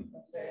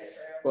 That's very true.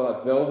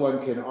 Well, though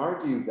one can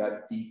argue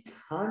that the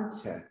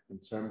content in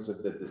terms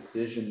of the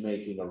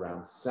decision-making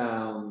around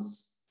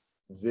sounds,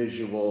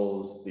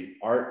 visuals, the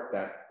art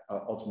that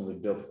ultimately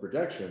built the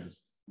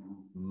projections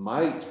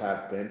might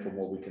have been, from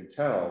what we can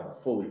tell,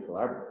 fully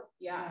collaborative.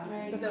 Yeah.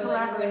 Right. So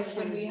like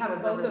when we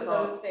have both of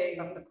those things,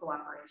 the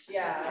cooperation.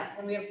 Yeah.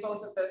 And we have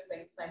both of those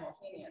things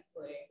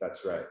simultaneously.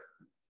 That's right.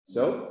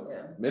 So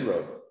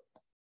mid-road.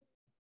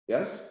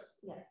 Yes?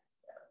 Yes.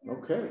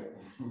 Okay.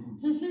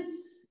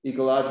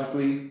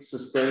 Ecologically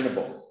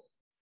sustainable.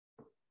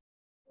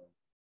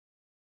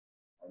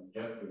 I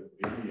guess the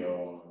video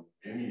on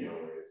Vimeo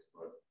is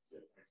what the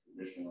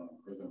exhibition on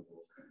prison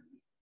walls could be.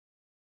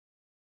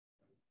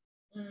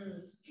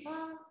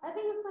 I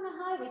think it's kind of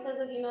high because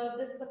of,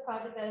 this is a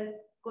project that is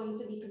going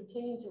to be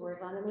continuing to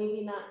work on, and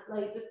maybe not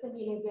like this can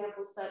be an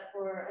example set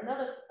for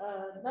another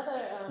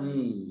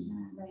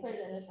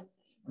prison or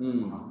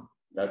something.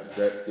 That's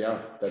that,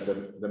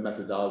 the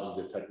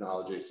methodology, the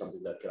technology is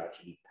something that could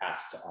actually be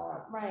passed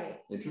on. Right.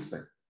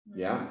 Interesting.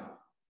 Yeah.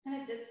 And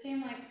it did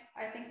seem like,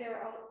 I think they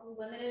were all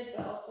limited,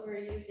 but also were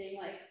using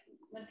like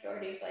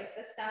majority of like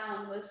the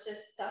sound was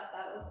just stuff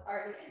that was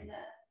already in the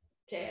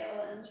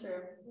jail and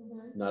true.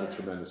 Not a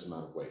tremendous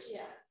amount of waste.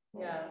 Yeah.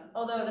 Yeah.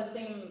 Although the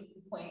same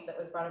point that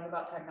was brought up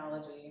about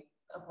technology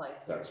applies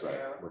here. That's right.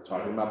 too. We're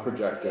talking about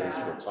projectors.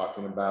 Yeah. We're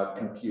talking about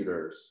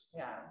computers.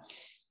 Yeah.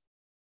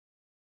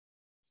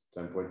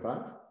 10.5.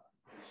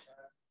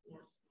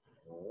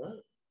 All right.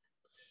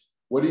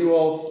 What do you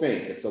all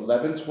think? It's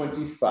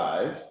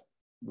 11:25.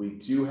 We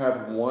do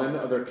have one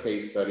other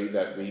case study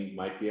that we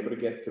might be able to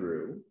get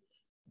through.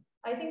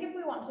 I think if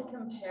we want to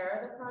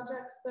compare the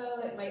projects though,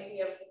 it might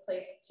be a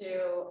place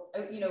to,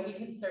 we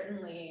can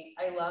certainly,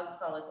 I love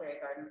solitary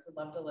gardens, would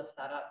love to lift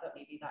that up, but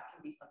maybe that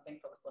can be something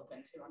folks look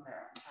into on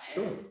their own time.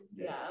 Sure.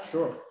 Yeah.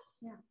 Sure.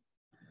 Yeah.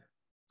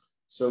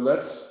 So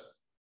let's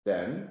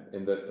then,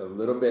 a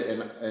little bit,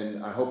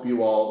 and I hope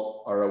you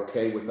all are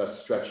okay with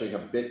us stretching a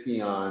bit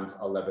beyond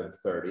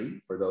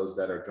 11:30 for those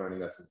that are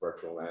joining us in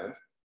virtual land.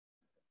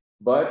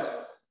 But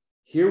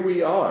here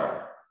we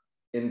are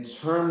in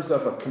terms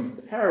of a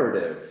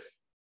comparative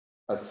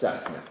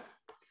assessment.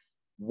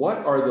 What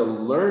are the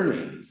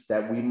learnings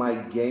that we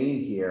might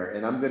gain here?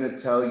 And I'm going to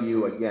tell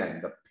you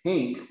again, the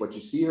pink, what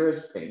you see here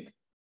is pink,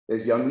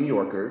 is young New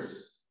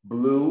Yorkers,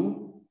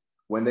 blue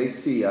when they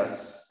see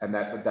us, and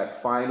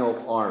that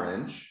final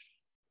orange,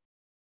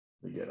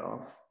 let me get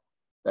off.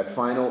 That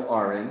final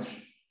orange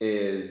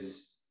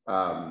is,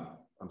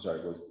 I'm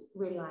sorry, was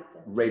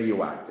radioactive.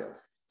 Radioactive.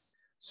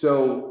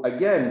 So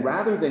again,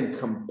 rather than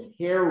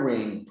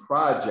comparing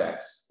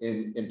projects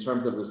in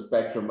terms of the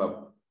spectrum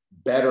of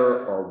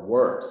better or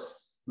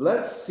worse,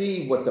 let's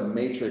see what the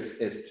matrix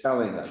is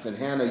telling us. And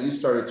Hannah, you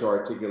started to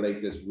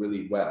articulate this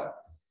really well.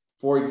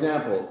 For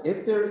example,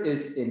 if there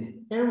is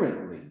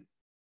inherently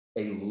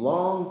a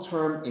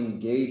long-term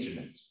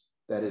engagement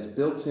that is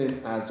built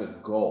in as a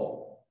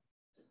goal,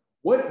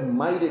 what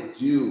might it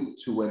do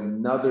to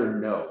another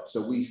node?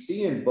 So we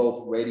see in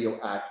both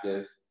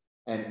radioactive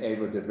and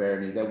Ava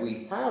DuVernay that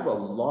we have a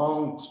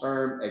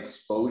long-term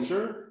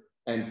exposure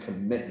and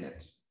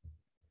commitment.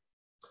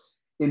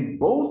 In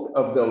both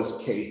of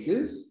those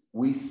cases,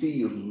 we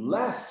see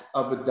less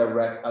of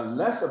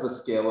a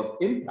scale of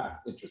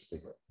impact,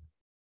 interestingly.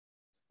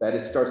 That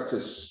it starts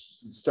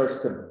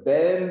to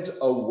bend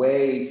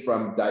away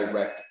from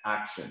direct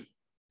action.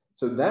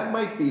 So that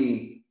might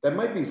be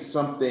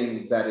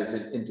something that is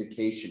an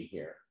indication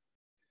here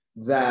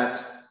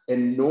that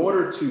in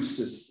order to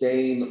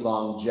sustain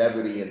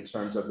longevity in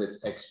terms of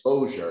its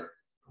exposure,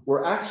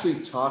 we're actually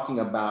talking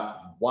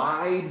about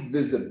wide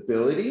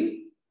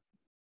visibility,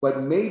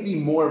 but maybe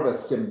more of a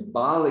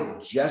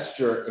symbolic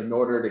gesture in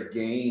order to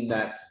gain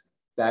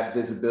that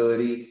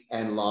visibility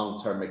and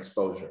long-term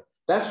exposure.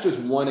 That's just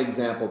one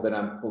example that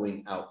I'm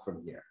pulling out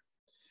from here.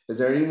 Is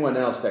there anyone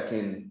else that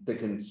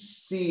can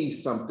see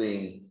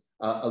something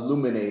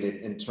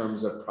illuminated in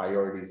terms of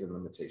priorities and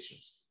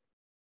limitations?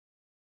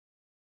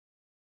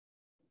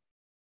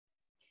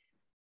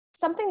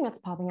 Something that's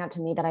popping out to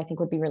me that I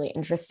think would be really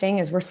interesting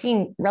is we're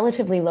seeing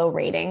relatively low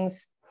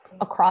ratings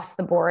across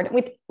the board,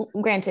 with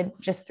granted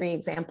just 3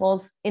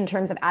 examples in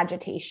terms of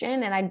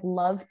agitation. And I'd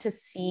love to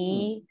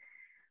see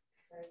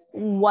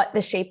what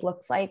the shape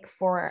looks like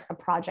for a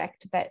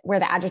project where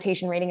the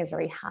agitation rating is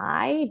very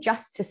high,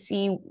 just to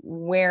see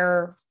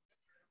where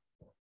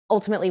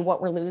ultimately what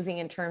we're losing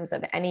in terms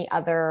of any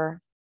other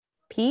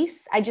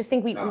piece. I just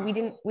think we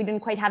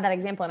didn't quite have that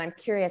example, and I'm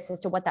curious as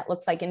to what that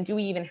looks like. And do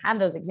we even have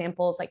those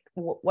examples? Like,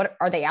 what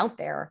are they out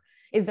there?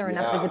 Is there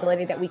enough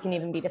visibility that we can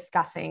even be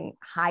discussing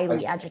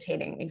highly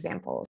agitating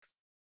examples?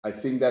 I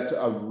think that's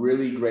a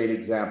really great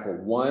example.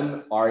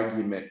 One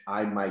argument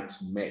I might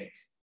make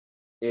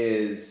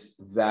is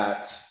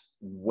that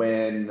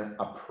when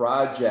a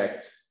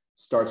project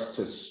starts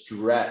to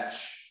stretch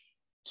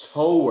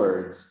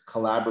towards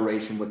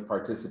collaboration with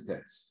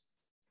participants,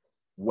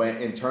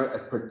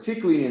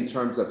 particularly in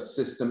terms of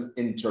system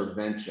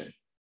intervention,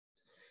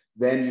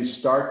 then you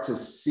start to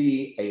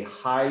see a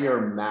higher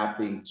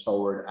mapping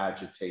toward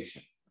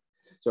agitation.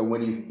 So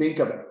when you think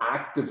of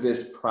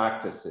activist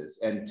practices,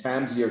 and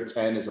TAMS Year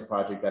 10 is a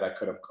project that I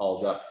could have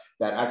called up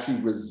that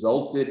actually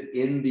resulted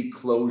in the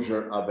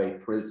closure of a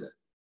prison.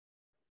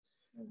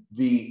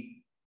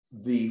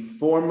 The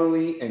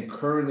formerly and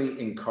currently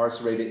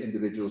incarcerated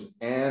individuals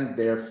and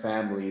their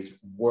families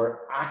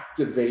were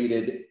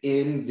activated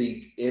in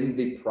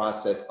the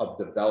process of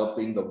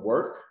developing the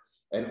work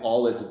and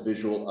all its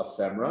visual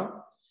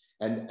ephemera.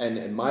 And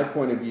in my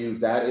point of view,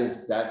 that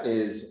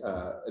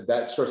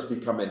starts to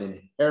become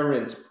an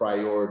inherent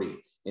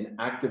priority in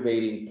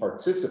activating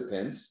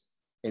participants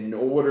in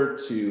order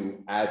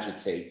to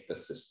agitate the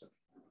system.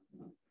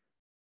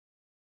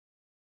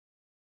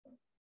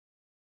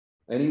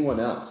 Anyone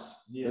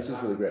else? Yeah, this is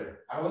really great.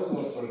 I was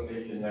also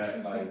thinking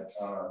that, like,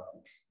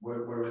 with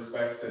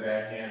respect to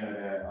that, Hannah,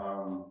 that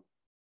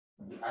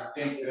I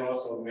think it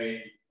also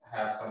may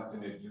have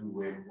something to do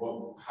with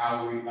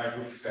how we, like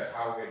what you said,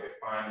 how we're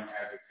defining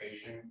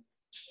agitation,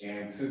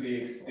 and to the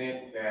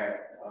extent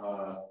that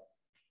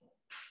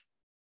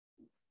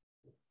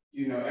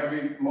you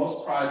know,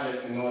 most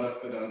projects, in order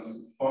for them to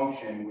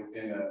function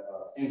within a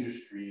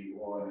industry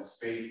or in a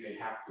space, they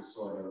have to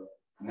sort of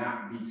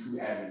not be too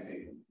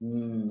agitated.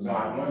 So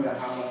I wonder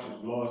how much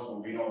is lost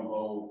when we don't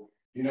go,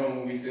 you know,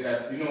 when we sit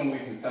at, you know, when we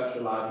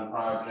conceptualizing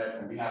projects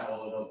and we have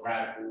all of those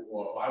radical,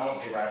 or I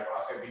won't say radical,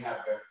 I'll say we have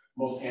the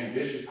most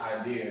ambitious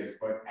ideas,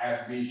 but as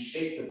we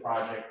shape the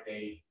project,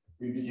 we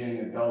begin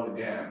to dull it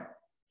down.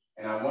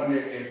 And I wonder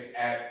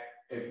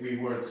if we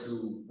were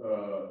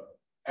to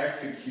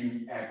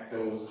execute at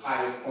those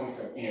highest points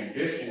of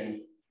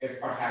ambition, if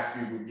perhaps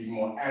we would be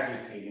more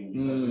agitating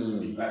because we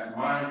would be less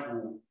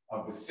mindful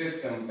of the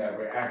systems that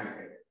we're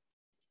agitating.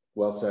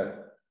 Well said.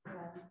 Yeah.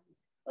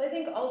 Well, I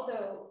think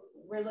also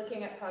we're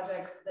looking at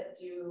projects that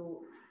do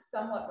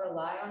somewhat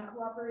rely on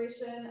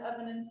cooperation of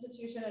an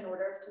institution in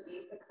order to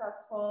be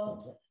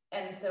successful.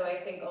 And so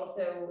I think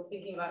also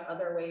thinking about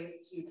other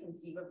ways to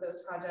conceive of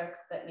those projects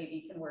that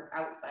maybe can work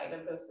outside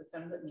of those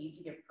systems that need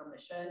to give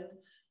permission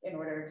in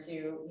order to,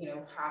 you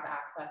know, have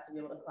access to be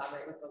able to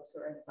collaborate with folks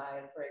who are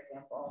inside, for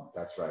example.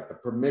 That's right. The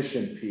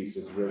permission piece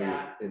is really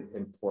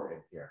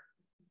important here.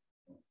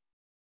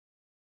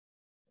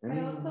 I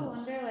also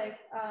wonder, like,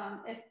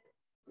 if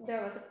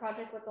there was a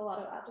project with a lot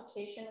of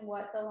agitation,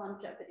 what the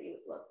longevity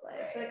would look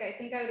like. Like, I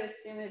think I would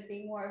assume it'd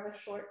be more of a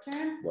short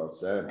term. Well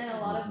said. And a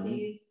lot of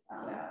these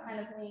kind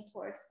of lean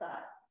towards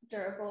that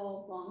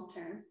durable,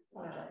 long-term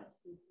projects.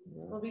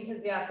 Well,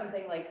 because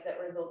something like that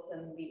results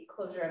in the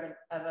closure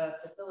of a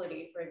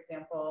facility, for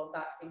example,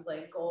 that seems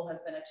like goal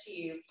has been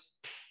achieved,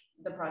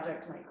 the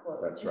project might close.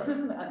 That's right.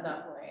 At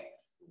that point.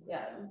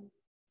 Yeah.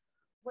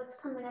 What's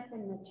coming up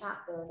in the chat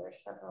there?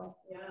 There's several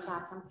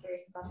chats. I'm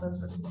curious about those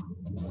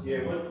responses.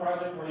 Yeah, what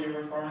project were you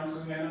referring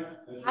to, Hannah?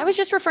 I was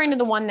just referring to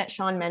the one that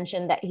Sean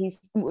mentioned that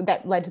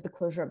led to the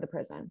closure of the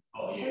prison.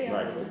 Oh, yeah.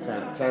 Right, the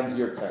 10's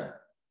year 10. Can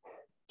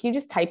you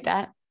just type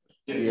that?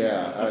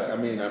 Yeah, I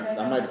mean,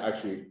 I might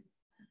actually,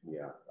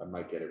 I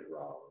might get it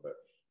wrong, but.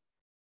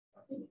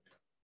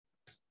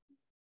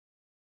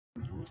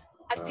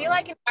 I feel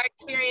like in our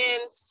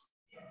experience,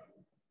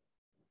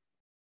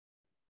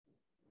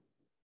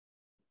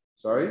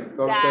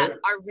 that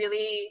are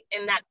really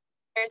in that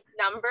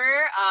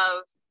number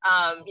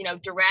of you know,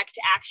 direct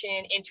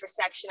action,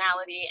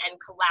 intersectionality, and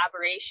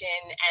collaboration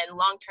and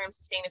long-term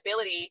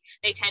sustainability,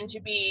 they tend to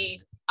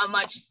be a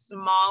much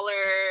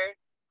smaller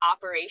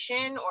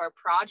operation or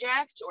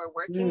project or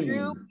working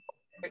group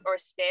or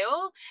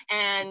scale.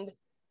 And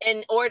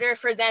in order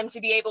for them to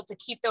be able to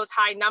keep those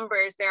high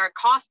numbers, there are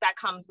costs that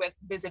comes with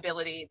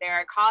visibility. There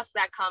are costs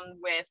that come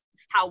with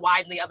how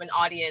widely of an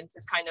audience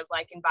is kind of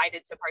like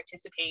invited to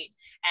participate.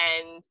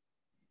 And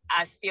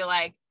I feel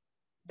like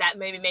that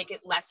maybe make it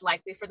less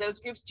likely for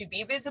those groups to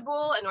be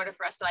visible in order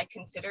for us to like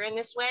consider in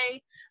this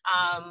way.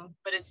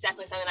 But it's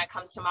definitely something that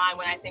comes to mind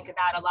when I think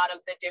about a lot of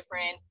the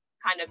different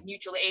kind of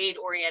mutual aid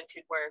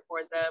oriented work,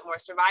 or the more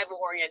survival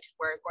oriented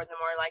work, or the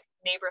more like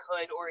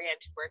neighborhood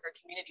oriented work or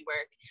community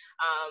work.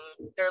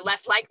 They're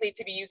less likely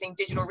to be using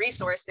digital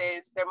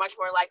resources. They're much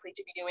more likely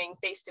to be doing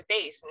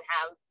face-to-face and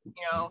have,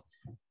 you know,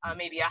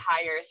 maybe a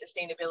higher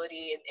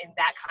sustainability in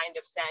that kind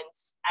of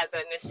sense as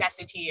a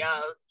necessity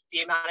of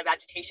the amount of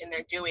agitation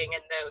they're doing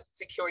and the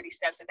security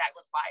steps that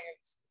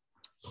requires.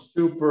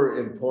 Super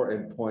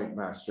important point,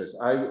 Masters.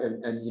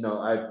 And you know,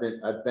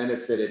 I've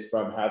benefited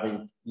from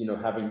having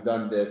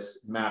done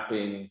this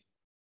mapping,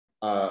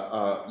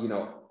 you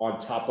know, on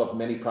top of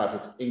many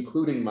projects,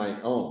 including my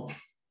own.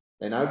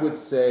 And I would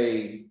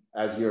say,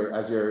 as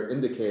you're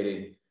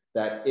indicating,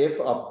 that if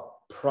a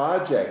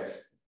project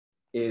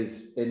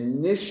is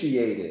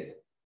initiated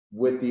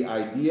with the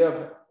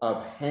idea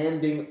of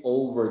handing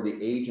over the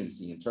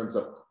agency in terms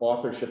of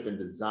authorship and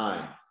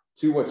design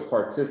to its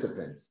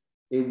participants,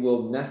 it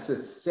will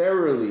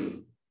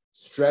necessarily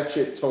stretch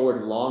it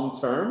toward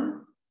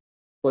long-term,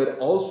 but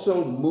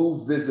also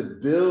move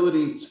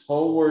visibility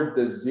toward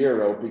the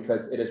zero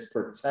because it is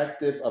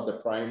protective of the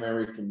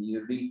primary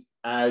community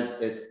as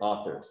its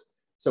authors.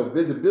 So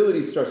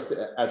visibility starts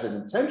to, as an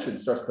intention,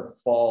 starts to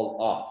fall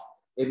off.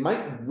 It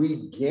might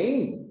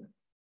regain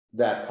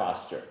that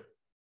posture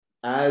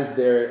as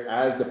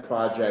the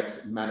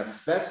projects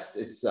manifest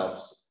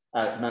itself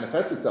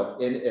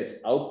in its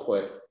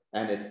output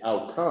and its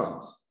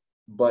outcomes.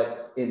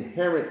 But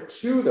inherent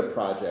to the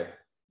project,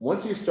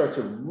 once you start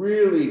to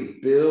really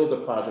build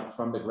a project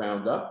from the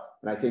ground up,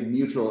 and I think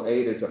mutual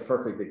aid is a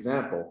perfect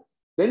example,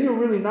 then you're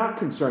really not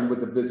concerned with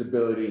the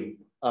visibility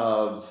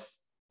of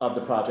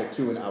the project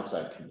to an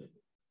outside community.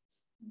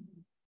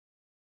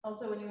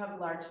 Also, when you have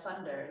large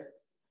funders,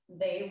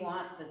 they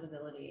want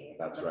visibility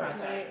of the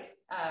project.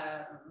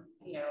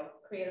 You know,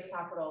 creative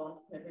capital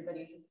wants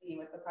everybody to see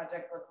what the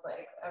project looks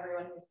like,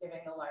 everyone who's giving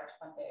the large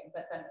funding,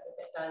 but then if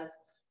it does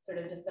sort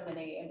of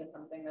disseminate into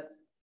something that's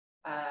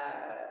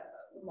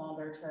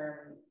longer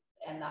term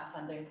and that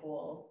funding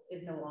pool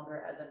is no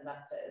longer as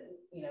invested,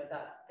 you know,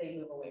 that they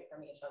move away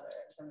from each other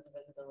in terms of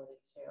visibility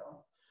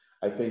too.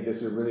 I think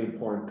this is a really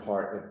important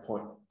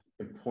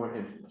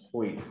point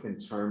in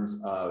terms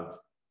of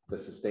the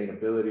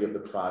sustainability of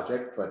the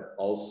project, but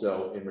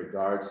also in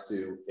regards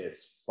to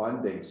its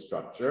funding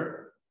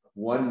structure.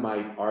 one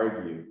might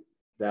argue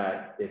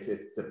that if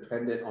it's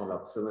dependent on a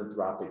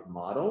philanthropic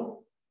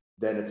model,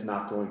 then it's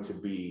not going to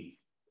be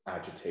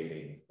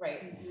agitating,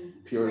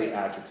 right? Purely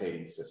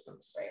agitating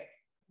systems. Right.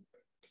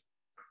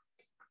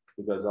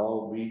 Because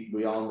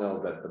we all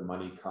know that the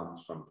money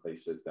comes from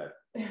places that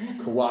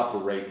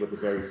cooperate with the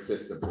very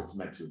systems it's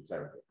meant to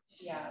interrogate.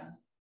 Yeah.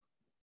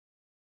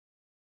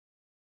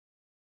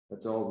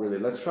 That's all really.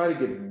 Let's try to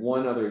give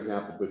one other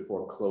example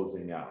before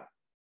closing out.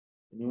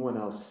 Anyone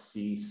else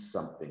see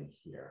something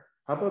here?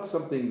 How about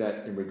something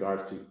that in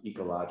regards to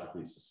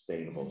ecologically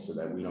sustainable, so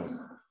that we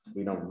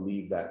don't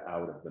leave that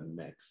out of the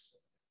mix?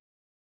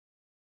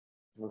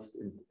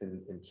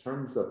 In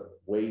terms of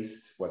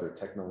waste, whether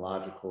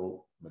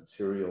technological,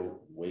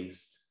 material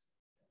waste,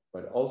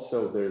 but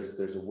also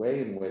there's a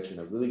way in which, and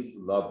I really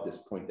love this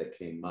point that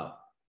came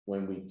up,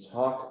 when we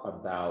talk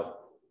about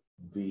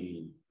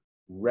the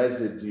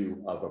residue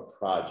of a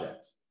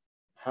project,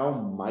 how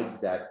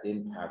might that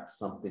impact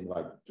something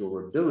like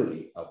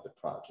durability of the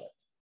project?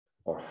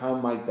 Or how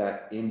might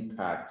that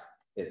impact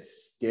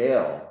its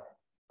scale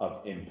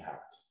of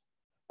impact?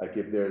 Like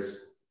if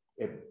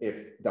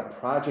the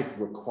project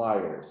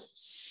requires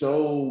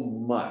so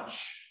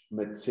much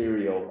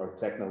material or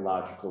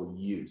technological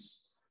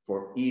use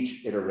for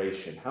each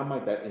iteration, how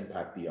might that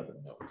impact the other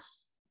nodes?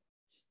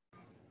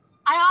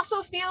 I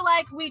also feel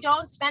like we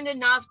don't spend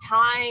enough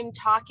time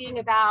talking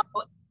about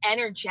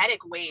energetic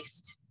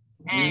waste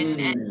and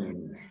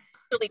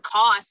really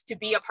cost to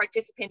be a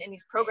participant in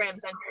these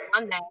programs and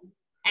run them,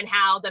 and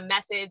how the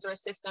methods or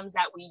systems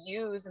that we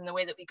use and the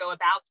way that we go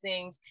about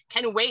things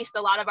can waste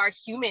a lot of our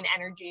human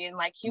energy and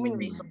like human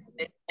resources,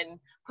 and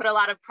put a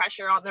lot of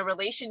pressure on the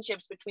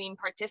relationships between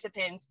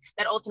participants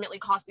that ultimately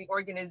cost the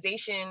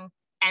organization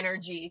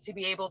energy to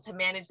be able to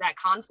manage that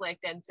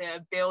conflict and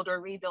to build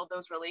or rebuild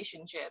those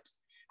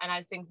relationships. And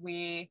I think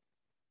we,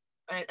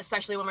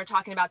 especially when we're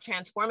talking about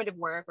transformative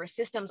work or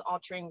systems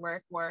altering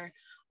work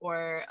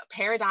or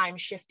paradigm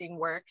shifting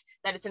work,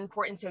 that it's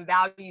important to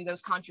value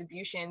those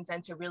contributions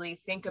and to really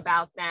think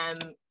about them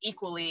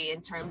equally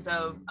in terms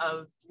of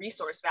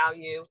resource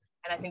value.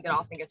 And I think that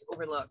often gets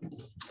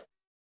overlooked.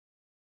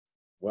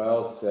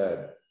 Well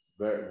said,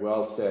 very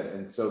well said.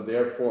 And so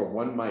therefore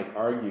one might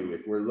argue,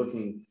 if we're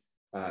looking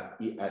at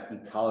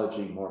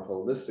ecology more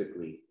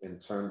holistically in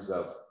terms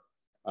of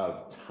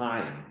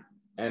time,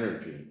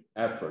 energy,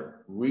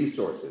 effort,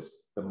 resources,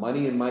 the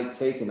money it might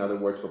take, in other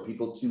words, for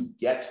people to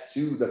get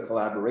to the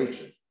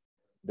collaboration,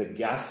 the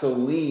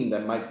gasoline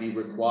that might be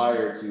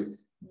required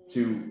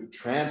to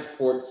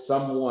transport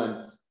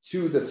someone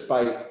to the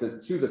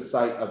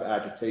site of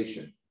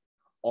agitation,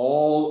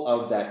 all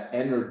of that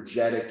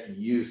energetic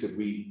use, if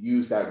we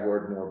use that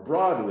word more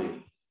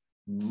broadly,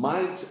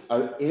 might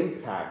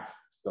impact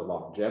the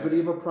longevity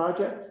of a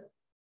project.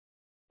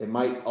 It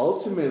might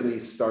ultimately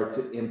start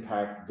to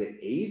impact the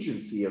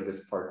agency of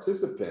its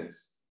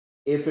participants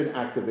if an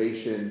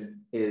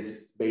activation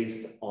is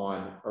based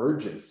on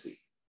urgency.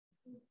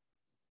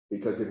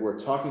 Because if we're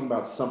talking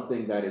about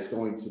something that is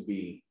going to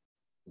be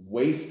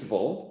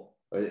wasteful,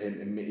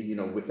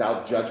 and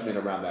without judgment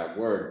around that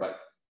word, but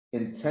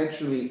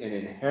intentionally and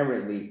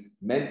inherently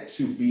meant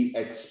to be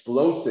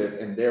explosive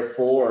and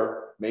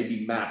therefore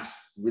maybe maps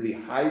really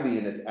highly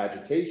in its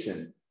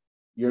agitation,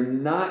 you're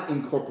not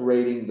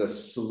incorporating the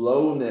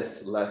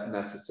slowness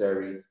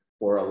necessary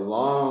for a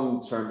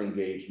long-term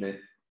engagement,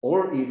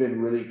 or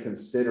even really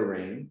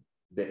considering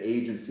the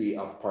agency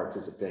of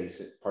participants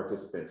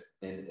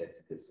in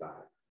its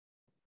design.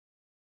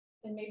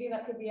 And maybe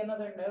that could be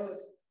another node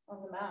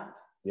on the map.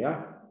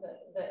 Yeah.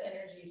 The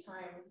energy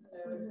time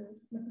node.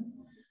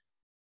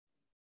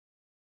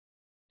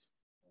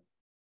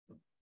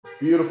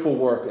 Beautiful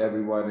work,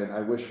 everyone. And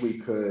I wish we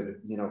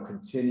could,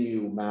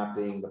 continue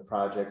mapping the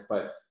projects,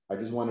 but I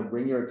just want to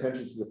bring your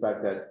attention to the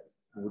fact that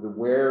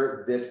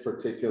where this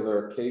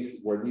particular case,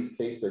 where these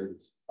case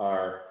studies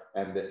are,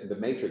 and the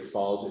matrix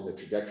falls in the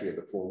trajectory of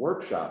the 4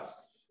 workshops,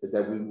 is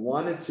that we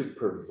wanted to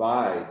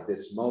provide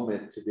this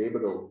moment to be able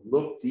to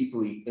look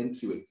deeply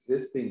into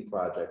existing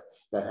projects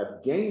that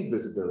have gained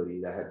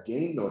visibility, that have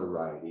gained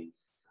notoriety,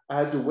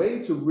 as a way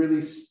to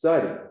really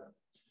study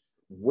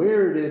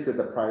where it is that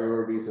the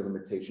priorities and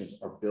limitations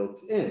are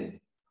built in,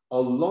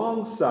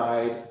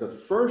 alongside the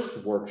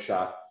first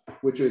workshop,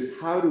 which is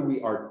how do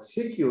we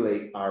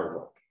articulate our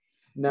work?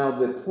 Now,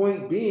 the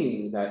point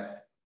being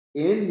that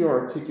in your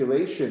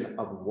articulation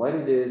of what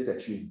it is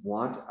that you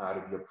want out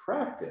of your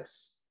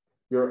practice,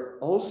 you're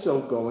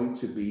also going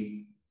to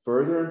be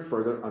further and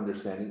further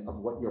understanding of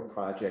what your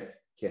project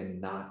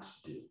cannot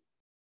do.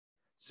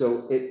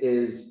 So it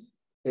is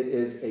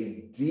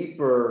a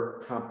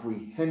deeper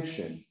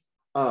comprehension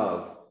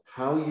of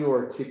how you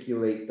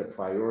articulate the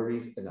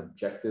priorities and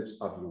objectives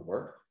of your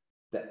work,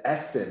 the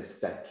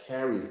essence that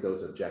carries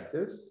those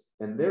objectives,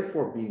 and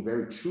therefore being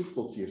very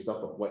truthful to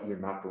yourself of what you're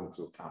not going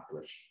to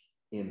accomplish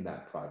in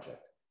that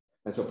project.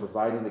 And so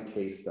providing the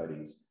case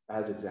studies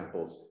as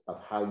examples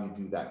of how you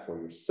do that for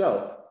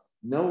yourself,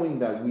 knowing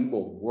that we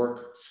will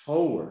work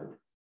toward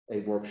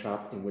a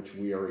workshop in which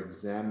we are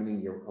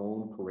examining your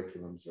own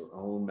curriculums, your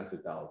own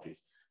methodologies,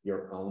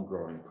 your own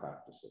growing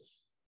practices.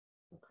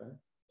 Okay.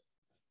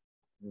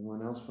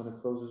 Anyone else want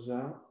to close us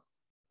out?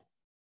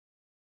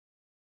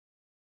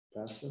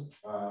 Pastor?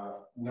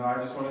 No, I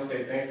just want to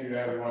say thank you to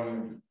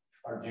everyone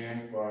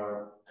again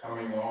for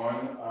coming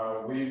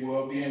on. We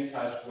will be in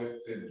touch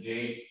with the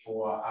date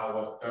for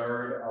our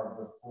third of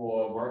the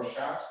 4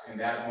 workshops, and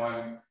that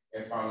one,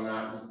 if I'm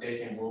not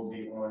mistaken, will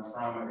be on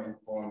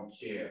trauma-informed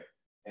care.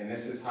 And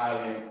this is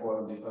highly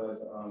important because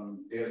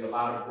there's a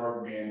lot of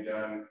work being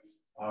done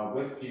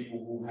with people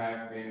who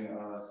have been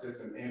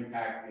system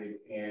impacted,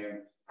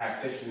 and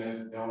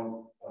practitioners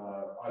don't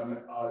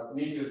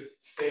need to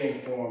stay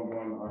informed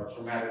on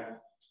traumatic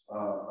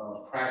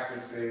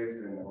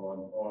practices and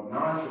or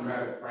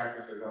non-traumatic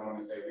practices. I want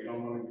to say we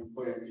don't want to be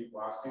putting people.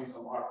 I've seen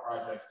some art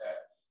projects that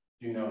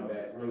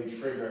that really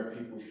trigger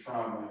people's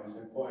trauma, and it's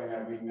important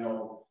that we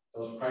know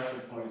those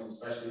pressure points,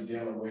 especially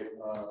dealing with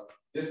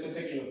this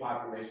particular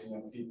population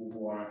of people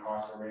who are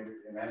incarcerated,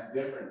 and that's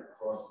different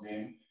across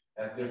men.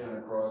 That's different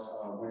across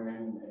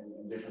women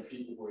and different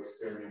people who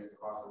experience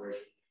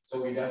incarceration. So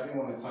we definitely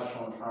want to touch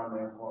on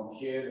trauma-informed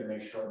care to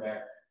make sure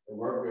that the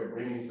work we're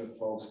bringing to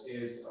folks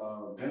is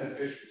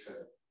beneficial to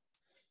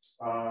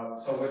them.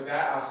 So with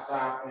that, I'll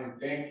stop and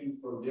thank you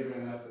for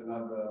giving us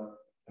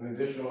an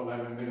additional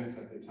 11 minutes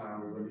of your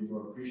time. We really do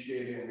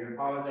appreciate it, and we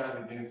apologize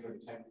again for the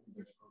technical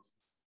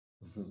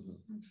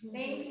difficulties.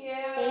 Thank you.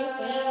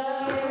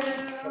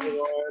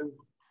 Everyone.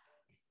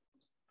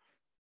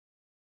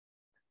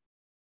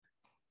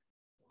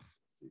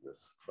 See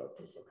this, but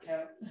it's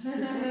okay.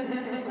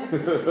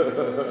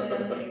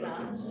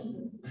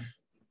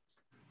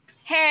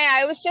 Hey,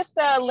 I was just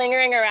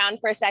lingering around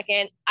for a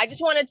second. I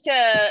just wanted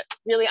to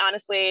really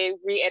honestly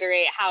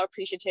reiterate how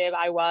appreciative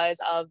I was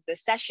of the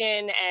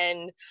session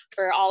and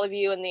for all of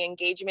you and the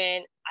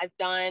engagement. I've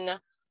done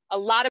a lot of